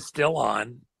day is still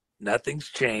on. Nothing's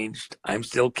changed. I'm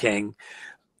still king.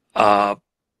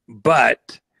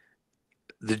 But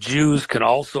the Jews can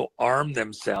also arm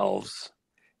themselves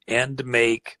and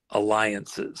make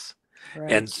alliances.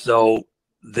 Right. And so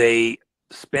they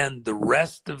spend the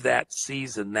rest of that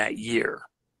season, that year,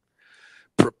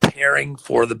 preparing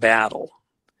for the battle.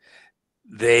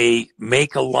 They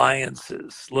make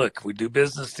alliances. Look, we do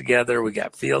business together. We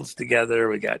got fields together.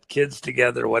 We got kids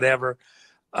together, whatever.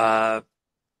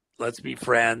 Let's be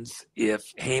friends.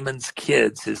 If Haman's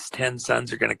kids, his 10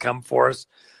 sons, are going to come for us,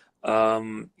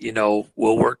 we'll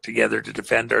work together to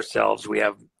defend ourselves. We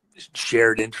have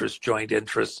shared interests, joint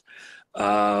interests.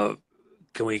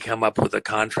 Can we come up with a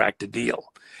contract to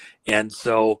deal? And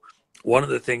so one of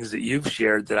the things that you've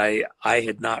shared that I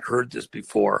had not heard this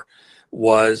before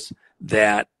was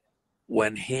that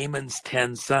when Haman's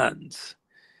 10 sons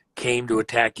came to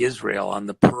attack Israel on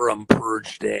the Purim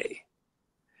purge day,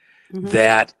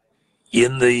 that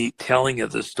in the telling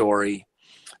of the story,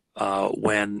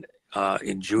 when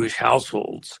in Jewish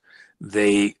households,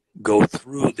 they go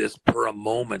through this Purim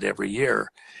moment every year,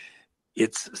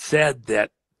 it's said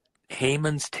that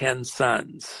Haman's 10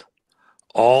 sons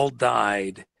all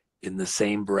died in the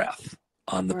same breath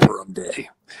on the Purim day.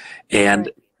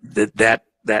 And that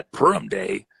Purim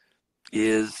day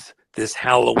is this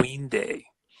Halloween day.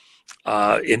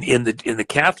 In the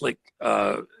Catholic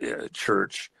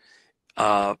Church,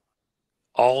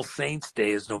 All Saints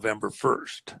Day is November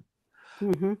 1st.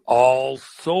 All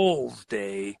Souls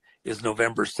Day is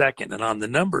November 2nd. And on the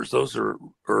numbers, those are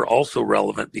also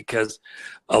relevant because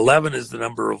 11 is the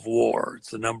number of war. It's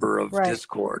the number of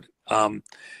discord. And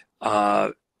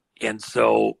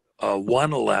so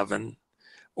 111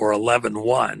 or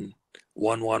 11-1,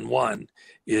 111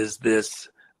 is this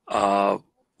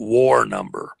war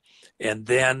number. And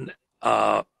then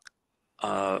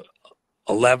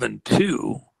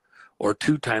 11-2 or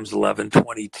 2 times 11,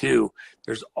 22.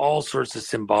 There's all sorts of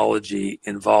symbology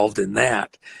involved in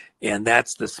that. And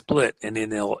that's the split. And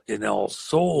in All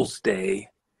Souls Day,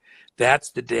 that's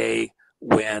the day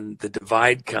when the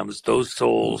divide comes. Those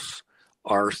souls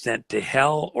are sent to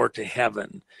hell or to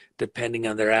heaven, depending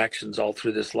on their actions all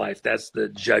through this life. That's the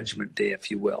judgment day, if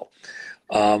you will.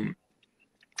 In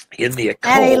the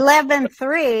occult. And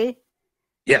 11-3.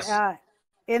 Yes.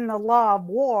 In the law of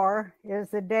war is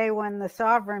the day when the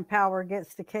sovereign power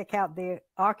gets to kick out the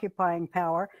occupying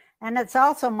power. And it's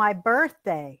also my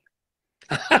birthday,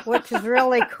 which is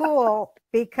really cool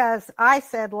because I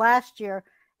said last year,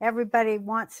 everybody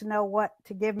wants to know what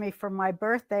to give me for my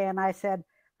birthday. And I said,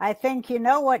 I think you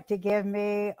know what to give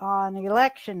me on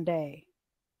election day.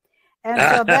 And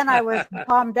so then I was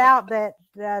bummed out that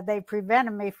they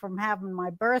prevented me from having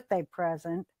my birthday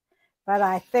present. But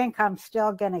I think I'm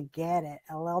still going to get it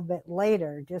a little bit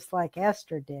later, just like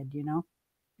Esther did,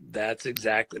 That's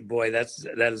exactly, boy, that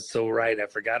is so right. I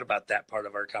forgot about that part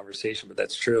of our conversation, but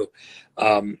that's true.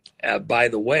 By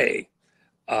the way,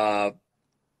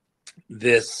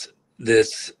 this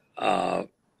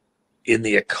in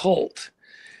the occult,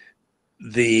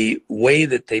 the way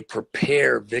that they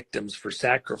prepare victims for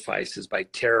sacrifice is by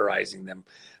terrorizing them,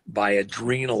 by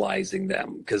adrenalizing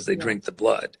them, because they drink the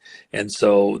blood. And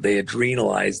so they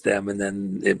adrenalize them, and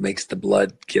then it makes the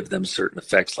blood give them certain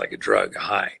effects like a drug, a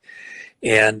high.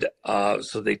 And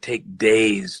so they take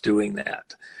days doing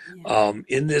that.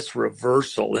 In this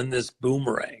reversal, in this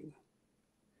boomerang,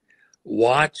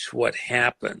 watch what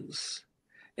happens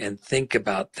and think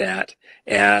about that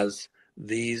as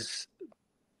these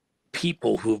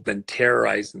people who've been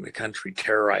terrorizing the country,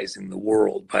 terrorizing the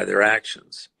world by their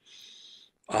actions.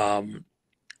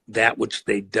 That which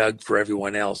they dug for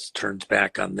everyone else turns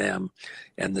back on them,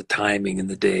 and the timing and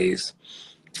the days.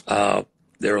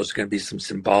 There was going to be some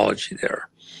symbology there.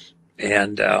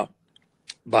 And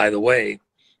by the way,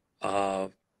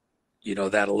 that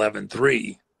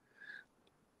 11:3,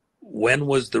 when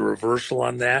was the reversal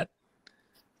on that?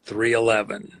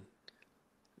 3:11.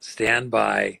 Stand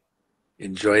by,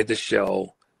 enjoy the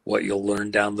show. What you'll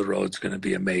learn down the road is going to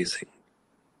be amazing.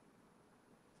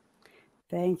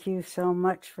 Thank you so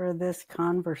much for this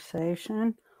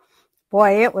conversation.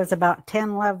 Boy, it was about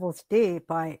 10 levels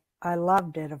deep. I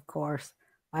loved it, of course.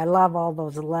 I love all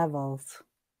those levels.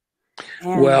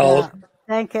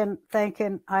 And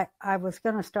thinking, I was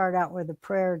going to start out with a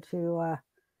prayer to,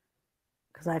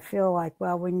 because I feel like,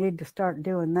 well, we need to start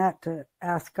doing that to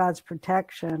ask God's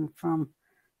protection from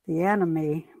the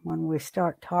enemy when we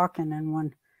start talking, and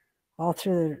when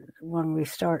we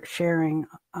start sharing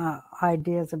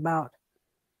ideas about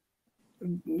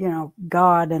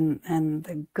God and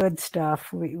the good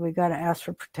stuff. We got to ask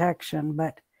for protection.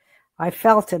 But I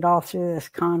felt it all through this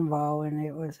convo, and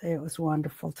it was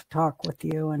wonderful to talk with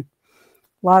you, and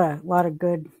a lot of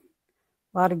good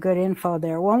info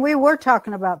there. When we were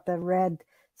talking about the Red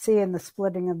Sea and the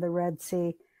splitting of the Red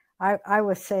Sea, I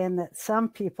was saying that some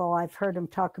people, I've heard them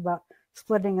talk about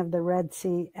splitting of the Red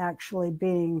Sea actually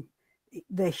being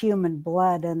the human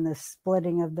blood, and the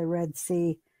splitting of the Red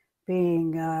Sea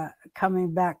being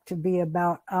coming back to be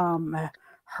about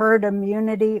herd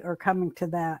immunity, or coming to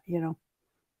that,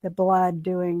 the blood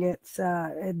doing its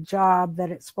job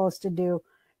that it's supposed to do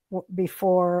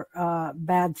before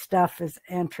bad stuff is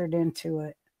entered into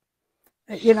it.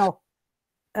 A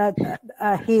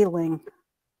healing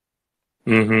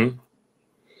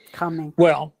coming.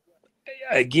 Well,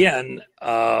 again,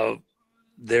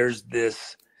 there's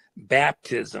this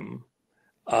baptism,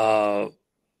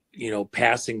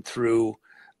 passing through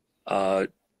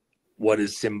what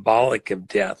is symbolic of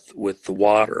death with the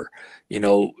water.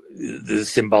 The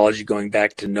symbology going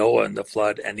back to Noah and the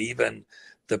flood, and even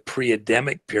the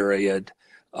pre-Adamic period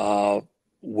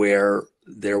where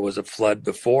there was a flood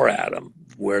before Adam,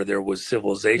 where there was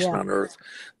civilization on earth,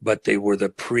 but they were the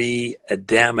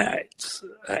pre-Adamites,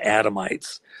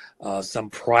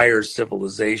 some prior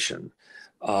civilization.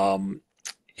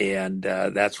 And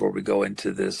that's where we go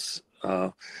into this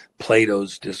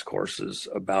Plato's discourses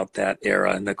about that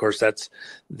era. And of course, that's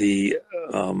the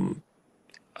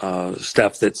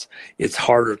stuff it's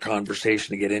harder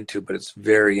conversation to get into, but it's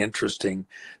very interesting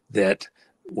that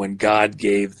when God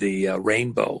gave the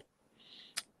rainbow,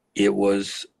 it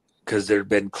was because there'd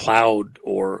been cloud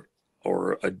or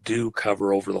a dew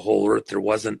cover over the whole earth. There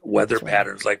wasn't weather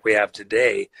patterns like we have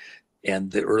today,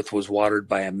 and the earth was watered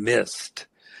by a mist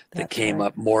that came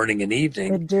up morning and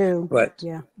evening. The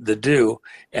dew.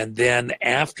 And then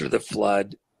after the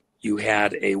flood, you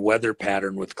had a weather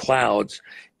pattern with clouds,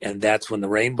 and that's when the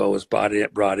rainbow was brought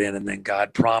in. And then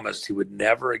God promised he would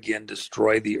never again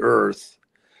destroy the earth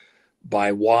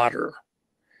by water,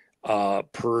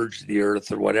 purge the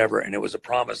earth or whatever. And it was a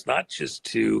promise not just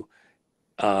to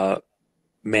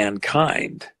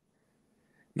mankind,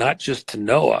 not just to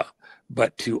Noah,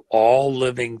 but to all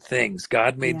living things.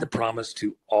 God made the promise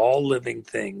to all living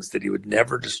things that he would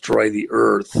never destroy the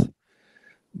earth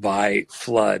by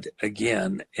flood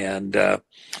again. And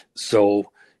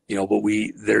so, but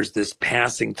there's this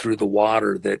passing through the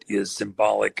water that is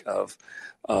symbolic of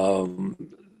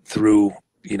through,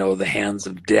 the hands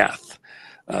of death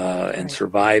and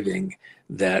surviving.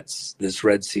 That's this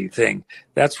Red Sea thing.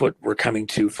 That's what we're coming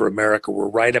to for America. We're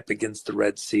right up against the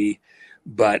Red Sea,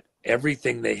 but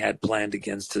everything they had planned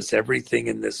against us, everything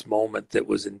in this moment that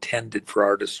was intended for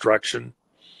our destruction,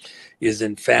 is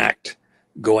in fact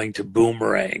going to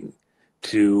boomerang,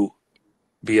 to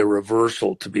be a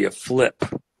reversal, to be a flip,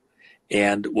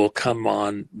 and will come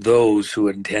on those who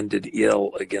intended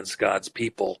ill against God's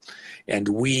people. And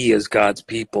we as God's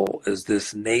people, as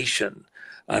this nation,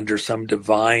 under some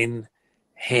divine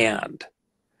hand,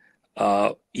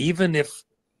 even if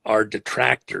our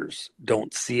detractors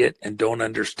don't see it and don't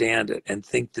understand it and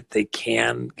think that they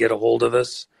can get a hold of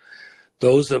us,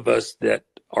 those of us that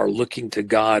are looking to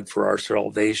God for our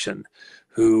salvation,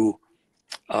 who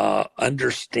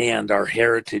understand our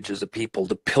heritage as a people,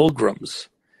 the pilgrims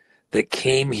that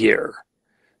came here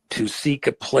to seek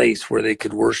a place where they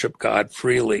could worship God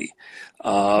freely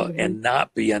and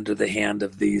not be under the hand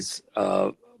of these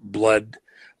blood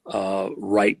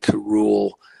right to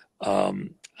rule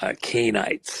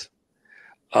Canaanites.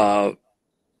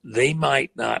 They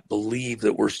might not believe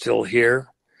that we're still here.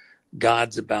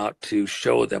 God's about to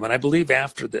show them. And I believe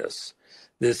after this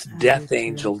death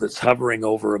angel that's hovering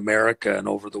over America and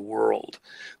over the world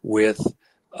with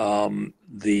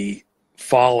the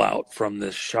fallout from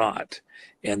this shot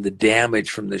and the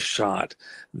damage from this shot,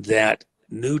 that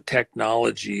new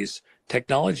technologies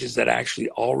that actually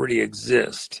already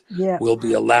exist will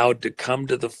be allowed to come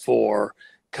to the fore,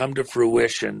 come to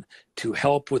fruition, to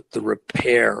help with the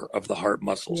repair of the heart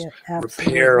muscles,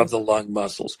 repair of the lung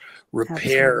muscles,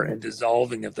 repair and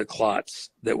dissolving of the clots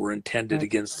that were intended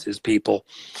against his people.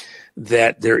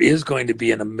 That there is going to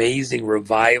be an amazing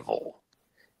revival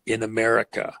in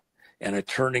America and a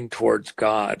turning towards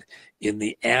God in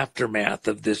the aftermath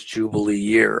of this Jubilee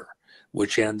year,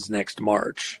 which ends next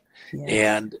March.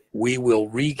 And we will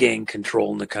regain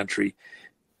control in the country.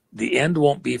 The end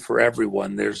won't be for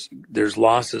everyone. There's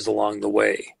losses along the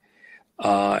way,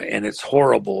 and it's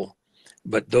horrible.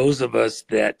 But those of us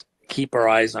that keep our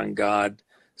eyes on God,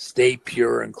 stay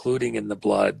pure, including in the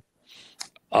blood,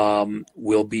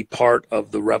 will be part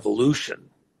of the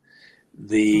revolution,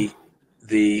 the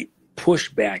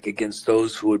pushback against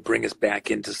those who would bring us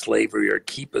back into slavery or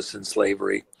keep us in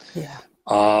slavery,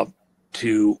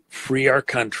 to free our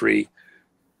country,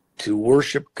 to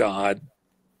worship God,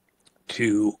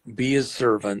 to be his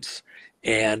servants,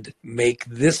 and make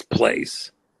this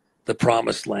place the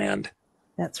promised land.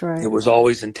 That's right. It was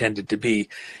always intended to be.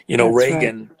 You know, That's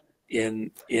Reagan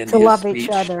in to his love speech, each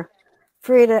other,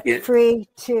 free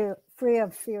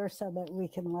of fear, so that we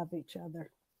can love each other.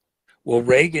 Well,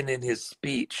 Reagan in his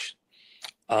speech,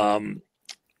 A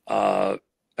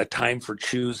Time for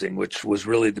Choosing, which was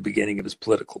really the beginning of his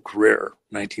political career,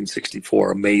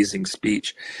 1964, amazing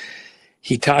speech.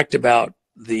 He talked about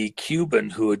the Cuban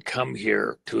who had come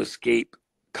here to escape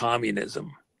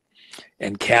communism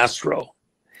and Castro.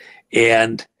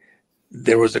 And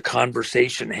there was a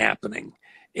conversation happening,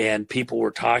 and people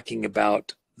were talking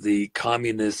about the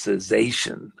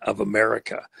communization of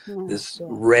America, this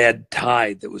red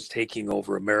tide that was taking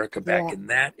over America back in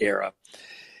that era.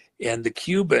 And the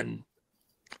Cuban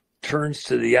turns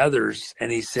to the others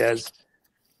and he says,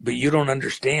 but you don't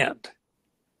understand.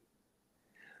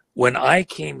 When I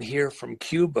came here from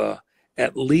Cuba,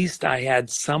 at least I had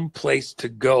some place to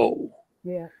go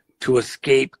to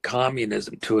escape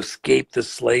communism, to escape the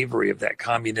slavery of that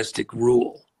communistic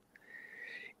rule.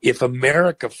 If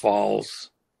America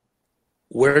falls,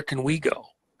 where can we go?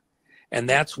 And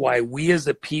that's why we as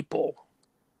a people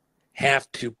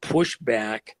have to push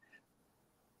back,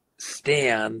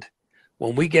 stand.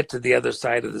 When we get to the other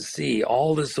side of the sea,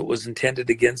 all this that was intended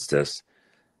against us,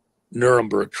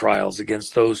 Nuremberg trials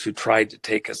against those who tried to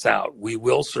take us out. We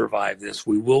will survive this.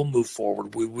 We will move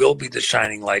forward. We will be the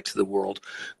shining light to the world.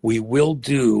 We will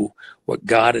do what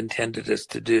God intended us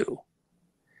to do.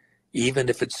 Even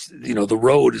if it's, the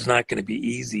road is not going to be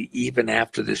easy, even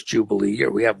after this Jubilee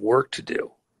year. We have work to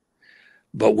do.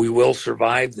 But we will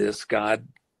survive this. God,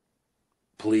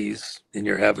 please, in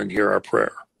your heaven, hear our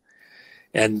prayer.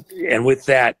 And with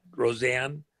that,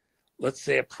 Roseanne, let's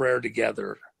say a prayer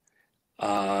together.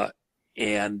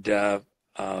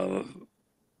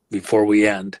 Before we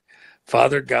end,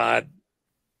 Father God,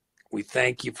 we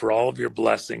thank you for all of your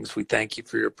blessings. We thank you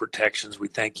for your protections. We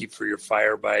thank you for your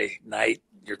fire by night,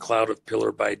 your cloud of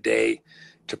pillar by day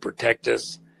to protect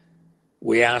us.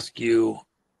 We ask you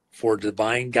for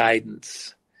divine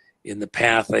guidance in the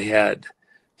path ahead,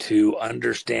 to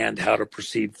understand how to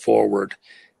proceed forward,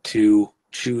 to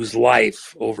choose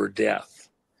life over death,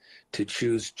 to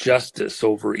choose justice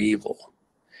over evil,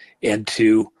 and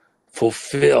to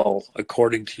fulfill,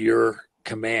 according to your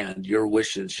command, your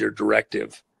wishes, your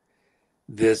directive,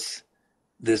 this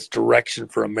direction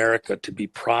for America to be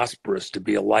prosperous, to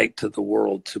be a light to the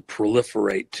world, to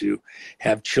proliferate, to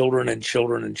have children and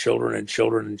children and children and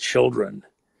children and children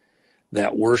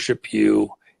that worship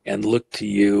you and look to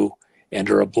you and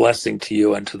are a blessing to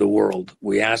you and to the world.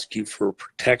 We ask you for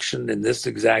protection in this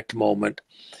exact moment,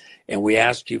 and we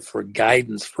ask you for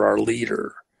guidance for our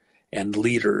leader and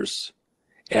leaders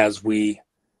as we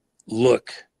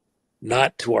look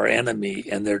not to our enemy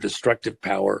and their destructive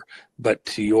power, but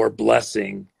to your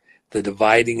blessing, the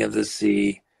dividing of the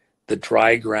sea, the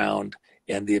dry ground,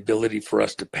 and the ability for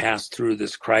us to pass through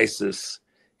this crisis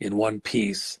in one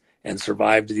piece and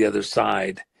survived to the other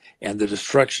side, and the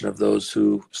destruction of those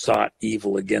who sought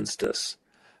evil against us.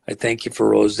 I thank you for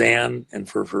Roseanne and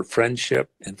for her friendship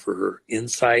and for her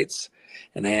insights.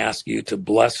 And I ask you to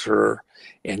bless her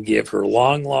and give her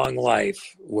long, long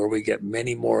life where we get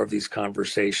many more of these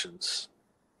conversations.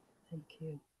 Thank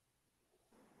you.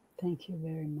 Thank you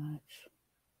very much.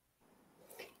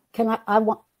 Can I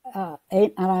want,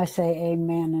 and I say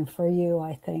amen. And for you,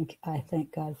 I thank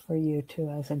God for you too,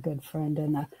 as a good friend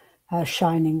and a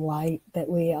shining light that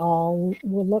we all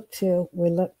will look to. We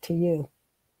look to you.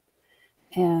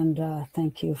 And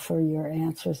thank you for your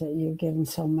answers that you've given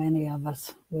so many of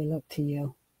us. We look to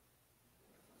you.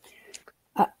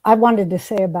 I wanted to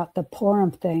say about the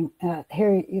Purim thing.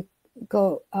 Here you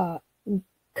go,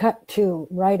 cut to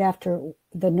right after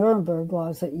the Nuremberg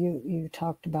laws that you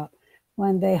talked about,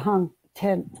 when they hung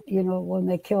 10, when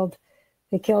they killed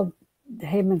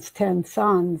Haman's 10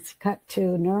 sons, cut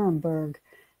to Nuremberg,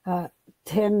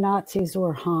 10 Nazis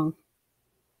were hung.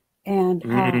 And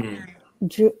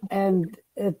and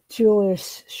a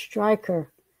Jewish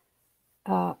striker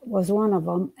was one of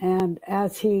them. And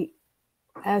as he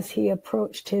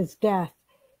approached his death,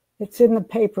 it's in the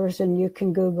papers and you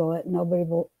can Google it. Nobody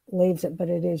believes it, but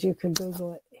it is. You can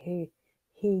Google it. He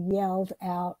yelled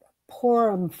out,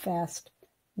 "Purim Fest,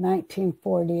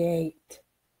 1948."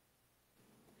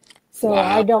 So wow.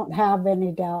 I don't have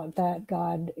any doubt that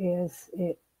God is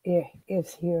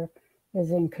here,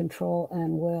 is in control,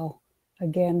 and will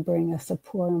again bring us a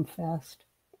Purim Fest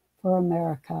for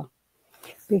America,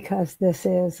 because this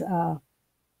is the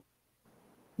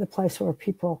place where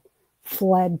people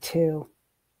fled to,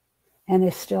 and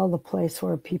is still the place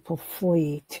where people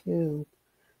flee to,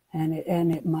 and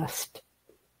it must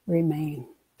remain.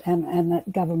 And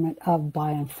that government of,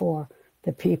 by, and for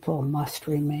the people must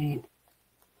remain.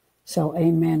 So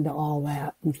amen to all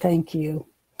that, and thank you.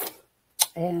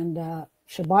 And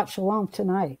Shabbat Shalom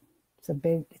tonight. It's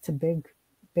a big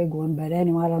one. But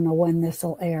anyway, I don't know when this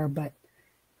will air, but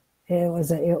it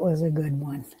was a good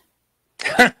one.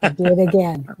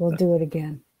 We'll do it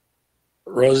again.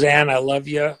 Roseanne, I love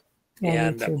you,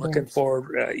 and too, I'm looking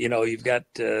forward. You've got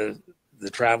the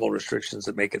travel restrictions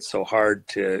that make it so hard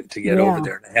to get over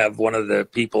there, and have one of the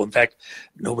people. In fact,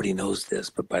 nobody knows this,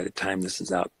 but by the time this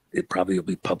is out, it probably will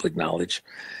be public knowledge.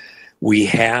 We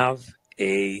have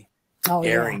a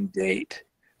airing date.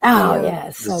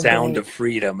 The Sound of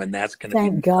Freedom, and that's going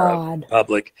to be God.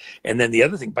 Public. And then the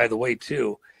other thing, by the way,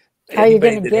 too. Are you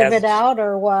going to give it out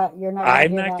or what? You're not.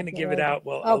 I'm not going to give it out.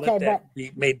 Well, I'll let that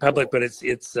be made public, but it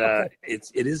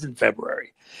is in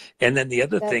February. And then the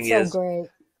other thing is, great.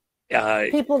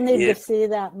 People need to see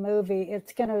that movie.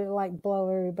 It's going to blow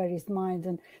everybody's minds,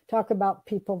 and talk about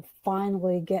people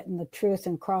finally getting the truth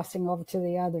and crossing over to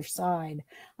the other side.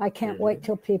 I can't wait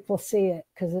till people see it,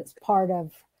 because it's part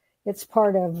of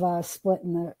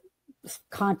splitting the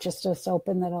consciousness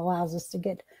open that allows us to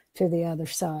get to the other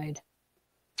side.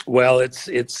 Well,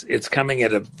 it's coming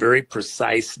at a very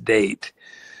precise date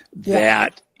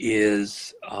that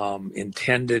is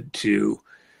intended to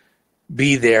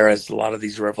be there as a lot of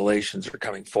these revelations are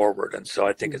coming forward. And so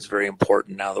I think it's very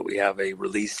important now that we have a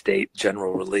release date,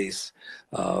 general release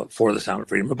for the Sound of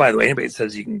Freedom. But by the way, anybody that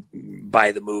says you can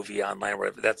buy the movie online or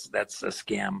whatever, that's a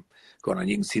scam going on.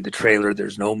 You can see the trailer.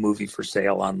 There's no movie for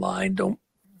sale online. Don't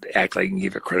act like you can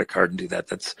give your credit card and do that.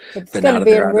 It's going to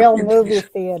be in real movie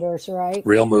theaters, right?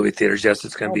 Real movie theaters. Yes,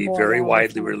 it's going to be very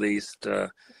widely released.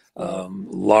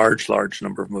 Large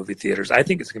number of movie theaters. I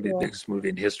think it's going to be the biggest movie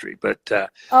in history. But God,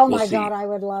 I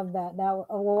would love that.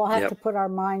 We'll have to put our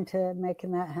mind to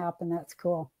making that happen. That's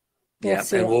cool.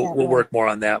 We'll work more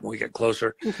on that when we get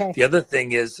closer. Okay. The other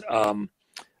thing is,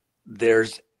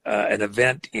 there's an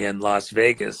event in Las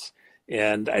Vegas,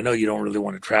 and I know you don't really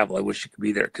want to travel. I wish you could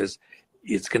be there, because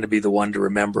it's going to be the one to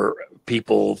remember.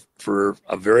 People for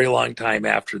a very long time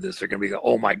after this are going to be,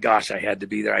 oh my gosh, I had to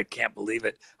be there. I can't believe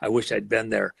it. I wish I'd been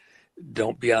there.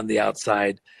 Don't be on the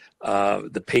outside.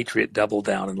 The Patriot Double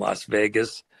Down in Las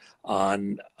Vegas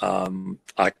on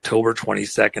October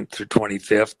 22nd through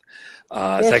 25th.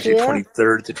 It's actually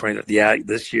 23rd to 25th. Yeah,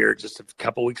 this year, just a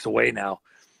couple weeks away now.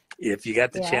 If you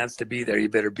got the chance to be there, you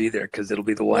better be there, because it'll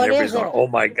be the one everybody's going, oh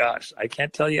my gosh. I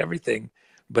can't tell you everything,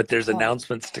 but there's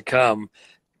announcements to come.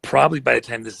 Probably by the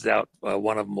time this is out,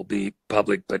 one of them will be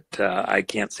public, but I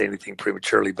can't say anything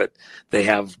prematurely. But they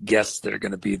have guests that are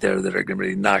going to be there that are going to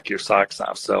really knock your socks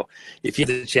off. So if you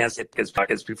get a chance to get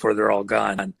pockets before they're all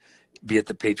gone, be at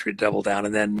the Patriot Double Down.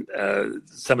 And then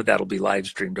some of that will be live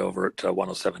streamed over at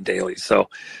 107 Daily. So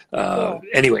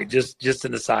anyway, just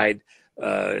an aside,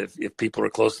 if people are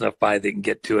close enough by, they can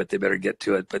get to it. They better get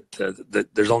to it. But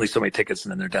there's only so many tickets,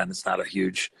 and then they're done. It's not a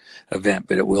huge event,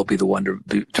 but it will be the one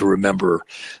to remember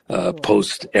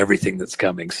post everything that's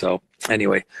coming. So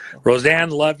anyway,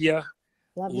 Roseanne, love you.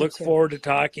 Look forward to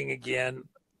talking again.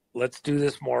 Let's do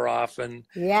this more often.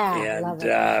 Yeah,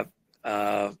 and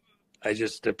I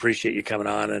just appreciate you coming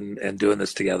on and doing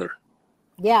this together.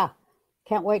 Yeah,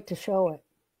 can't wait to show it.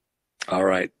 All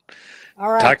right.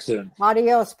 All right. Talk soon.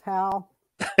 Adios, pal.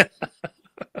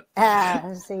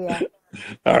 See ya.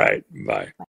 All right. Bye.